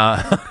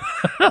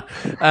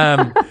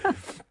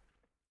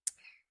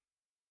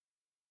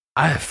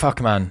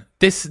 Fuck, man.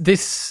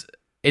 This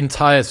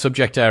entire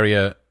subject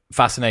area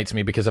fascinates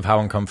me because of how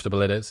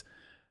uncomfortable it is.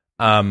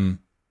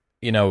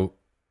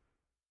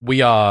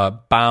 We are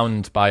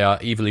bound by our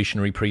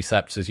evolutionary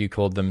precepts, as you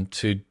called them,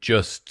 to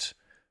just...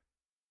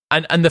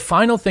 And the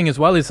final thing as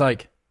well is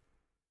like,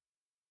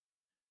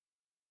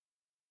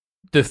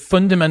 the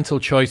fundamental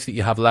choice that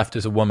you have left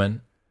as a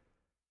woman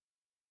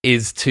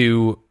is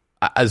to,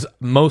 as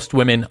most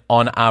women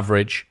on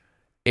average,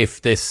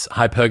 if this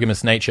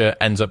hypergamous nature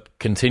ends up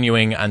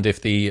continuing and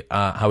if the,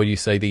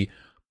 the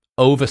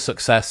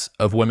over-success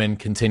of women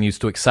continues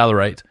to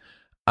accelerate,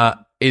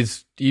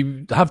 is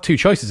you have 2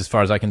 choices as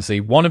far as I can see.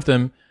 One of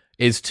them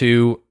is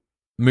to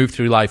move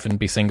through life and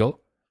be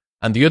single,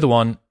 and the other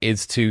one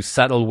is to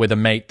settle with a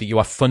mate that you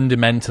are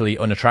fundamentally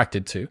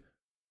unattracted to.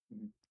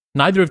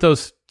 Neither of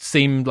those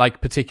seem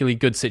like particularly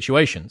good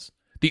situations.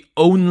 The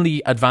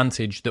only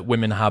advantage that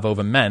women have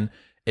over men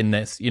in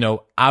this,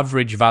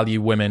 average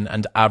value women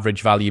and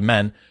average value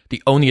men,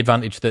 the only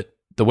advantage that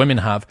the women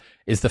have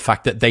is the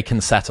fact that they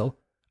can settle,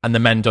 and the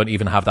men don't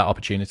even have that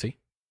opportunity.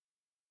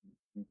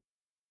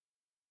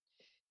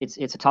 It's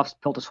a tough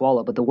pill to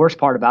swallow, but the worst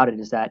part about it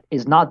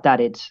is not that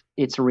it's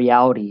a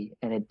reality,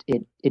 and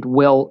it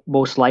will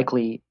most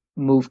likely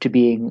move to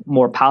being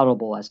more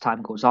palatable as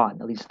time goes on.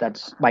 At least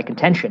that's my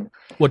contention.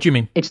 What do you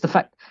mean? It's the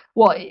fact.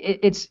 Well,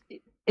 it's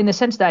in the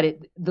sense that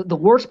the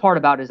worst part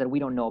about it is that we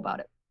don't know about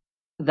it.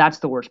 That's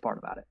the worst part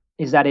about it.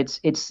 Is that it's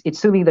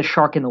swimming the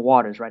shark in the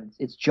waters, right?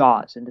 It's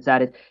Jaws, and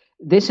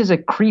this is a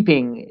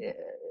creeping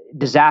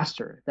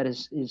disaster that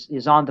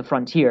is on the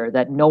frontier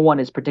that no one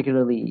is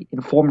particularly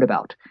informed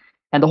about.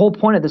 And the whole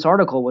point of this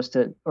article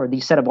or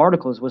these set of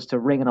articles was to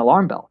ring an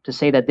alarm bell, to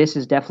say that this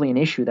is definitely an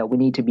issue that we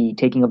need to be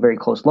taking a very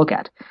close look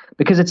at,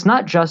 because it's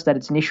not just that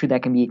it's an issue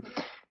that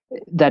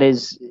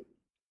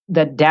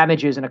that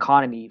damages an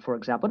economy, for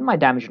example. It might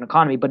damage an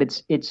economy, but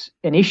it's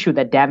an issue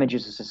that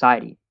damages a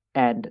society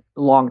and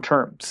long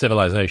term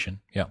civilization.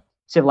 Yeah,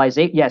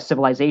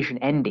 civilization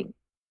ending.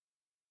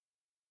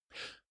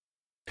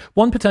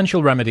 One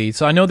potential remedy.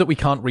 So I know that we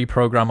can't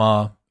reprogram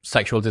our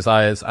sexual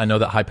desires. I know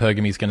that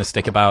hypergamy is going to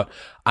stick about.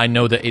 I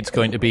know that it's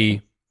going to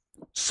be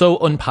so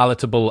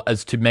unpalatable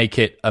as to make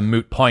it a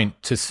moot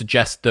point to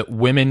suggest that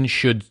women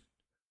should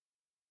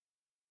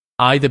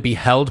either be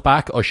held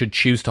back or should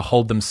choose to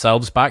hold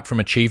themselves back from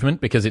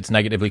achievement because it's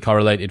negatively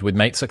correlated with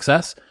mate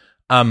success.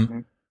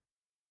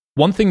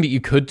 One thing that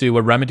you could do,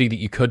 a remedy that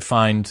you could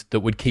find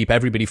that would keep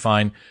everybody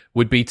fine,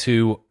 would be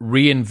to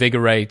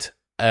reinvigorate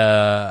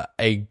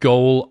a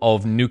goal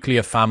of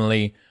nuclear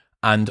family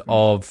and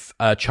of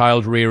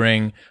child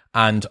rearing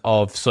and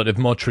of sort of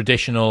more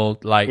traditional,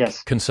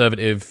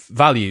 conservative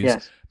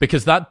values,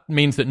 because that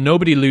means that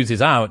nobody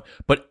loses out,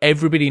 but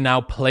everybody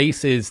now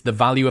places the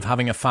value of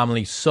having a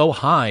family so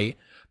high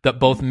that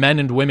both men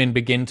and women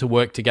begin to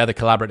work together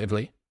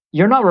collaboratively.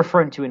 You're not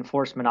referring to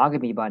enforced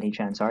monogamy by any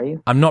chance, are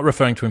you? I'm not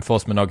referring to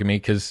enforced monogamy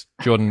because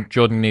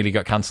Jordan nearly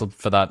got cancelled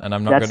for that, and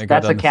I'm not going to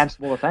go down. That's a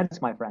cancelable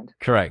offense, my friend.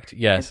 Correct.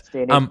 Yes.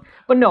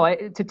 But no,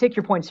 to take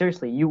your point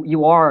seriously,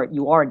 you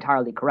are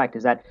entirely correct.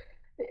 Is that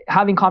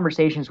having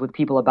conversations with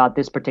people about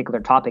this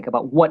particular topic,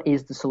 about what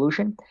is the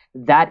solution?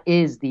 That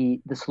is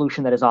the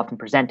solution that is often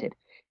presented.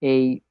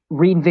 A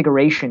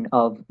reinvigoration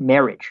of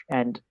marriage,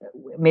 and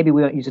maybe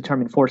we don't use the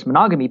term enforced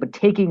monogamy, but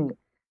taking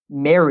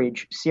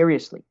marriage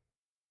seriously.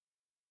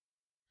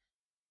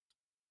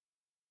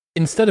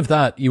 Instead of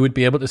that, you would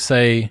be able to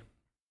say,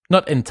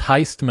 not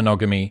enticed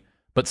monogamy,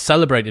 but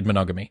celebrated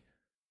monogamy,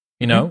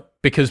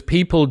 because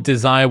people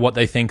desire what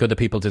they think other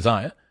people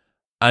desire.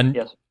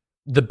 And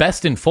the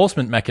best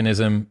enforcement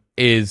mechanism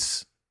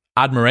is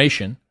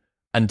admiration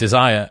and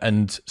desire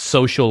and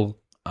social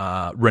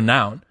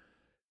renown.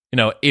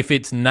 If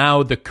it's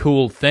now the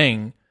cool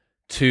thing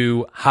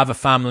to have a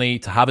family,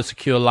 to have a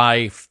secure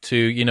life,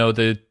 to,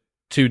 the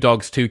 2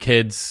 dogs, 2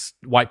 kids,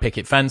 white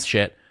picket fence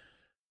shit,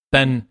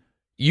 then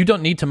you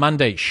don't need to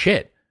mandate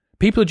shit.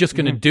 People are just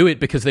going to do it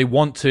because they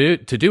want to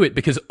do it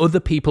because other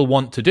people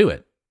want to do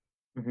it.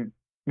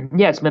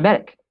 Yeah, it's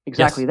mimetic.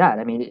 Exactly that.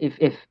 I mean,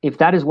 if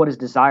that is what is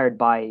desired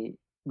by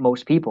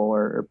most people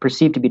or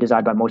perceived to be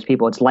desired by most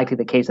people, it's likely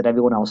the case that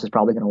everyone else is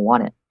probably going to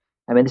want it.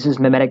 I mean, this is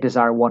mimetic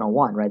desire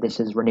 101, right?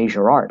 This is René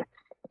Girard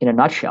in a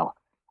nutshell.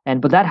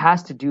 But that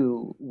has to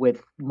do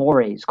with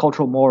mores,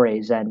 cultural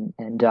mores, and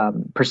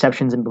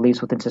perceptions and beliefs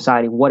within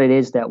society, what it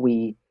is that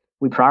we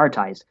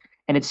prioritize.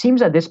 And it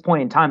seems at this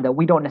point in time that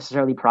we don't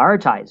necessarily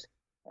prioritize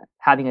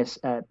having a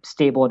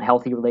stable and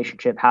healthy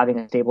relationship, having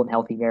a stable and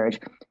healthy marriage,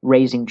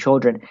 raising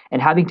children,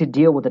 and having to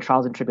deal with the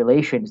trials and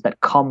tribulations that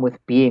come with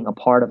being a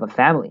part of a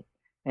family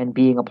and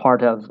being a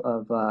part of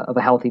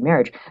a healthy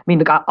marriage. I mean,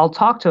 look, I'll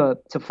talk to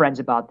friends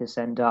about this,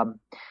 and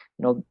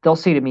they'll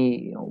say to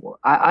me,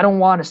 I don't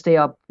want to stay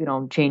up,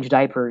 change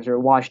diapers or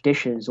wash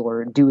dishes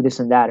or do this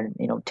and that,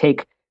 and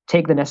take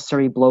the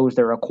necessary blows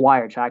that are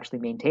required to actually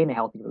maintain a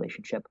healthy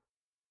relationship.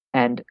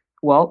 And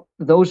well,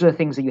 those are the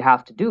things that you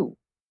have to do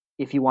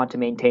if you want to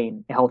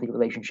maintain a healthy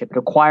relationship. It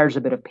requires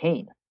a bit of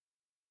pain,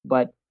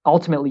 but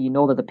ultimately,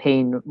 that the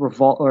pain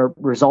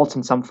results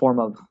in some form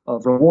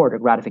of reward or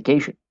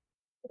gratification,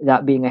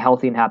 that being a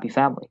healthy and happy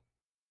family,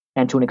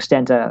 and to an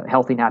extent, a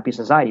healthy and happy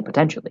society,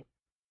 potentially.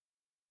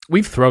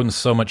 We've thrown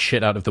so much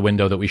shit out of the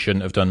window that we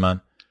shouldn't have done, man.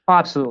 Oh,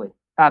 absolutely.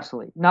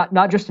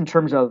 Not just in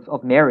terms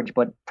of marriage,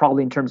 but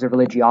probably in terms of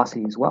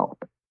religiosity as well.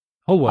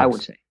 Whole works. I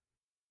would say.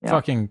 Yeah.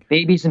 Fucking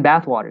babies and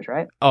bathwaters,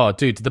 right? Oh,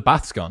 dude, the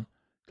bath's gone.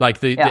 Like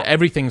the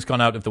everything's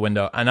gone out of the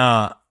window,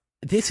 and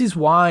this is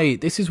why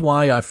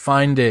I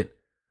find it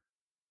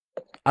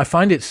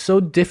so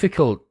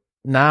difficult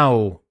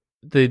now.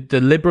 The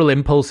liberal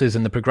impulses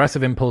and the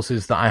progressive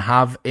impulses that I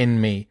have in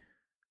me,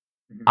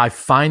 I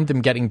find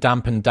them getting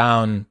dampened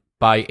down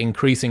by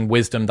increasing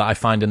wisdom that I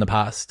find in the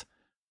past.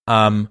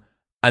 And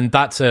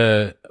that's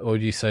what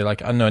would you say,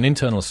 an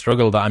internal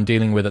struggle that I'm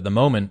dealing with at the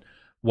moment,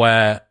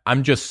 where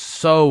I'm just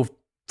so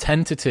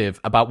tentative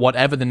about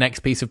whatever the next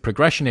piece of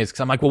progression is,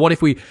 because I'm like, well, what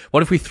if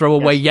we throw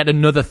away yet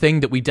another thing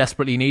that we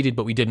desperately needed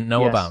but we didn't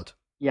know about?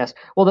 Yes.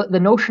 Well, the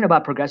notion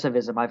about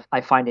progressivism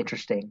I find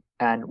interesting,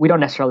 and we don't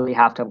necessarily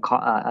have to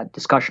have a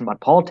discussion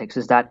about politics,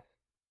 is that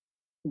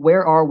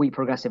where are we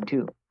progressive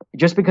to?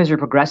 Just because you're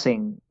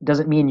progressing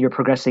doesn't mean you're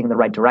progressing in the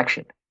right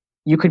direction.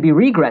 You could be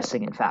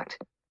regressing, in fact.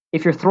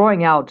 If you're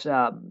throwing out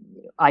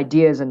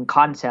ideas and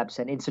concepts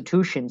and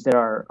institutions that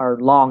are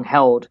long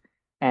held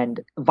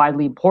and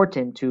vitally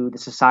important to the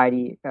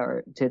society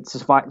or to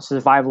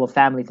survival of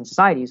families and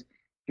societies,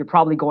 you're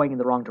probably going in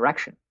the wrong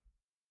direction.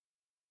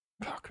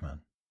 Fuck, man.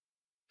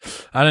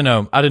 I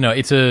don't know.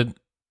 It's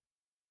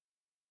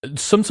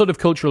some sort of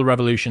cultural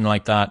revolution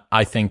like that,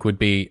 I think, would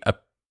be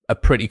a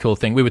pretty cool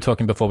thing. We were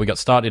talking before we got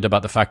started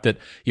about the fact that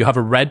you have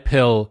a red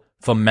pill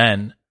for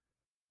men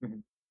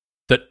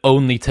that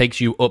only takes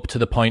you up to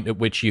the point at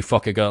which you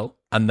fuck a girl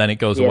and then it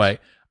goes away.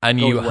 And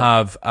you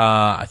have,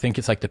 I think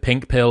it's like the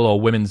pink pill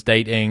or women's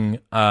dating,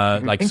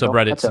 like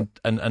subreddits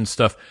and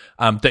stuff,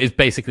 that is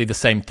basically the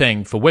same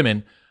thing for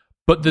women.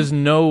 But there's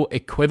no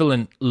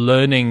equivalent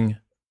learning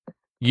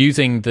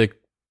using the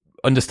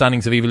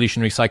understandings of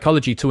evolutionary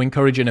psychology to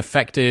encourage an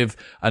effective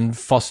and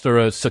foster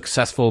a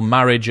successful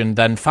marriage and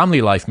then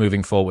family life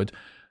moving forward.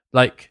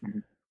 Like,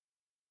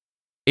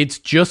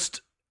 it's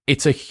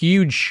a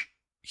huge,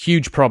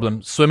 huge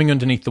problem swimming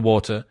underneath the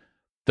water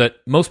that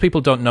most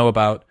people don't know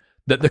about,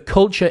 that the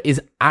culture is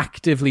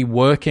actively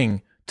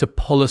working to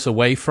pull us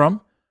away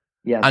from.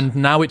 Yes. And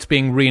now it's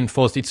being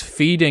reinforced. It's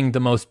feeding the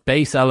most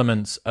base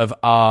elements of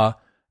our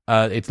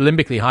it's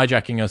limbically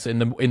hijacking us in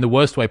the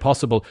worst way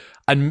possible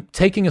and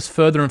taking us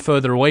further and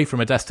further away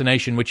from a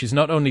destination which is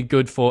not only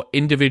good for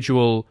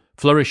individual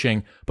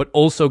flourishing, but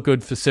also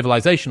good for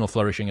civilizational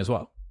flourishing as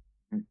well.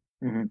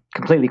 Mm-hmm.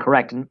 Completely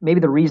correct. And maybe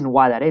the reason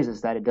why that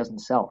is that it doesn't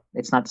sell.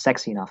 It's not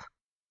sexy enough.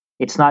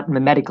 It's not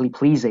mimetically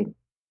pleasing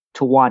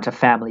to want a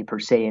family per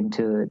se and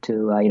to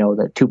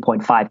the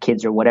 2.5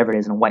 kids or whatever it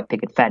is in a white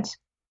picket fence.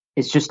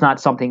 It's just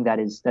not something that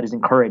is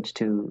encouraged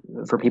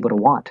for people to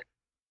want.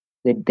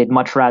 They'd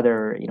much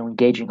rather,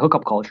 engage in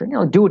hookup culture,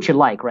 do what you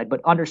like, right?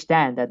 But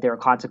understand that there are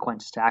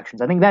consequences to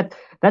actions. I think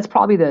that's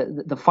probably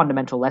the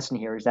fundamental lesson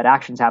here is that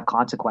actions have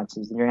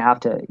consequences, and you're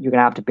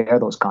gonna have to bear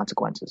those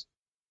consequences.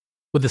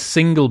 Well, the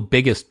single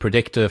biggest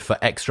predictor for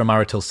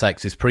extramarital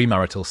sex is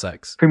premarital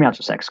sex.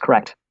 Premarital sex,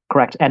 correct.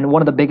 And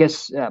one of the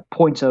biggest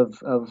points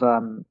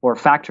or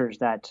factors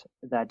that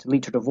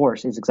lead to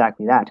divorce is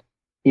exactly that: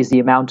 is the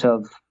amount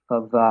of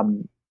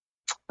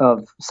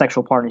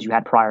sexual partners you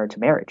had prior to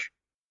marriage.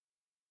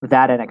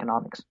 That and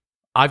economics.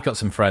 I've got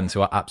some friends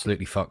who are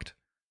absolutely fucked.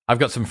 I've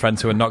got some friends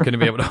who are not going to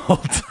be able to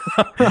hold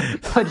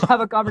just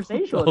have a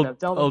conversation with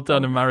them. Hold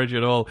down a marriage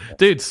at all.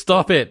 Dude,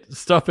 stop it.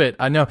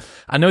 I know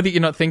that you're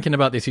not thinking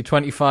about this. You're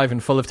 25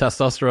 and full of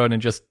testosterone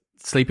and just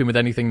sleeping with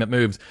anything that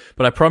moves.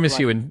 But I promise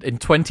you, in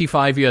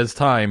 25 years'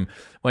 time,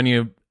 when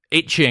you're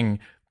itching,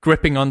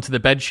 gripping onto the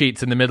bed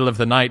sheets in the middle of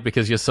the night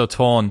because you're so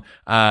torn,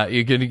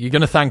 you're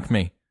gonna thank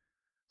me.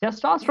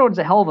 Testosterone is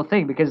a hell of a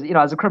thing because,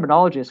 as a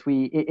criminologist,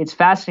 it's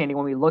fascinating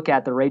when we look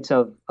at the rates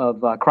of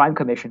crime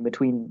commission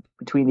between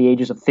the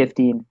ages of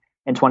 15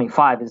 and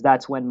 25, is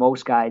that's when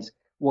most guys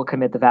will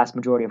commit the vast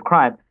majority of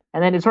crime.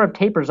 And then it sort of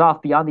tapers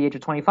off beyond the age of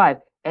 25.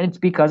 And it's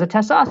because of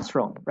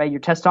testosterone, right? Your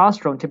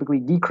testosterone typically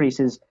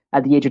decreases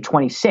at the age of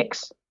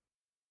 26.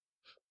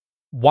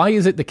 Why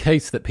is it the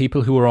case that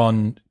people who are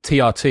on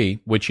TRT,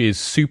 which is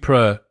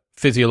supra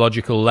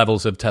physiological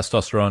levels of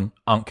testosterone,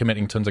 aren't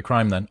committing tons of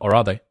crime then, or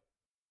are they?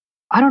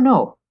 I don't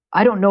know.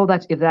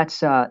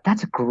 That's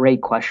a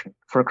great question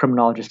for a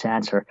criminologist to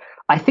answer.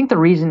 I think the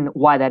reason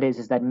why that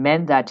is that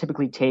men that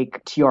typically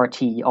take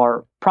TRT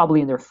are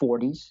probably in their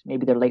 40s,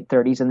 maybe their late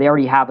 30s, and they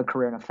already have a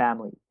career and a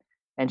family.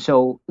 And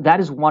so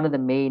that is one of the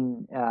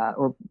main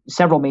or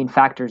several main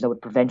factors that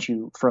would prevent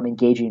you from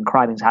engaging in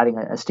crime, is having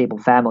a stable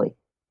family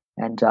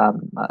and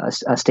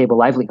a stable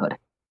livelihood.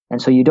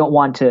 And so you don't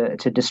want to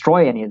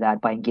destroy any of that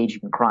by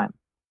engaging in crime.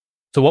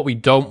 So what we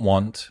don't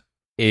want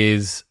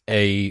is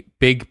a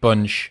big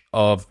bunch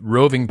of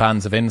roving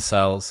bands of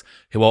incels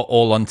who are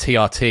all on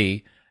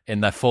TRT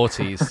in their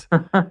 40s,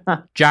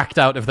 jacked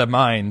out of their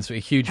minds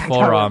with huge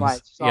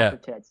forearms.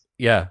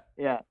 Yeah,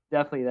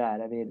 definitely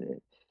that. I mean,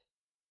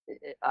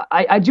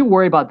 I do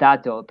worry about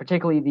that though,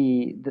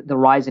 particularly the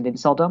rise in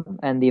inceldom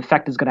and the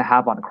effect it's going to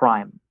have on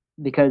crime,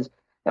 because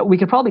we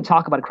could probably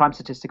talk about crime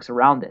statistics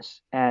around this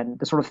and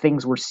the sort of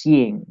things we're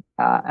seeing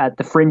at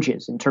the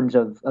fringes in terms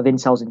of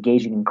incels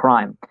engaging in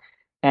crime.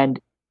 And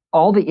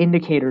all the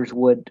indicators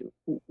would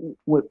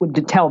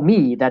tell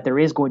me that there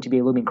is going to be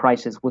a looming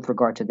crisis with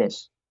regard to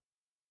this.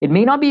 It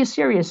may not be as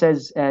serious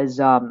as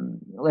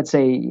let's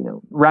say,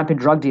 rampant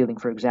drug dealing,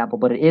 for example,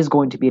 but it is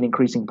going to be an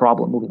increasing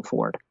problem moving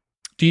forward.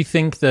 Do you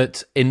think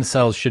that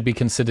incels should be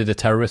considered a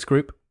terrorist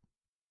group?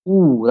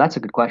 Ooh, that's a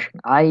good question.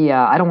 I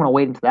don't want to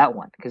wade into that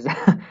one because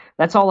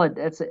that's all.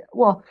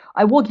 Well,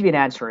 I will give you an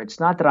answer. It's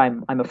not that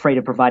I'm afraid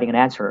of providing an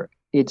answer.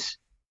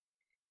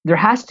 There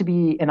has to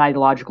be an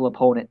ideological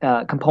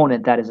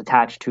component that is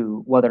attached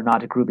to whether or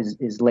not a group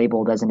is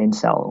labeled as an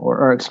incel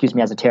or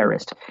as a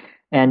terrorist.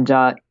 And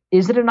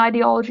is it an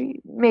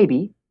ideology?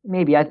 Maybe.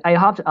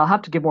 I'll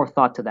have to give more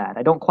thought to that.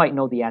 I don't quite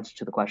know the answer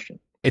to the question.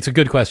 It's a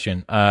good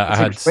question. I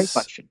had a great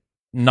question.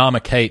 Nama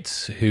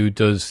Cates, who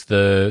does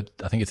I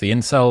think it's the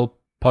Incel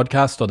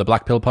podcast or the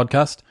Black Pill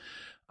podcast.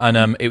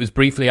 And it was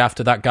briefly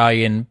after that guy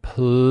in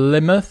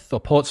Plymouth or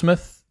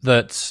Portsmouth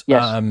that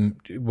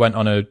went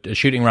on a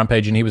shooting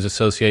rampage, and he was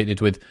associated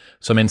with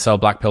some incel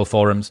black pill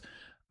forums,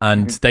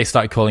 and they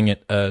started calling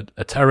it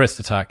a terrorist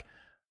attack.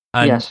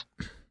 And yes.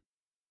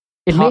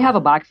 It may have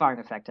a backfiring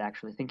effect,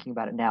 actually, thinking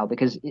about it now,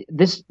 because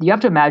you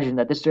have to imagine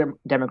that this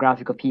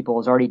demographic of people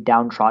is already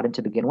downtrodden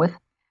to begin with,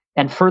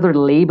 and further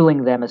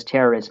labeling them as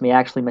terrorists may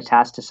actually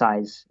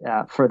metastasize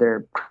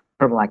further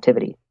criminal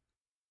activity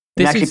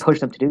and actually push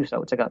them to do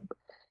so. It's like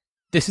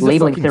this is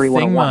labeling a fucking theory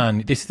thing, 101.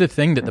 man. This is the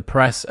thing that the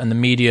press and the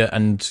media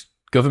and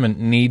government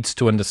needs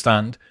to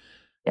understand,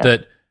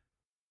 that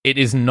it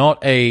is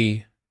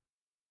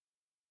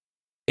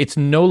it's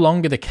no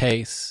longer the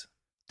case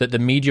that the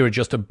media are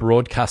just a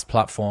broadcast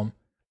platform.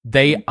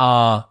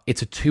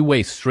 It's a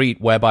two-way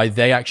street whereby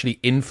they actually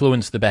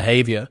influence the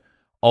behavior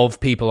of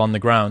people on the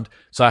ground.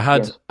 So I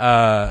had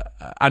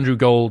Andrew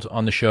Gold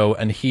on the show,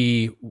 and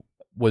he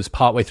was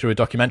partway through a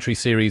documentary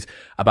series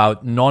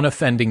about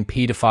non-offending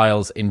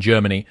pedophiles in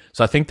Germany.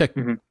 So I think that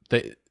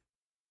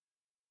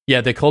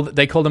they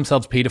call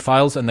themselves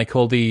pedophiles, and they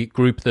call the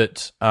group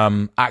that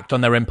act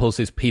on their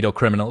impulses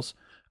pedocriminals,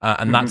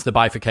 and that's the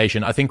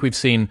bifurcation. I think we've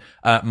seen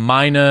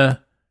minor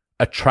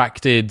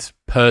attracted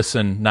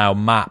person now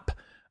map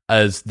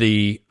as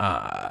the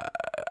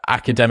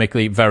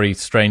academically very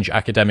strange,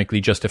 academically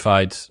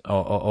justified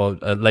or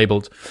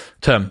labeled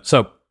term.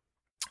 So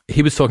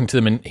he was talking to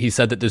them, and he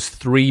said that there's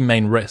three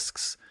main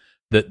risks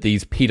that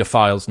these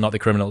pedophiles, not the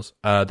criminals,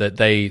 that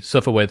they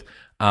suffer with.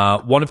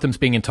 One of them's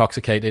being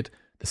intoxicated.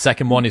 The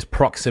second one is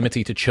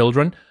proximity to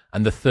children.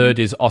 And the third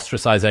is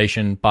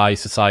ostracization by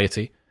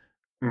society.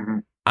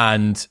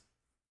 And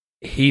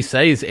he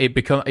says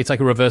it's like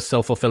a reverse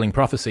self-fulfilling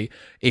prophecy.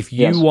 If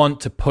you want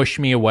to push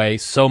me away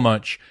so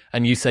much,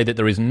 and you say that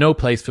there is no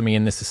place for me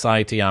in this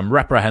society, I'm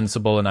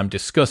reprehensible and I'm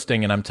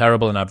disgusting and I'm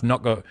terrible and I've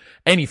not got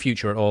any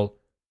future at all,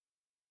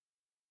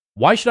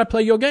 why should I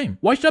play your game?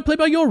 Why should I play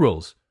by your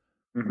rules?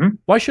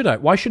 Why should I?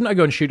 Why shouldn't I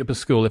go and shoot up a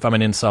school if I'm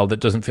an incel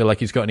that doesn't feel like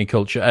he's got any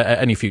culture,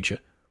 any future?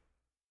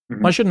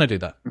 Why shouldn't I do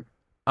that?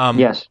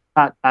 Yes,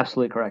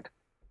 absolutely correct.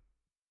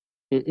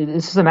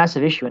 This is a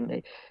massive issue,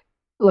 and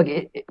look,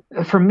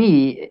 for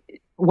me,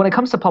 when it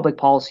comes to public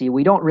policy,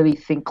 we don't really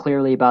think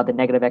clearly about the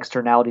negative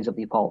externalities of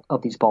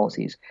these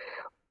policies.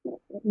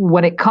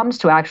 When it comes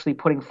to actually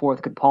putting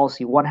forth good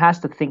policy, one has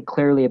to think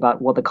clearly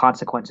about what the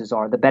consequences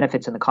are, the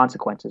benefits and the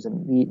consequences.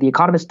 And the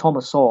economist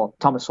Thomas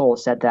Sowell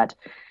said that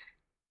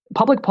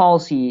public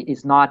policy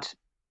is not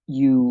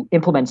you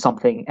implement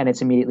something and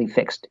it's immediately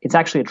fixed. It's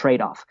actually a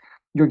trade-off.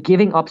 You're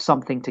giving up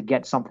something to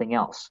get something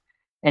else.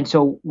 And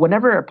so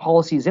whenever a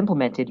policy is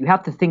implemented, you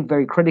have to think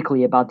very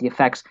critically about the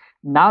effects,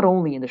 not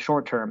only in the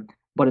short term,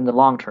 but in the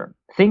long term.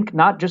 Think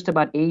not just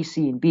about A,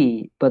 C, and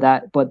B, but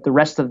the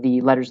rest of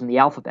the letters in the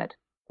alphabet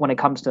when it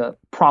comes to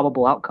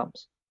probable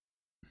outcomes.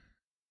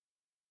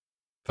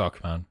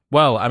 Fuck, man.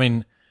 Well, I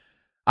mean,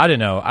 I don't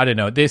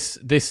know.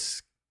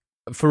 This,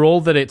 for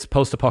all that it's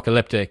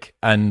post-apocalyptic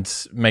and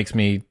makes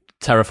me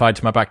terrified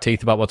to my back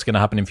teeth about what's going to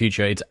happen in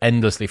future, it's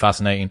endlessly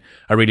fascinating.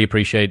 I really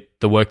appreciate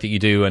the work that you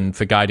do and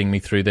for guiding me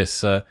through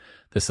this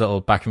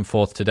little back and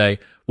forth today.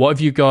 What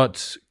have you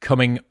got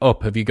coming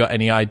up? Have you got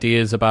any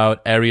ideas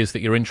about areas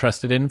that you're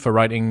interested in for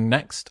writing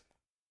next?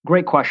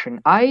 Great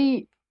question.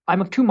 I'm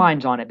of two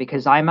minds on it,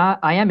 because I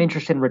am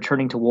interested in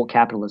returning to woke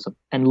capitalism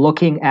and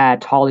looking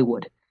at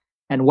Hollywood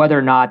and whether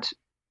or not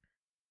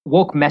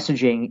woke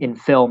messaging in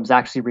films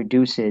actually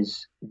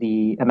reduces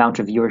the amount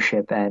of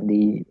viewership and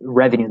the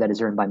revenue that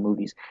is earned by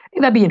movies. I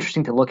think that'd be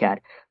interesting to look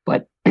at.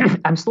 But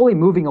I'm slowly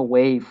moving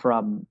away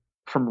from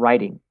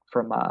writing,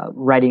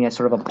 writing as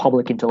sort of a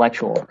public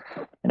intellectual,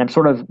 and I'm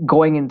sort of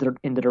going in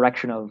the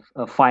direction of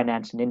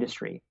finance and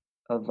industry,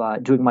 of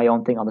doing my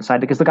own thing on the side.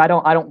 Because look, I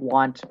don't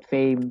want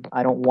fame.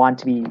 I don't want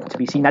to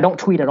be seen. I don't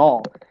tweet at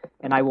all.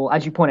 And I will,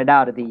 as you pointed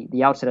out at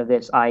the outset of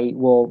this, I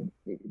will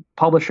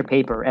publish a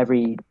paper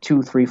every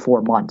 2, 3,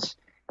 4 months.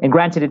 And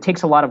granted, it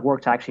takes a lot of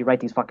work to actually write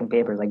these fucking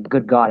papers. Like,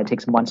 good God, it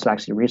takes months to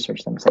actually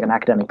research them. It's like an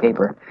academic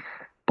paper.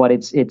 But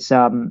it's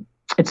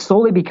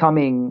slowly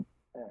becoming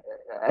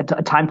a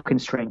time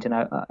constraint and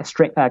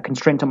a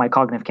constraint to my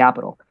cognitive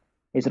capital.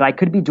 Is that I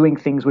could be doing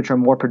things which are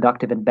more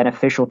productive and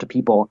beneficial to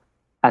people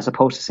as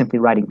opposed to simply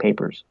writing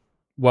papers.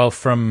 Well,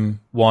 from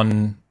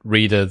one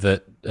reader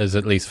that has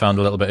at least found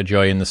a little bit of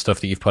joy in the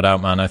stuff that you've put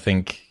out, man, I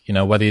think,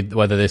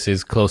 whether this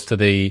is close to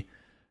the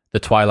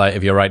twilight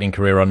of your writing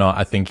career or not,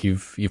 I think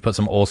you've put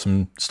some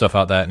awesome stuff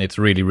out there, and it's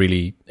really,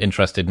 really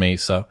interested me.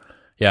 So,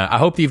 yeah, I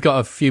hope that you've got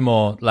a few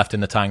more left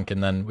in the tank,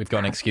 and then we've got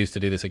an excuse to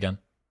do this again.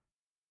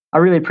 I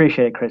really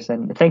appreciate it, Chris,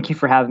 and thank you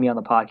for having me on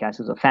the podcast.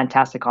 It was a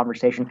fantastic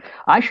conversation.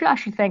 I should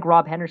actually thank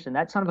Rob Henderson.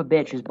 That son of a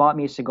bitch has bought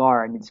me a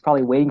cigar, and it's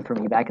probably waiting for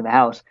me back in the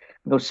house.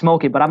 Go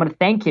smoke it, but I'm going to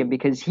thank him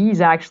because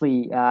he's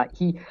actually I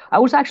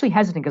was actually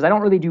hesitant because I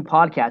don't really do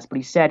podcasts, but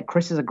he said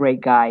Chris is a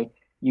great guy.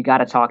 You got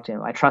to talk to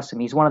him. I trust him.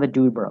 He's one of the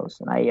dude bros,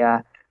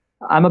 and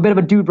I'm a bit of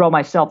a dude bro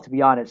myself, to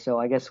be honest. So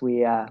I guess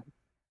we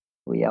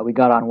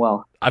got on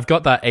well. I've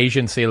got that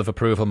Asian seal of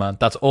approval, man.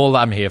 That's all that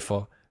I'm here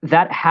for.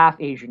 That half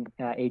Asian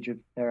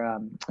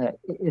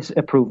is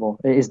approval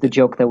is the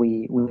joke that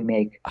we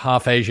make.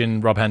 Half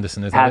Asian Rob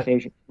Henderson, is half that it?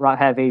 Asian,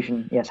 half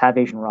Asian, yes, half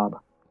Asian Rob.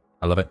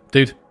 I love it,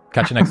 dude.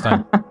 Catch you next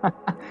time.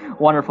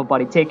 Wonderful,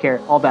 buddy. Take care.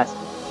 All best.